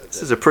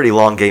 This is a pretty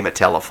long game of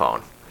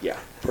telephone. Yeah,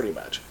 pretty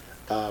much.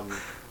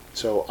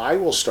 So I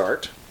will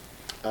start.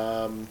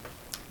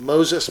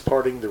 Moses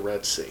parting the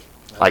Red Sea.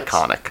 Now,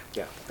 Iconic.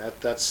 Yeah,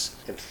 that's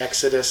in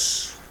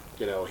Exodus.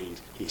 You know,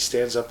 he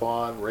stands up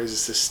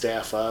raises his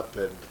staff up,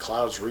 and the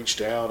clouds reach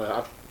down.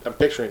 And I'm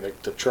picturing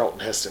the Charlton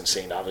Heston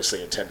scene,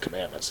 obviously, in Ten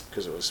Commandments,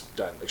 because it was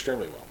done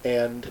extremely well.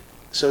 And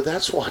so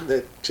that's one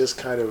that just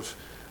kind of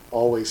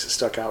always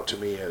stuck out to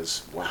me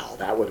as, wow,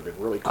 that would have been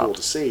really cool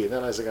to see. And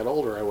then as I got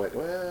older, I went,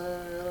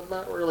 well, I'm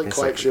not really It's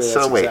quite like, sure that's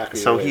so wait, exactly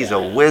so the way he's that a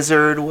happened.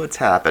 wizard? What's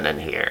happening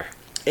here?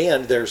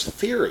 And there's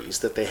theories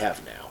that they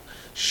have now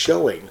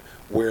showing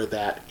where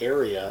that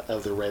area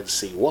of the Red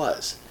Sea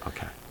was.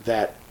 Okay.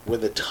 That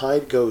when the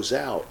tide goes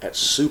out at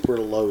super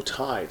low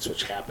tides,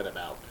 which happen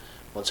about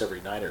once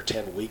every 9 or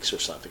 10 weeks or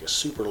something, a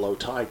super low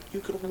tide, you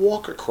can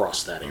walk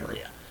across that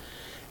area.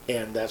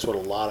 And that's what a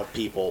lot of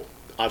people,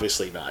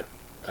 obviously not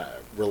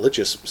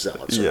religious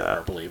zealots,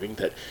 are believing,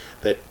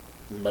 that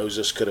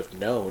Moses could have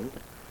known.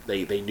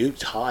 They knew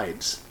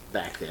tides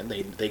back then.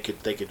 They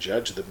could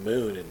judge the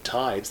moon and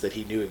tides, that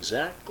he knew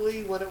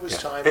exactly when it was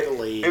time to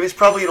leave. It was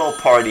probably an old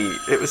party.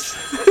 It was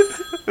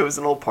it was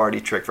an old party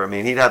trick for him. I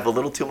mean, he'd have a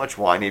little too much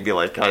wine. He'd be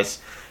like, guys,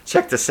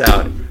 check this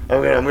out.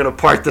 I'm gonna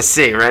part the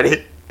sea,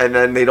 ready? And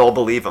then they'd all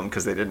believe him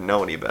because they didn't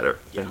know any better.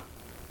 Yeah. And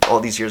all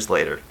these years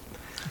later.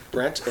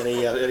 Brent,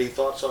 any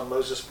thoughts on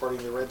Moses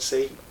parting the Red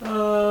Sea?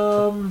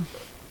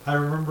 I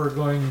remember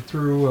going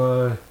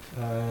through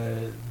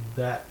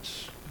that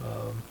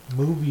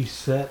movie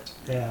set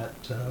at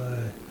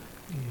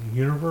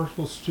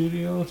Universal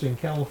Studios in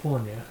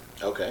California.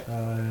 Okay.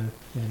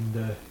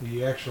 And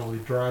you actually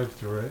drive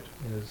through it.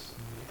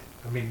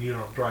 You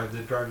don't drive,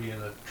 they drive you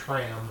in a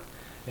tram,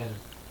 and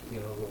the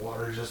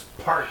water just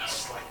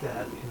parts like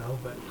that,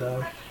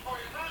 but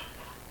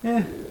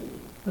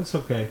that's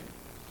okay.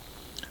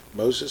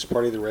 Moses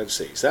parting the Red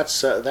Seas.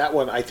 That's that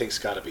one I think's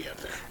got to be up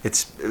there.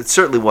 It's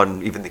certainly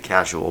one even the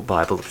casual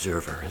Bible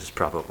observer is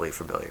probably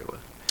familiar with.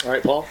 All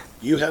right, Paul,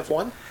 you have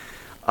one?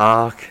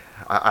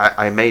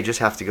 I may just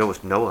have to go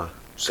with Noah.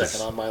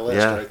 Second on my list,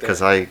 yeah, right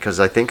there. because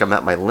I think I'm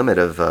at my limit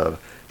of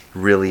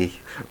really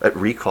at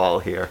recall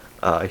here.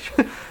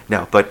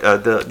 No, but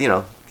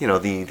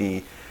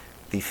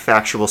the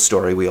factual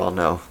story we all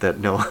know that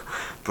Noah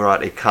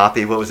brought a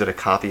copy. What was it? A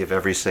copy of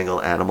every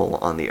single animal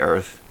on the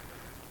earth,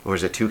 or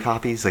was it 2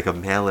 copies, like a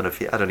male and a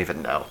female? I don't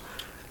even know.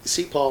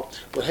 See, Paul,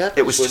 what It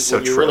happens was when, just so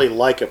when you true. really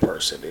like a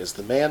person is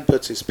the man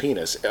puts his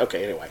penis.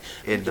 Okay, anyway.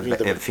 In the You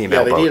need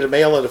female they boat. need a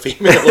male and a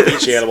female of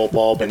each animal,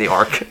 Paul. In But the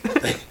ark.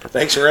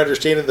 thanks for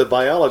understanding the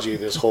biology of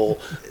this whole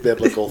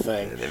biblical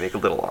thing. They make a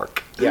little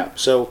ark. Yeah,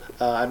 so,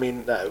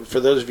 for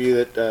those of you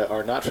that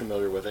are not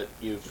familiar with it,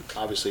 you've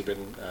obviously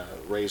been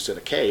raised in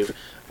a cave.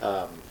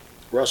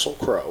 Russell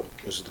Crowe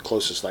was the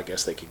closest, I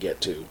guess, they could get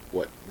to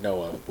what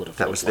Noah would have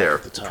That looked was like there.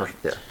 at the time.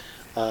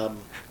 Yeah.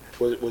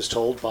 Was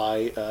told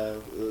by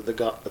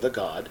the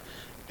God,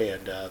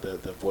 and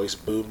the voice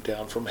boomed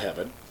down from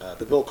heaven.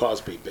 The Bill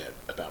Cosby bit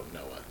about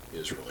Noah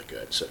is really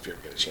good, so if you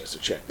ever get a chance to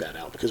check that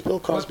out, because Bill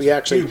Cosby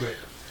actually...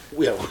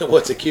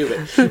 what's a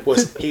cubit?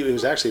 He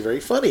was actually very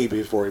funny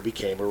before he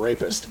became a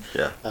rapist.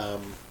 Yeah.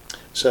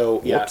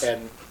 So yeah, Whoops.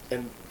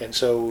 and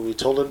so we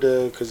told him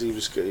to, because he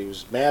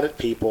was mad at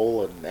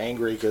people and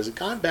angry, because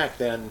God back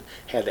then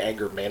had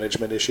anger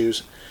management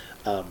issues.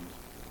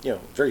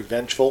 Very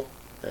vengeful.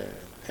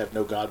 Have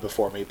no God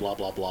before me. Blah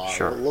blah blah.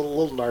 Sure. A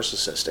little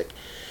narcissistic.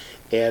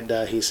 And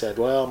he said,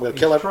 "Well, I'm going to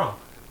kill him." Trump.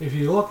 If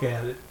you look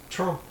at it,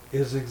 Trump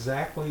is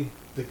exactly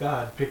the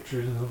God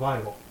pictured in the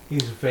Bible.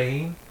 He's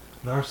vain,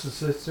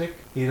 narcissistic.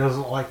 He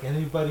doesn't like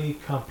anybody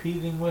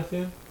competing with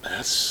him.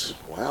 That's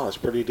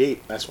pretty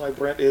deep. That's why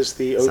Brent is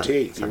the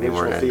OT, the original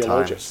we're in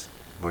theologian. times.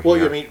 We're Well,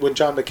 here. I mean, when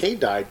John McCain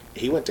died,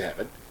 he went to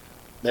heaven,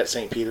 met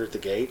St. Peter at the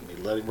gate, and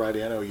he let him right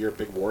in. Oh, you're a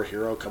big war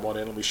hero. Come on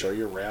in, let me show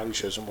you around. He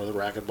shows him where the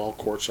racquetball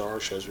courts are.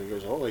 Shows him, he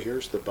goes, oh,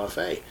 here's the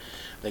buffet.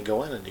 They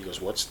go in, and he goes,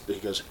 he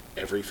goes,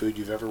 every food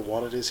you've ever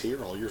wanted is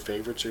here. All your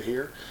favorites are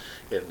here,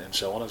 and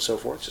so on and so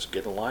forth. Just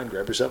get in line,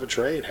 grab yourself a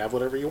tray, and have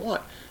whatever you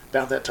want.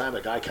 About that time,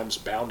 a guy comes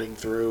bounding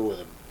through with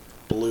a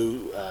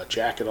blue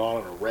jacket on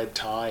and a red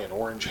tie and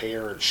orange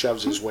hair, and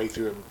shoves his way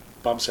through and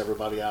bumps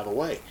everybody out of the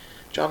way.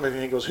 John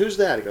McCain goes, who's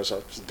that? He goes, oh,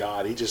 it's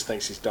God. He just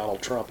thinks he's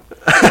Donald Trump.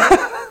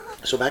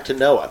 So back to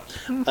Noah.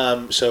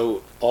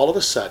 So all of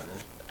a sudden,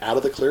 out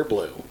of the clear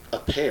blue, a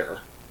pair,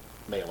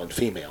 male and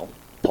female,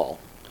 Paul.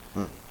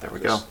 There we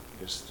go.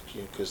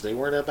 Because they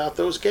weren't about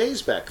those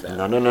gays back then.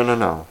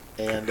 No.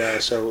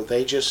 And so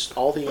they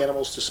all the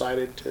animals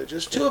decided to,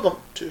 just 2 of them,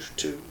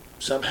 to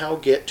somehow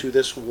get to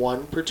this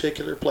one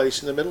particular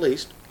place in the Middle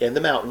East, in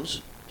the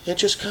mountains, and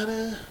just kind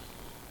of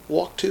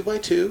walk 2 by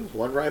 2,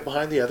 one right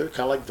behind the other,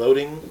 kind of like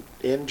voting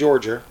in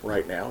Georgia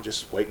right now,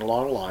 just waiting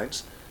along the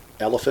lines.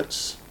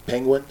 Elephants,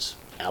 penguins,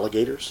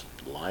 alligators,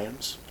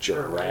 lions,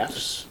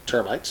 giraffes,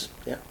 termites.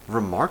 Yeah.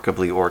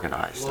 Remarkably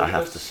organized, I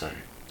have to say.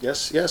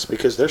 Yes,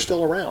 because they're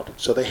still around.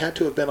 So they had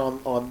to have been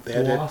on they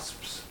had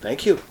Wasps,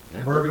 thank you.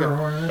 murder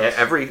hornets,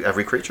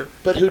 Every creature.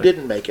 But who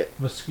didn't make it?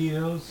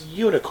 mosquitoes.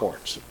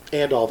 Unicorns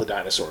and all the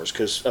dinosaurs,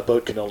 because a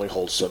boat can only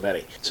hold so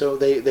many. So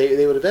they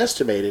would have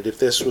estimated, if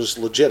this was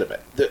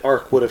legitimate, the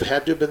Ark would have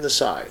had to have been the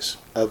size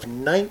of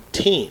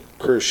 19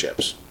 cruise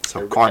ships.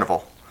 So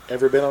Carnival.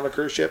 Ever been on a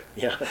cruise ship?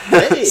 Yeah.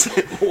 Hey,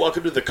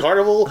 welcome to the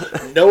Carnival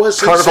Noah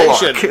Carnival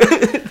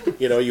sensation.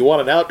 You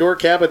want an outdoor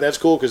cabin? That's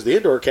cool, because the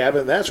indoor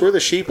cabin, that's where the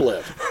sheep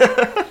live.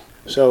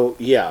 So,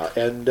 yeah,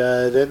 and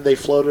then they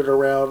floated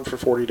around for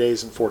 40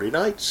 days and 40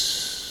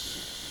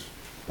 nights.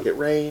 It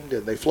rained,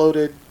 and they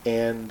floated,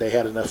 and they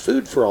had enough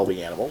food for all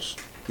the animals.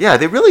 Yeah,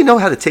 they really know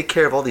how to take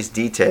care of all these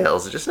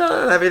details. Just not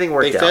have everything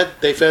worked out.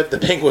 They fed the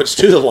penguins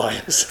to the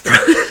lions.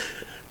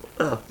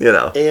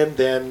 And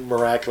then,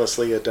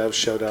 miraculously, a dove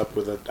showed up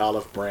with an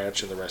olive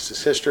branch, and the rest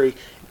is history.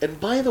 And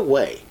by the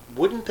way,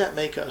 wouldn't that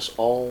make us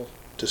all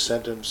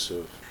descendants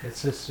of...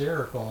 It's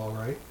hysterical, all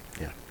right.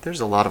 Yeah,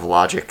 there's a lot of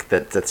logic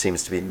that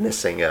seems to be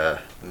missing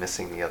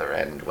the other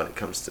end when it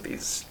comes to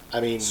these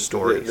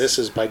stories. This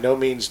is by no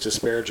means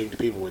disparaging to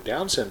people with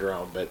Down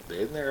syndrome, but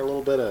isn't there a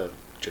little bit of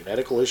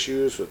genetical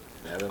issues with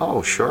having a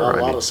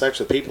lot of sex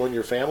with people in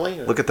your family?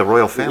 Look at the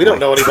royal family. We don't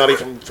know anybody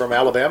from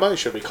Alabama.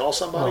 Should we call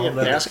somebody and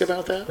ask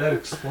about that? That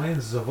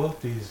explains the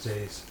vote these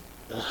days.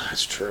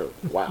 That's true.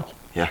 Wow.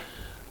 Yeah.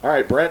 All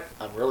right, Brent,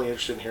 I'm really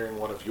interested in hearing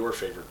one of your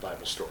favorite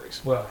Bible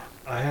stories. Well,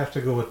 I have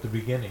to go with the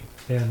beginning.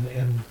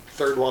 And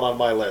third one on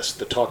my list,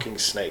 the talking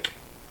snake.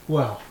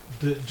 Well,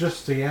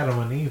 just the Adam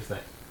and Eve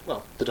thing.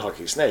 Well, the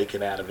talking snake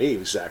and Adam and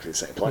Eve is exactly the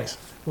same place.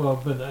 Yeah.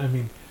 Well, but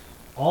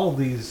all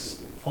these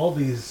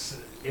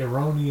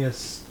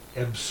erroneous,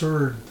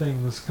 absurd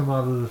things come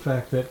out of the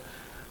fact that,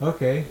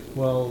 okay,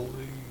 well,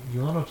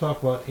 you want to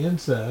talk about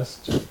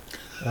incest?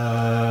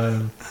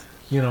 Adam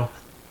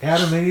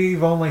and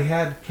Eve only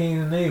had Cain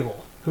and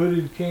Abel. Who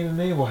did Cain and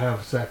Abel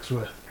have sex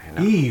with?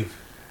 Eve.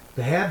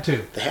 They had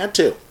to.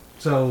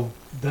 So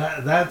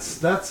that's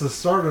the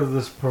start of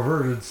this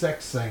perverted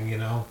sex thing,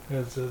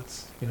 It's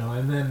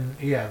and then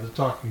the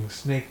talking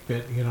snake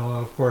bit,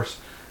 of course,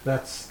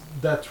 that's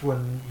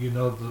when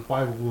the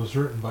Bible was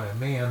written by a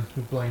man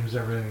who blames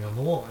everything on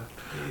the woman.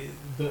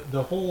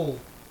 The whole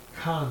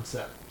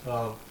concept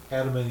of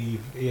Adam and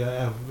Eve,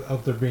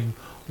 of there being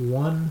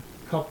one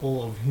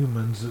couple of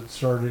humans that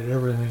started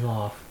everything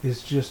off,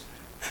 is just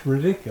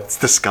ridiculous. It's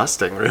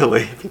disgusting,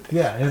 really.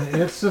 Yeah, and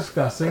it's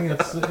disgusting.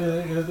 It's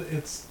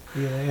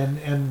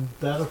and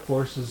that of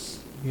course is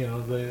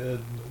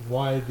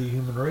why the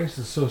human race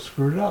is so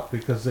screwed up,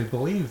 because they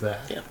believe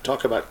that. Yeah,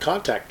 talk about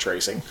contact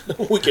tracing.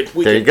 we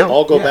can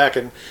all go back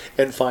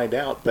and find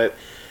out. But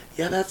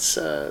yeah, that's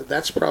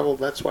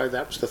why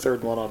that was the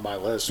third one on my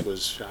list.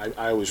 Was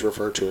I always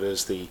refer to it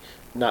as the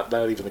not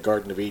even the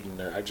Garden of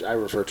Eden. I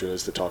refer to it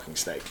as the talking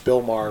snake.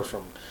 Bill Maher,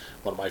 from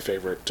one of my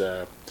favorite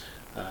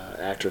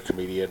actor,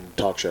 comedian,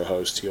 talk show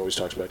hosts, he always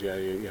talks about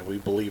we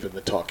believe in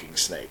the talking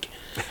snake.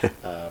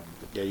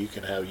 You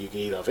can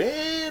eat off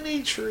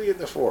any tree in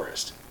the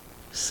forest.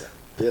 Except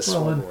this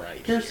one right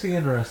here. Here's the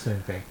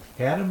interesting thing: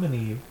 Adam and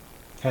Eve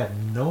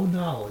had no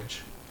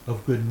knowledge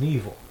of good and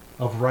evil,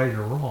 of right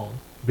or wrong,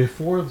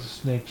 before the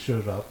snake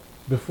showed up,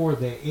 before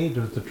they ate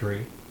of the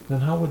tree.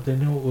 Then how would they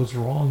know it was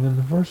wrong in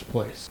the first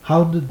place?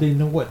 How did they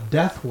know what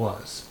death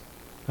was?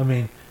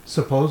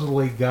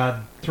 Supposedly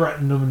God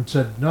threatened them and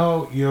said,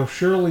 "No, you'll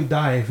surely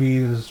die if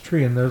you eat this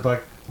tree." And they're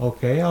like,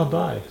 "Okay, I'll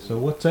die." So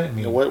what's that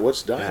mean?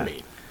 What's die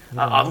mean?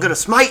 I'm going to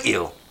smite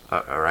you.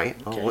 All right.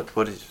 Okay.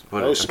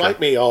 What smite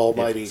me,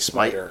 almighty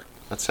smiter.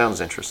 That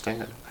sounds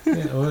interesting.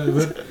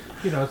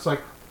 It's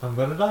like, I'm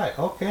going to die.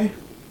 Okay.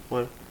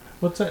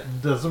 What's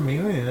that? Doesn't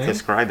mean anything.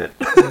 Describe it.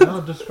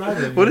 Describe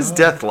it. What is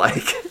death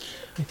like?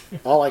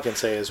 All I can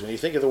say is, when you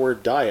think of the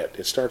word diet,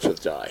 it starts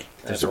with die.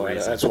 That's why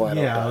I don't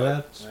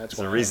die. That's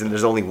the reason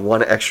there's only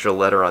one extra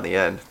letter on the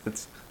end.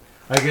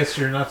 I guess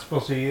you're not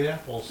supposed to eat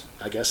apples.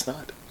 I guess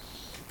not.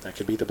 That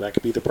could be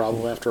the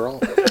problem after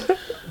all.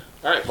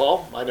 All right,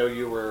 Paul. I know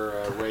you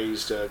were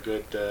raised a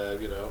good,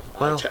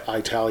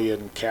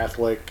 Italian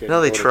Catholic.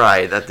 No, they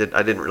tried. I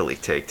didn't really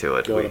take to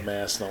it. Go to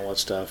mass and all that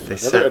stuff.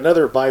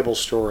 Another Bible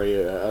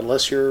story.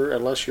 Unless your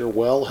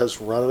well has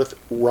runneth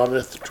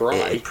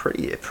dry.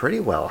 It pretty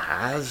well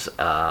has.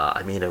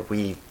 I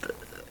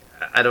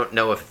don't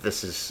know if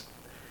this is.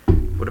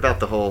 What about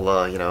the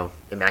whole,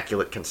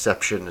 Immaculate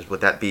Conception?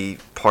 Would that be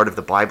part of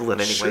the Bible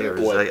in any way?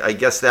 Or I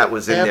guess that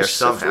was in there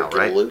somehow,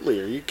 right? Absolutely.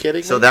 Are you kidding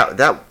me? So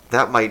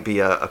that might be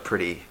a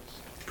pretty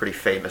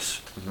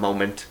famous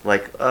moment.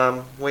 Like,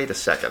 wait a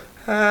second.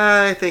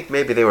 I think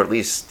maybe they were at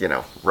least,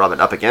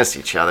 rubbing up against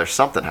each other.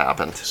 Something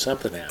happened.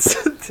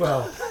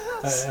 Well,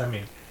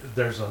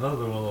 there's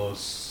another one of those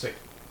sick,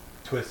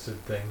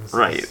 twisted things.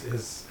 Right.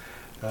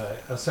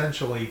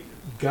 Essentially,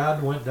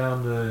 God went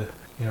down to...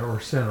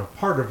 or sent a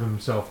part of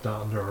himself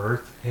down to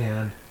earth,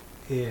 and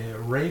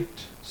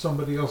raped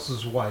somebody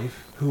else's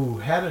wife who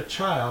had a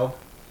child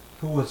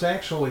who was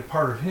actually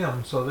part of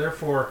him. So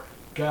therefore,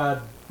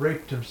 God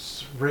raped him,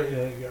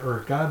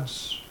 or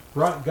God's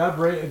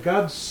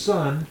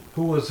son,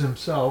 who was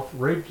himself,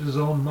 raped his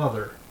own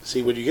mother.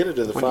 See, when you get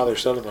into the Father,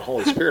 Son, and the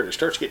Holy Spirit, it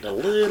starts getting a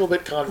little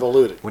bit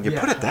convoluted. When you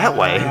put it that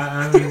way.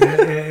 I mean,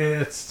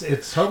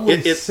 it's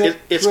totally twisted.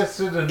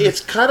 And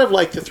It's kind of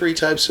like the three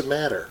types of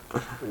matter: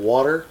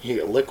 water, you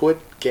get liquid,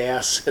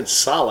 gas, and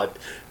solid.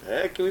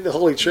 That could be the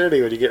Holy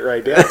Trinity when you get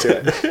right down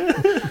to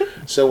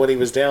it. So when he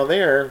was down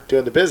there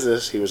doing the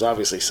business, he was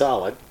obviously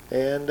solid,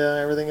 and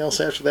everything else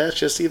after that's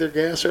just either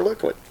gas or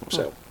liquid.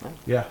 So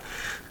yeah.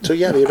 So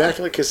yeah, the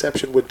Immaculate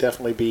Conception would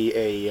definitely be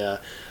a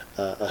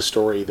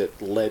story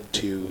that led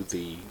to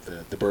the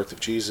birth of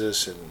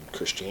Jesus and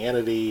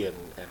Christianity and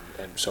so on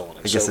and so forth.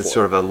 I guess it's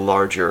sort of a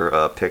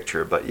larger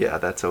picture, but yeah,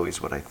 that's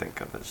always what I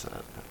think of as,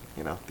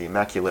 the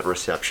Immaculate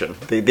Reception.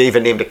 They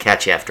even named a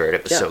catch after it.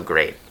 It was so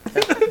great.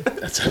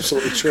 That's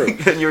absolutely true.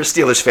 And you're a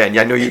Steelers fan.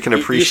 I know you can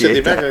appreciate you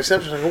said the that. Immaculate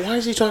Reception. I go, why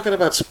is he talking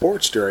about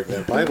sports during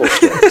the Bible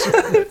stories?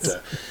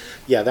 But,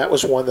 yeah, that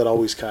was one that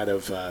always kind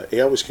of, it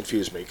always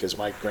confused me because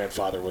my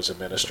grandfather was a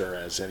minister,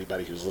 as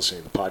anybody who's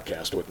listening to the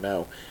podcast would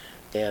know.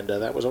 And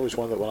that was always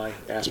one that when I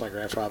asked my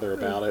grandfather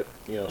about it,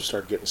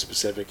 started getting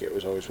specific, it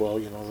was always, the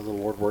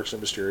Lord works in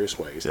mysterious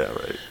ways. Yeah,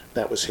 right.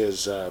 That was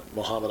his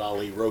Muhammad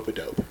Ali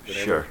rope-a-dope.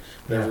 Sure.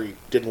 Whenever he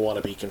didn't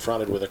want to be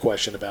confronted with a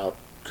question about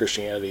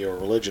Christianity or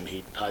religion,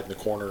 he'd hide in the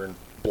corner and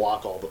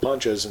block all the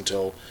punches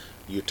until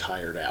you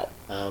tired out.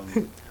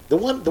 The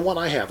one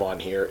I have on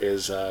here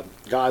is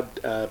God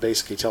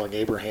basically telling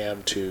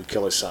Abraham to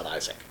kill his son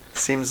Isaac.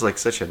 Seems like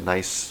such a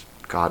nice,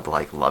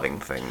 godlike, loving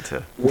thing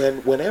to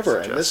Whenever,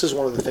 suggest. and this is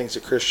one of the things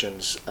that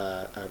Christians,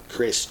 I have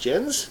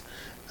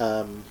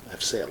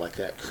to say it like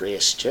that,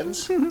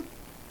 Christians,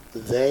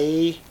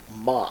 they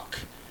mock,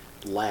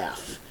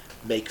 laugh,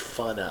 make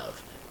fun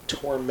of,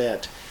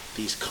 torment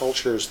these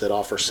cultures that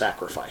offer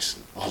sacrifice.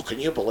 Oh, can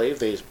you believe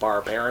these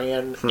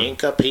barbarian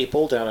Inca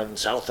people down in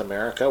South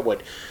America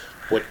would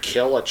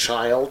kill a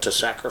child to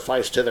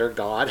sacrifice to their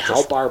god?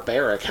 How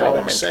barbaric, how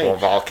insane.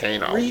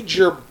 Volcano. Read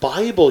your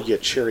Bible, you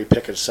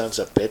cherry-picking sons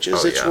of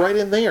bitches. It's right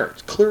in there.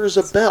 It's clear as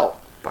a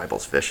bell.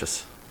 Bible's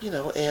vicious.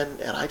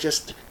 And I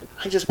just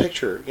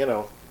picture,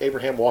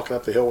 Abraham walking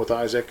up the hill with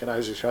Isaac, and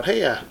Isaac's going,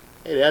 hey,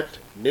 Dad,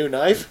 new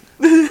knife?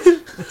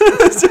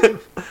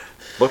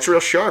 Looks real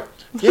sharp.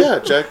 Yeah,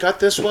 I got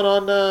this one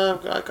on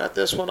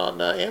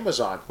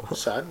Amazon,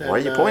 son. Why are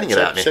you pointing it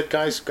at me? Said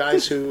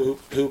guys who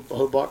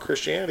bought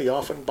Christianity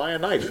often buy a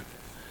knife.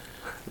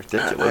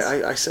 Ridiculous.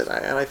 I said,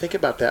 and I think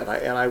about that,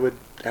 and I would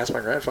ask my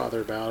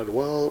grandfather about it.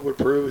 Well, it would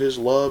prove his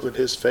love and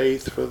his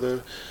faith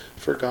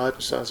for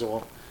God. So I said,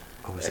 well,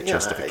 was it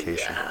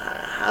justification?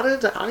 How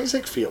did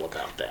Isaac feel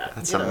about that?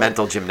 That's some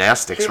mental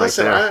gymnastics right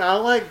listen, there. I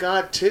like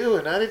God too,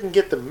 and I didn't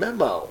get the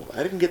memo.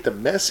 I didn't get the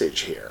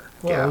message here.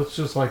 Well, it's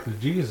just like the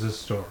Jesus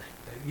story.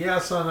 Yeah,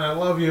 son, I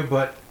love you,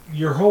 but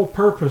your whole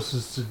purpose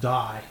is to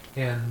die,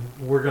 and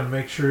we're going to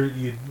make sure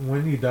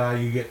when you die,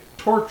 you get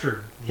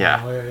tortured.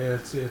 Yeah.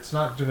 It's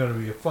not going to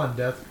be a fun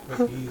death,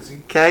 quick,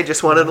 easy. Okay,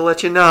 just wanted to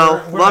let you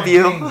know. We're Love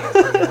you. We're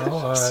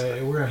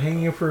going to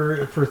hang you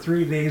for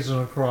 3 days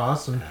on a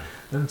cross and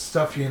then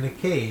stuff you in a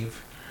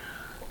cave.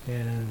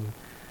 And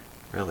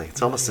really,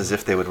 it's almost as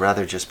if they would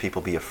rather just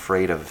people be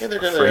afraid of. Yeah, they're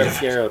going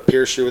to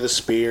pierce you with a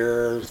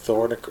spear,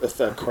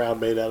 a crown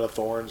made out of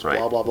thorns, right.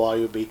 Blah blah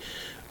blah.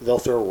 They'll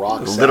throw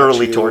rocks.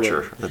 Literally at you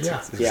torture. And,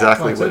 That's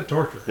exactly what.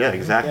 Torture. Yeah,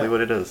 exactly what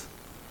it is.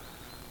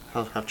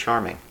 How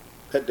charming.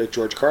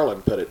 George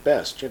Carlin put it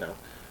best.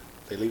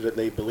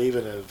 They believe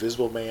in an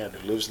invisible man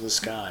who lives in the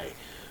sky,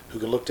 who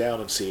can look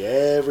down and see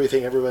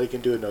everything everybody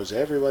can do and knows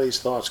everybody's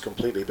thoughts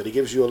completely. But he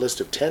gives you a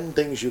list of 10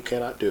 things you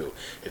cannot do.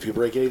 If you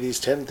break any of these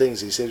 10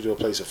 things, he sends you to a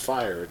place of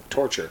fire and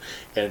torture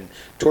and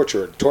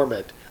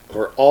torment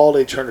for all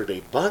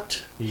eternity.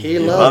 But he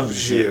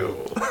loves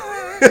you.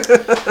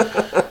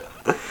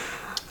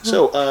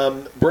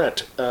 So,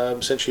 Brent,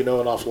 since you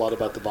know an awful lot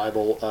about the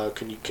Bible,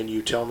 can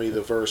you tell me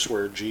the verse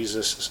where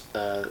Jesus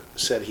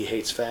said he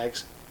hates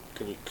fags?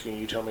 Can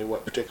you tell me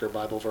what particular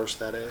Bible verse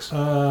that is?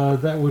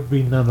 That would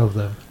be none of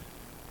them.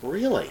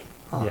 Really?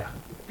 Yeah.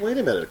 Wait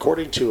a minute.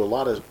 According to a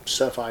lot of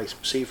stuff I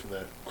see from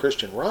the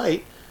Christian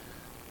right,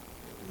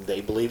 they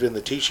believe in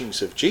the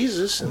teachings of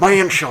Jesus.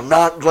 Man shall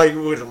not lay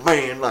with a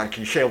man like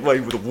he shall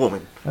lay with a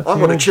woman. That's I'm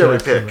the going to cherry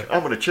Old pick. Testament.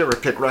 I'm going to cherry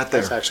pick right there.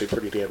 That's actually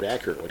pretty damn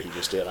accurate what he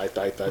just did. I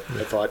thought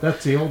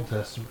That's the Old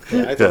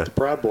Testament. I thought the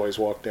Proud Boys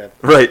walked in.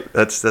 Right.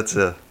 That's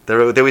they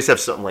always have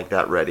something like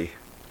that ready.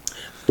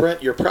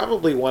 Brent, you're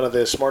probably one of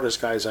the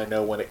smartest guys I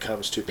know when it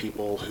comes to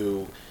people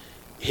who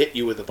hit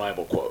you with a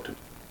Bible quote.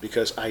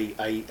 Because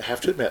I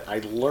have to admit, I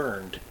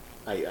learned you.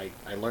 I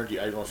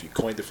don't know if you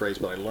coined the phrase,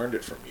 but I learned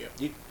it from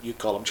you. You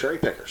call them cherry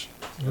pickers.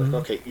 Mm-hmm.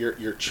 Okay,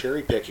 you're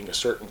cherry picking a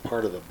certain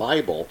part of the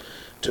Bible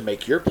to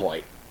make your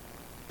point,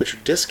 but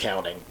you're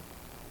discounting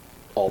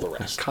all the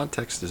rest.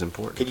 Context is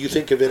important. Can you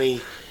think of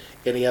any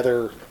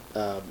other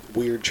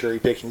weird cherry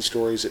picking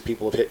stories that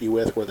people have hit you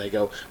with, where they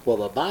go, "Well,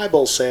 the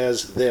Bible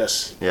says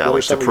this." Yeah, What are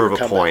like to some of your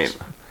prove a point.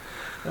 comebacks?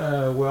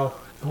 Well,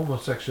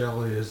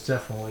 homosexuality is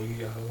definitely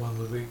one of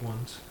the big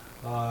ones.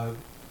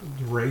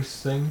 The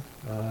race thing,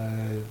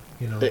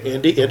 The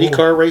Indy whole,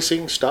 car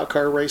racing, stock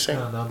car racing.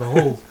 no, the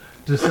whole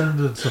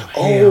descendants of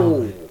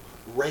Oh, Ham,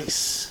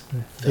 race.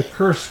 the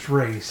cursed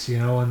race,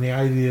 and the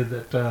idea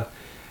that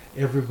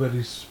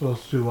everybody's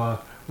supposed to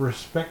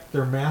respect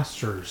their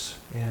masters,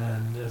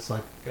 and it's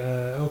like,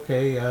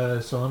 okay,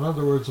 so in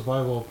other words, the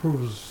Bible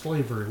approves of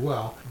slavery.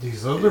 Well,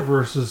 these other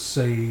verses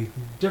say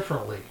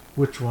differently.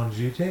 Which ones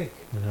you take,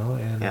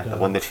 and Yeah, the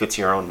one that fits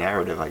your own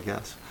narrative, I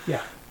guess.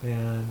 yeah,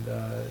 and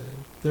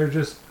they're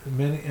just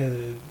many,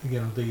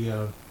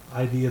 the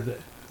idea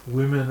that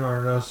women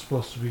are not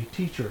supposed to be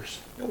teachers.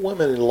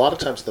 Women, a lot of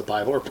times in the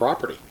Bible, are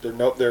property. They're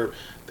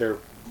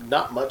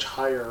not much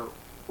higher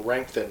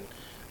rank than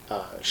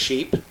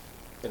sheep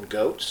and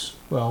goats.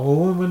 Well, a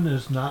woman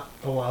is not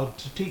allowed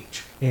to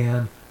teach,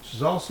 and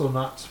she's also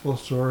not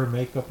supposed to wear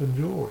makeup and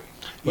jewelry.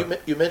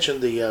 You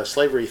mentioned the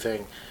slavery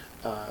thing.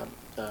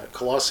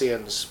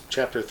 Colossians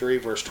chapter 3,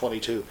 verse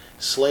 22.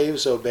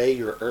 Slaves, obey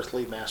your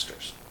earthly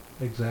masters.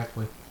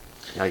 Exactly.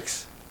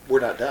 Yikes. We're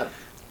not done.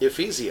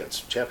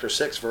 Ephesians chapter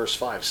 6, verse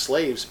 5.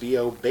 Slaves, be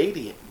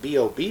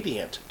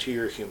obedient to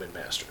your human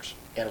masters.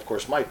 And of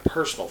course, my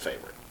personal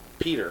favorite,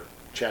 Peter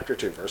chapter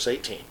 2, verse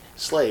 18.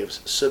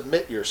 Slaves,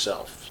 submit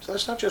yourself. So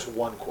that's not just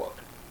one quote.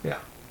 Yeah.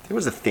 There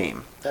was a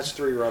theme. That's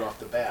three right off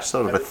the bat.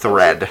 Sort of a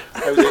thread.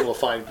 I was able to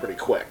find pretty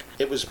quick.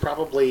 It was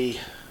probably,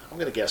 I'm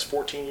going to guess,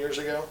 14 years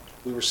ago.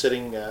 We were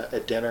sitting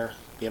at dinner,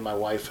 me and my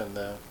wife and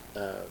the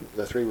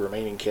three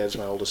remaining kids.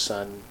 My oldest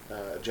son,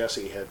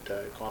 Jesse, had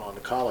gone on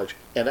to college.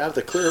 And out of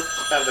the clear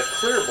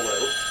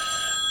blue,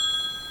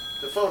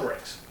 the phone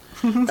rings.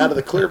 Out of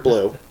the clear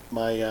blue,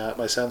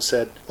 my son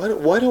said,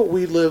 why don't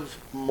we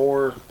live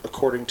more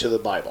according to the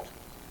Bible?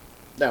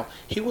 Now,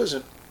 he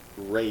wasn't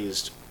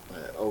raised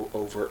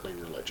overtly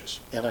religious.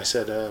 And I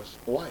said,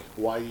 why?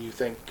 Why do you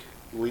think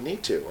we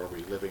need to? Are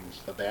we living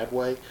a bad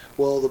way?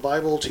 Well, the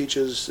Bible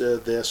teaches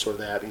this or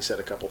that. He said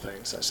a couple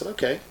things. I said,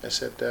 okay. I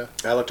said,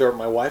 I looked over at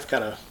my wife,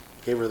 kind of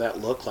gave her that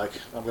look like,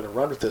 I'm going to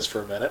run with this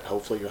for a minute.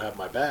 Hopefully you'll have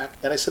my back.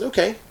 And I said,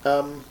 okay,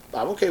 I'm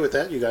okay with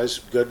that. You guys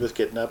good with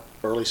getting up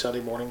early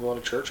Sunday morning,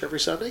 going to church every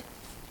Sunday?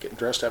 Getting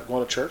dressed up,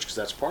 going to church, because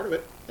that's part of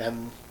it.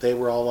 And they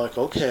were all like,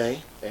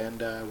 okay.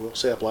 And we'll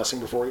say a blessing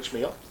before each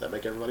meal. Does that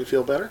make everybody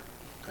feel better?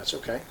 That's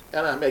okay.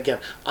 And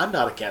I'm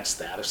not against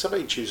that. If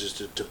somebody chooses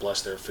to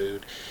bless their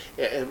food,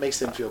 it makes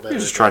them feel better.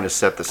 You're just trying to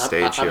set the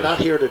stage I'm here. not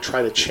here to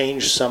try to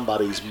change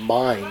somebody's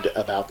mind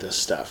about this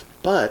stuff.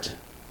 And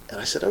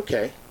I said,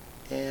 okay.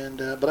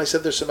 But I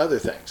said, there's some other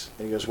things.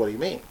 And he goes, what do you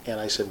mean? And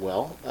I said,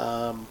 well,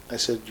 I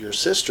said, your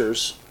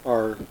sisters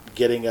are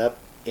getting up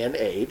in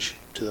age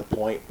to the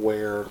point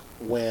where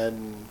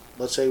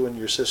let's say when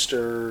your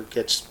sister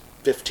gets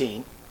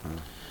 15,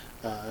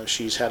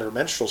 she's had her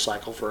menstrual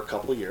cycle for a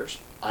couple of years.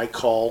 I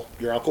call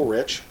your Uncle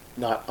Rich,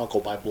 not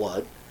uncle by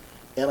blood,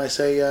 and I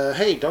say,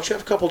 hey, don't you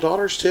have a couple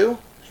daughters too?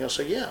 He'll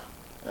say, yeah.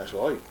 I said,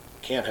 well, you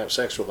can't have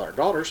sex with our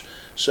daughters,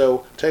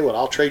 so tell you what,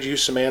 I'll trade you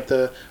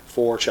Samantha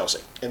for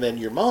Chelsea. And then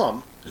your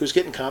mom, who's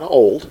getting kind of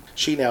old,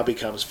 she now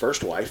becomes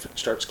first wife,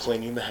 starts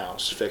cleaning the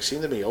house,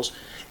 fixing the meals,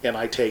 and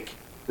I take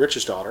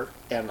Rich's daughter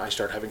and I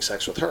start having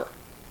sex with her.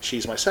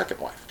 She's my second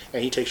wife.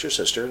 And he takes your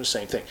sister, and the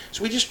same thing.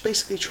 So we just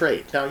basically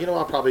trade. Now, you know what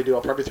I'll probably do?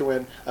 I'll probably throw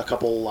in a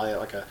couple,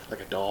 like a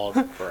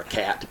dog or a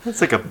cat.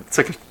 It's like a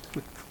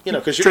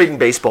Because trading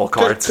baseball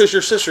cards. Because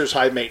your sister's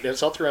high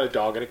maintenance. I'll throw in a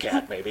dog and a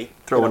cat, maybe.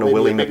 Throw in a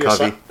Willie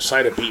McCovey. A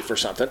side of beef or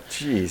something.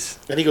 Jeez.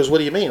 And he goes, what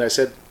do you mean? I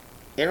said,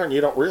 Aaron,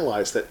 you don't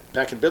realize that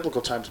back in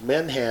biblical times,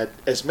 men had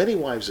as many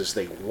wives as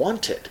they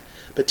wanted,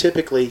 but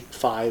typically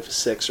 5,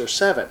 6, or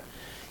 7.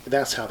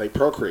 That's how they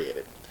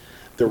procreated.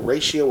 The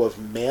ratio of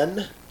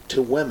men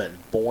to women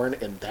born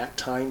in that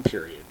time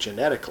period,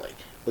 genetically,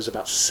 was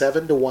about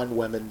 7 to 1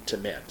 women to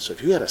men. So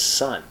if you had a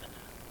son,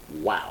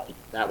 wow,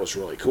 that was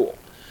really cool,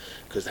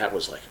 because that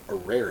was like a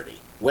rarity.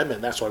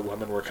 Women, that's why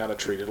women were kind of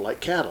treated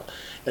like cattle.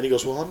 And he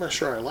goes, well, I'm not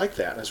sure I like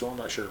that. And I said, well, I'm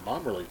not sure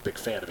Mom really a big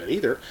fan of it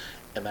either.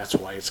 And that's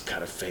why it's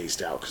kind of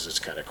phased out, because it's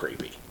kind of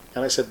creepy.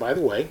 And I said, by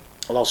the way,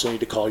 I'll also need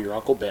to call your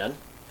Uncle Ben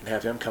and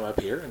have him come up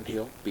here, and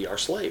he'll be our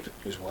slave.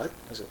 He goes, what?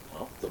 I said,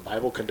 well, the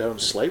Bible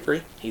condones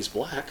slavery. He's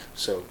black,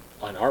 so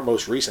on our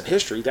most recent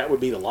history, that would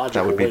be the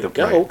logical way to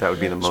go. Right, that would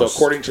be the most. So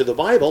according to the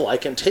Bible, I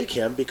can take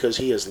him because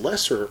he is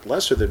lesser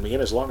than me,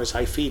 and as long as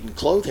I feed and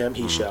clothe him,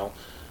 he shall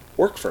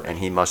work for me. And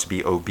he must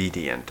be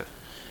obedient.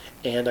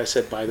 And I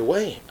said, by the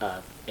way,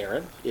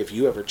 Aaron, if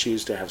you ever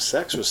choose to have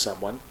sex with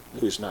someone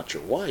who's not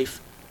your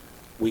wife,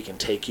 we can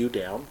take you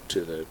down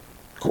to the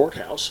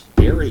courthouse,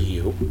 bury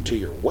you to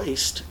your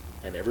waist,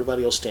 and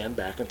everybody will stand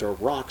back and throw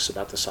rocks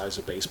about the size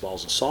of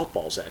baseballs and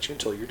softballs at you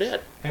until you're dead.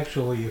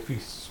 Actually, if he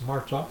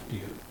smarts off to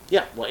you.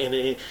 Yeah, well,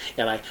 and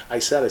I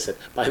said,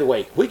 by the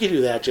way, we could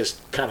do that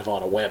just kind of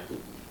on a whim.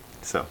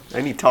 So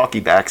any talky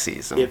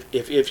backsies.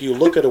 If you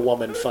look at a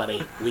woman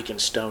funny, we can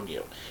stone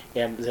you.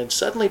 And then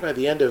suddenly by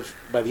the end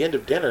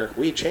of dinner,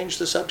 we changed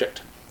the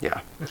subject.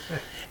 Yeah.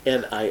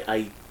 And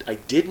I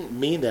didn't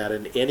mean that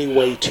in any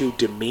way to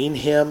demean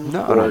him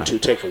or to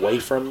take away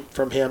from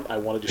him. I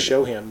wanted to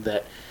show him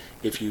that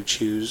if you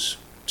choose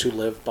to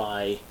live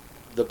by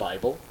the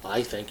Bible,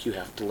 I think you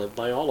have to live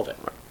by all of it.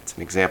 It's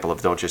an example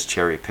of don't just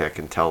cherry pick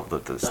and tell the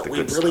But good we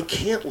really stuff.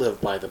 can't live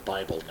by the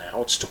Bible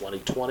now. It's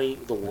 2020.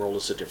 The world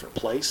is a different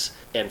place.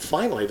 And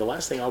finally, the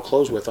last thing I'll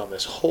close with on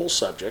this whole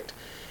subject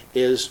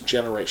is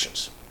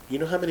generations. You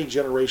know how many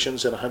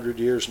generations in 100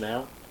 years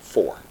now?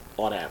 4,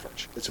 on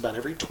average. It's about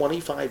every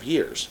 25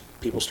 years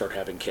people start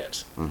having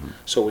kids. Mm-hmm.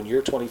 So when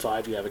you're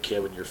 25, you have a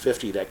kid. When you're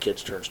 50, that kid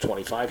turns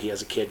 25. He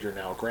has a kid. You're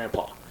now a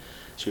grandpa.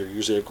 So you're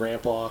usually a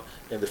grandpa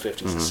in the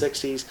 50s and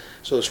 60s.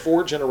 So there's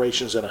 4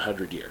 generations in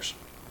 100 years.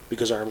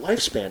 Because our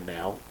lifespan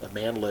now, a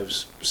man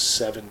lives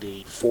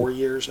 74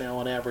 years now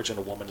on average, and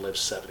a woman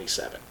lives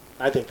 77.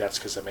 I think that's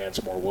because a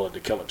man's more willing to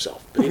kill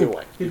himself. But either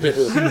way, It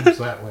just seems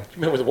that way. you've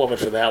been with a woman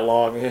for that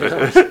long. You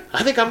know?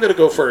 I think I'm going to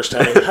go first,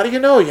 honey. How do you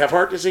know? You have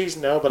heart disease?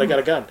 No, but I got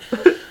a gun.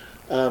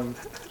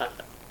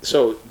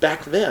 So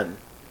back then,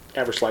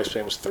 average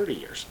lifespan was 30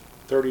 years.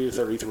 30 to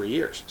 33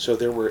 years. So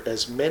there were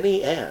as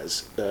many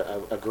as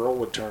a girl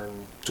would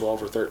turn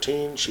 12 or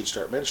 13, she'd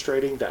start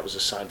menstruating. That was a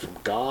sign from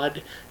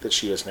God that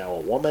she is now a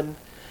woman.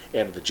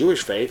 And in the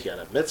Jewish faith, you had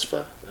a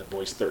mitzvah. That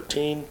boy's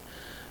 13.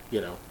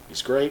 You know,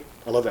 he's great.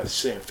 I love that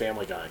scene in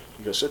Family Guy.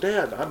 He goes, so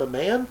Dad, I'm a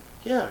man?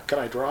 Yeah. Can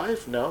I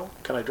drive? No.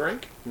 Can I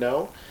drink?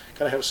 No.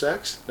 Can I have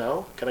sex?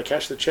 No. Can I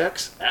cash the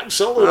checks?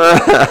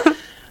 Absolutely.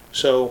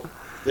 So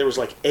there was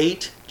like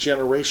 8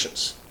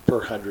 generations per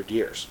 100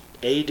 years.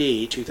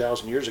 AD,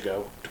 2,000 years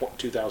ago,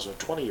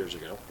 2,020 years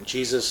ago,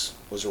 Jesus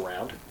was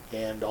around,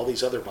 and all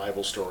these other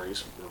Bible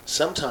stories were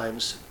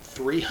sometimes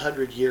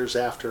 300 years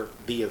after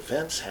the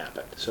events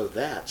happened. So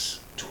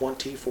that's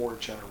 24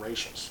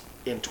 generations.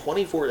 In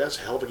 24, that's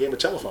a hell of a game of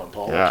telephone,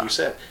 Paul, like you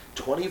said.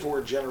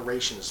 24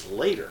 generations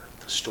later,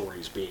 the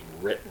story's being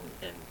written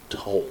and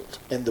told.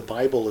 And the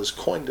Bible has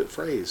coined a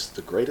phrase,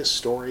 the greatest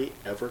story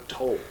ever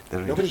told.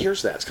 Nobody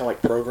hears that. It's kind of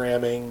like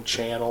programming,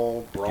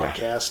 channel,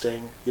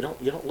 broadcasting. You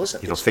don't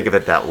listen. You don't think of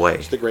it that way.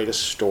 It's the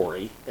greatest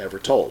story ever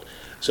told.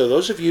 So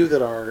those of you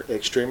that are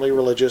extremely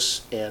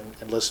religious and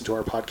listen to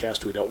our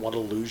podcast, we don't want to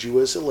lose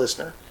you as a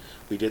listener.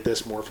 We did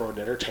this more from an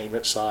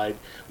entertainment side.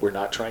 We're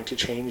not trying to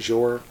change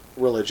your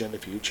religion.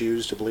 If you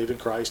choose to believe in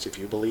Christ, if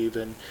you believe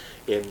in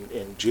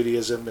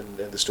Judaism and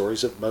the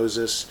stories of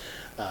Moses.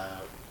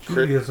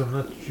 Judaism,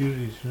 that's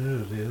Judy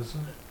Tenuta,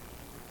 isn't it?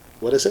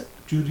 What is it?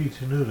 Judy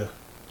Tenuta.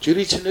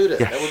 Judy Tenuta.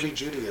 Yeah. That would be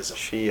Judaism.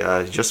 She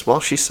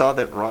she saw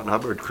that Ron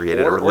Hubbard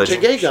created a Or religion.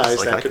 to gay She's guys,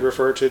 like, that I could can-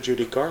 refer to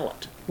Judy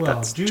Garland. Well,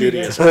 That's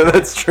Judaism.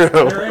 That's true.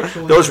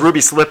 Actually- Those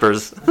ruby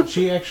slippers.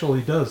 She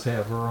actually does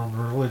have her own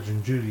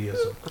religion,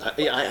 Judaism. I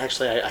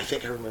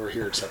think I remember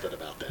hearing something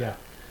about that. Yeah.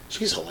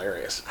 She's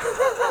hilarious.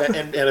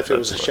 and if it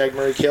was a Shag,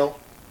 Marry, Kill,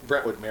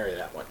 Brent would marry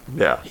that one.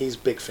 Yeah. He's a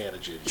big fan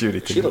of Judy.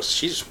 Judy.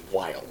 She's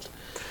wild.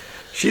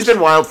 She's been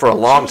wild for a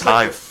long She was time.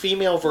 like the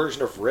female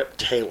version of Rip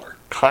Taylor.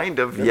 Kind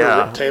of, Remember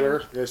yeah. Rip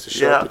Taylor used to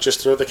show up and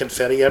just throw the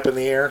confetti up in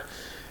the air.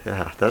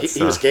 Yeah, that's.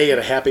 He was gay in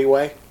a happy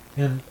way.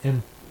 And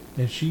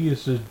she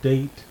used to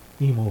date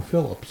Emo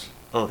Phillips.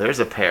 Oh, there's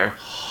a pair.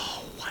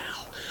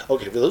 Wow.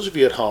 Okay, for those of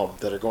you at home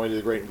that are going to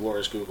the Great and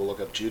Glorious Google, look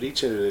up Judy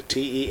Tenuta,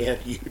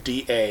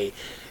 Tenuda,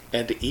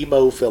 and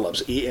Emo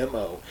Phillips,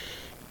 EMO,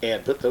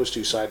 and put those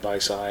two side by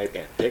side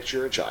and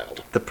picture a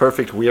child. The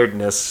perfect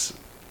weirdness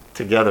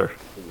together.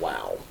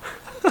 Wow.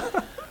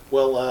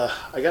 Well,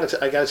 I gotta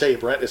tell you,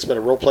 Brent, it's been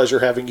a real pleasure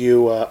having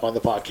you on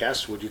the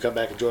podcast. Would you come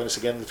back and join us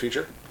again in the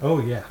future? Oh,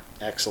 yeah.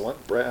 Excellent.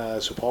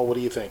 So, Paul, what do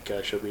you think?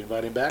 Should we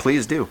invite him back?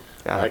 Please do.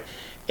 Yeah. All right.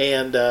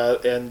 And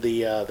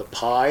the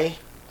pie.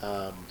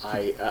 Like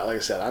I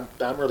said,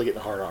 I'm really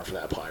getting hard on for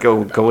that pie. Go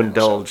right about now.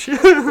 indulge.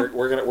 So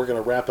we're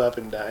gonna wrap up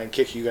and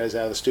kick you guys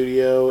out of the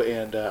studio,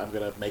 and I'm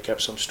gonna make up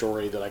some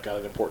story that I got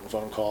an important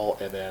phone call,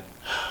 and then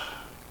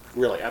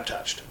really I'm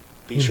touched.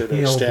 Be sure to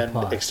Inhale the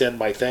pie. extend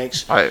my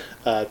thanks All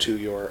right. to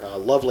your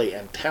lovely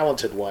and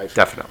talented wife.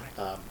 Definitely.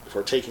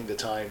 For taking the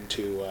time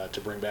to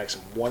bring back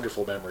some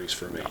wonderful memories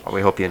for me.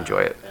 We hope you enjoy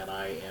it. And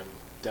I am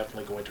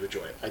definitely going to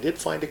enjoy it. I did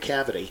find a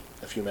cavity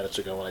a few minutes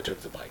ago when I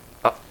took the bite.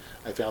 Oh.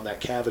 I found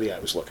that cavity I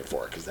was looking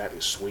for because that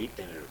is sweet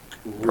in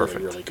a really,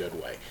 Perfect. really good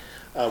way.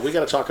 We got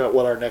to talk about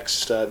what our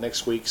next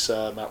week's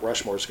Mount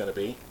Rushmore is going to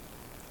be.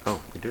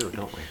 Oh, we do,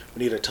 don't we?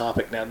 We need a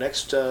topic now.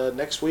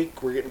 Next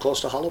week we're getting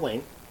close to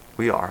Halloween.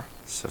 We are.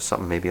 So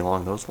something maybe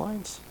along those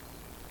lines.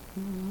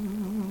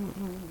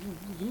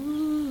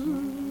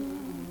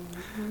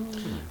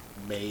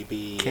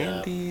 Maybe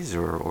Candies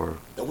or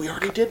we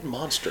already did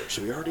monsters.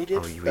 We already did.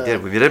 oh, we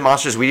did. We did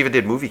monsters. We even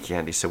did movie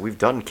candy. So we've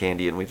done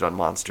candy and we've done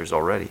monsters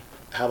already.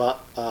 How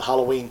about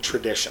Halloween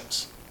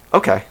traditions?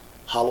 Okay.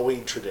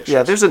 Halloween traditions.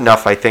 Yeah, there's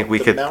enough. I think we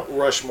the could. Mount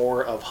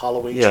Rushmore of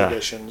Halloween Yeah.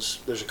 traditions.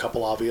 There's a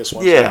couple obvious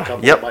ones. Yeah, and a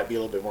couple yep. that might be a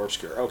little bit more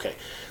obscure. Okay,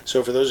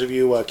 so for those of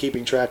you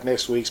keeping track,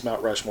 next week's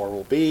Mount Rushmore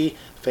will be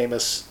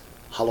famous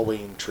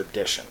Halloween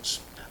traditions.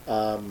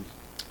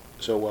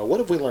 So what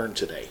have we learned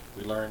today?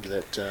 We learned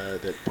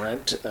that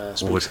Brent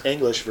speaks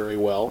English very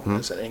well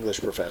as an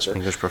English professor.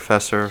 English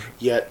professor.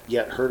 Yet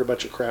heard a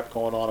bunch of crap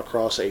going on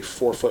across a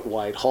 4-foot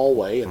wide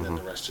hallway, and then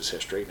the rest is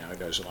history. Now he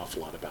knows an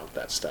awful lot about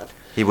that stuff.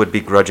 He would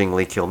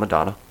begrudgingly kill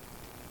Madonna.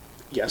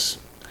 Yes.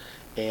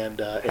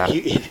 And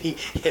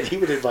he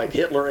would invite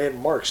Hitler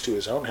and Marx to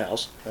his own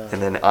house.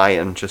 And then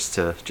Ian, just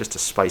to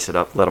spice it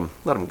up, let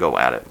him go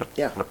at it.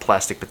 Yeah. In a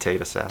plastic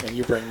potato sack. And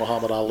you bring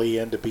Muhammad Ali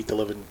in to beat the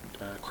living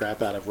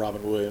crap out of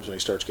Robin Williams when he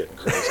starts getting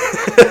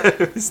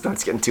crazy. He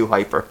starts getting too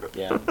hyper.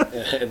 Yeah.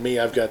 And me,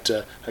 I got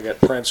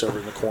Prince over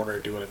in the corner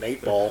doing an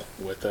 8-ball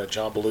with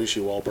John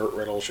Belushi while Burt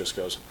Reynolds just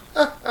goes.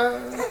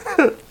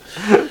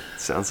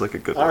 Sounds like a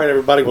good All one. right,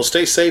 everybody. Well,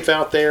 stay safe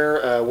out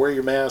there. Wear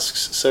your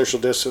masks. Social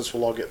distance.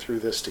 We'll all get through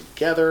this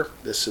together.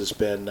 This has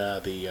been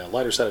the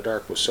Lighter Side of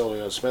Dark with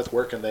Solio and Smith.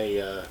 Where can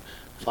they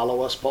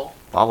follow us, Paul?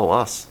 Follow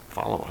us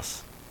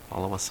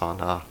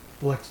on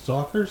Like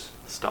stalkers?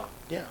 stuff.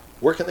 Yeah.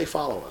 Where can they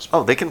follow us?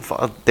 Oh, they can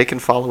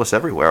follow us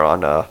everywhere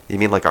on. You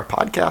mean like our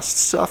podcast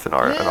stuff and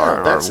our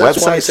that's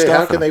website why I say, stuff?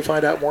 how can they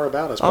find out more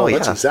about us? Paul? Oh, yeah.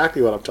 That's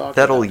exactly what I'm talking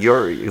That'll about.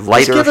 your Let's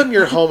lighter. give them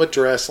your home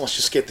address. Let's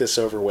just get this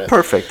over with.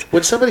 Perfect.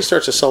 When somebody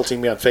starts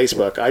assaulting me on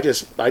Facebook, I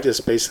just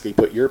basically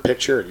put your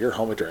picture and your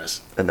home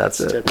address. And that's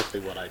it. Typically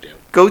what I do.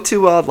 Go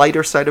to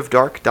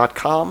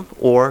lightersideofdark.com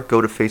or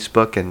go to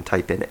Facebook and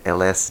type in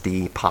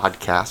LSD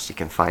Podcast. You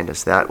can find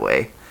us that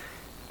way.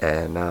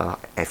 And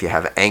if you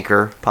have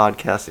Anchor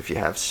Podcast, if you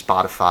have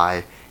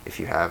Spotify, if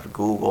you have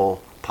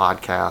Google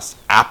Podcasts,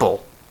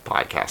 Apple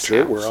Podcasts.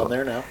 True, now. we're So, on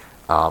there now.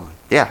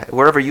 Yeah,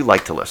 wherever you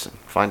like to listen,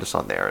 find us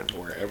on there. And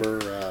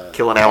Wherever.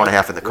 Kill an hour and a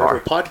half in the car.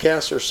 Wherever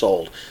podcasts are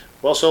sold.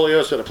 Well, Solio,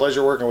 it's been a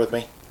pleasure working with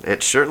me.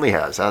 it certainly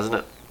has, hasn't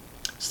it?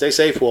 Stay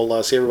safe.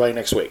 We'll see everybody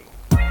next week.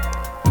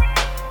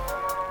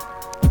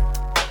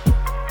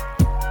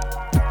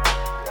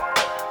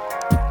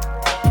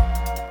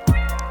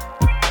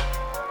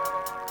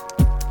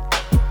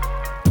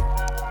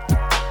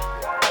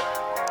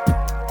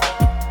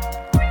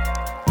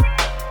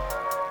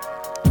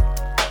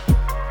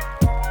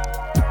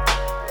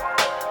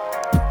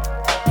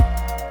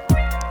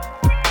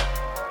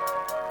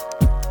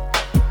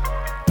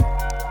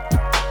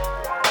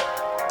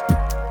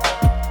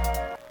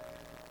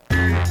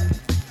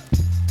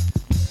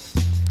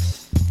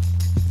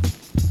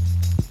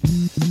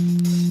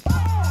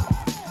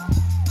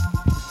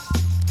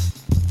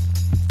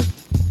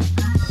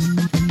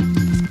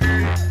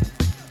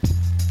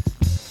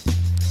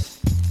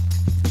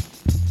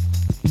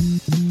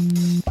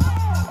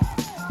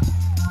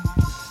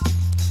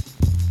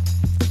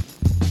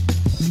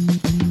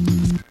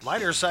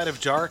 Lighter Side of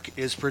Dark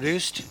is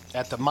produced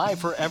at the My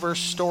Forever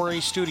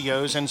Story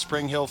Studios in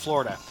Spring Hill,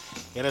 Florida,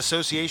 in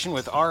association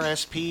with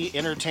RSP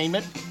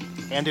Entertainment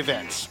and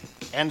Events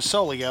and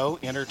Solio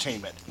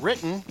Entertainment.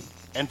 Written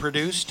and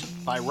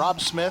produced by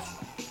Rob Smith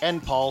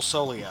and Paul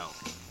Solio.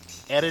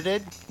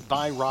 Edited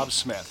by Rob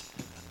Smith.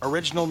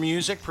 Original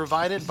music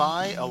provided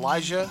by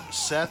Elijah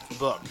Seth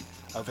Book.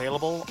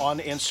 Available on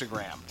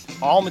Instagram.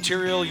 All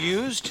material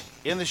used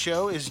in the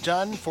show is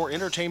done for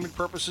entertainment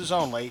purposes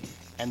only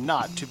and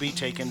not to be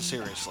taken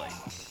seriously.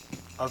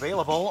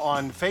 Available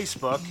on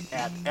Facebook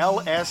at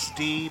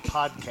LSD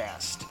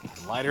Podcast.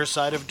 Lighter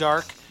Side of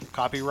Dark,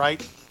 copyright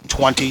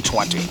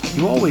 2020.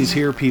 You always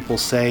hear people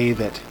say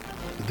that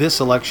this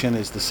election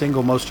is the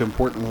single most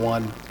important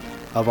one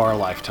of our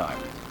lifetime.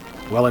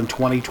 Well, in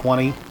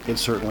 2020, it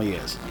certainly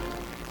is.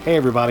 Hey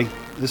everybody,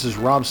 this is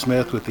Rob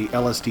Smith with the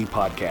LSD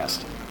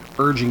Podcast,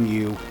 urging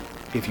you,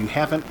 if you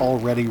haven't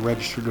already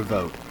registered to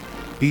vote,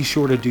 be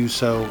sure to do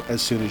so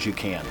as soon as you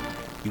can.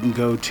 You can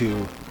go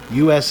to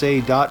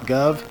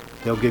usa.gov.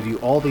 They'll give you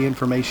all the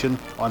information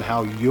on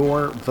how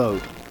your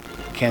vote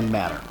can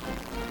matter.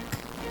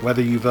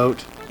 Whether you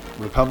vote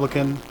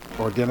Republican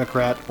or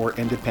Democrat or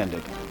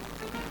Independent,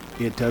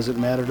 it doesn't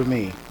matter to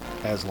me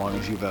as long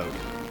as you vote.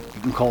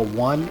 You can call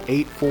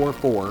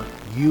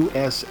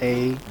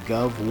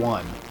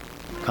 1-844-USA-GOV1.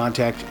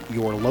 Contact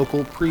your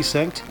local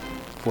precinct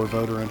for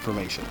voter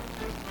information.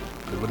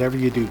 But whatever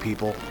you do,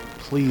 people,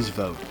 please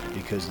vote,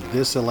 because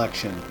this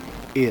election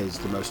is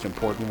the most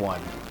important one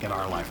in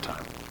our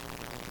lifetime.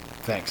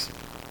 Thanks.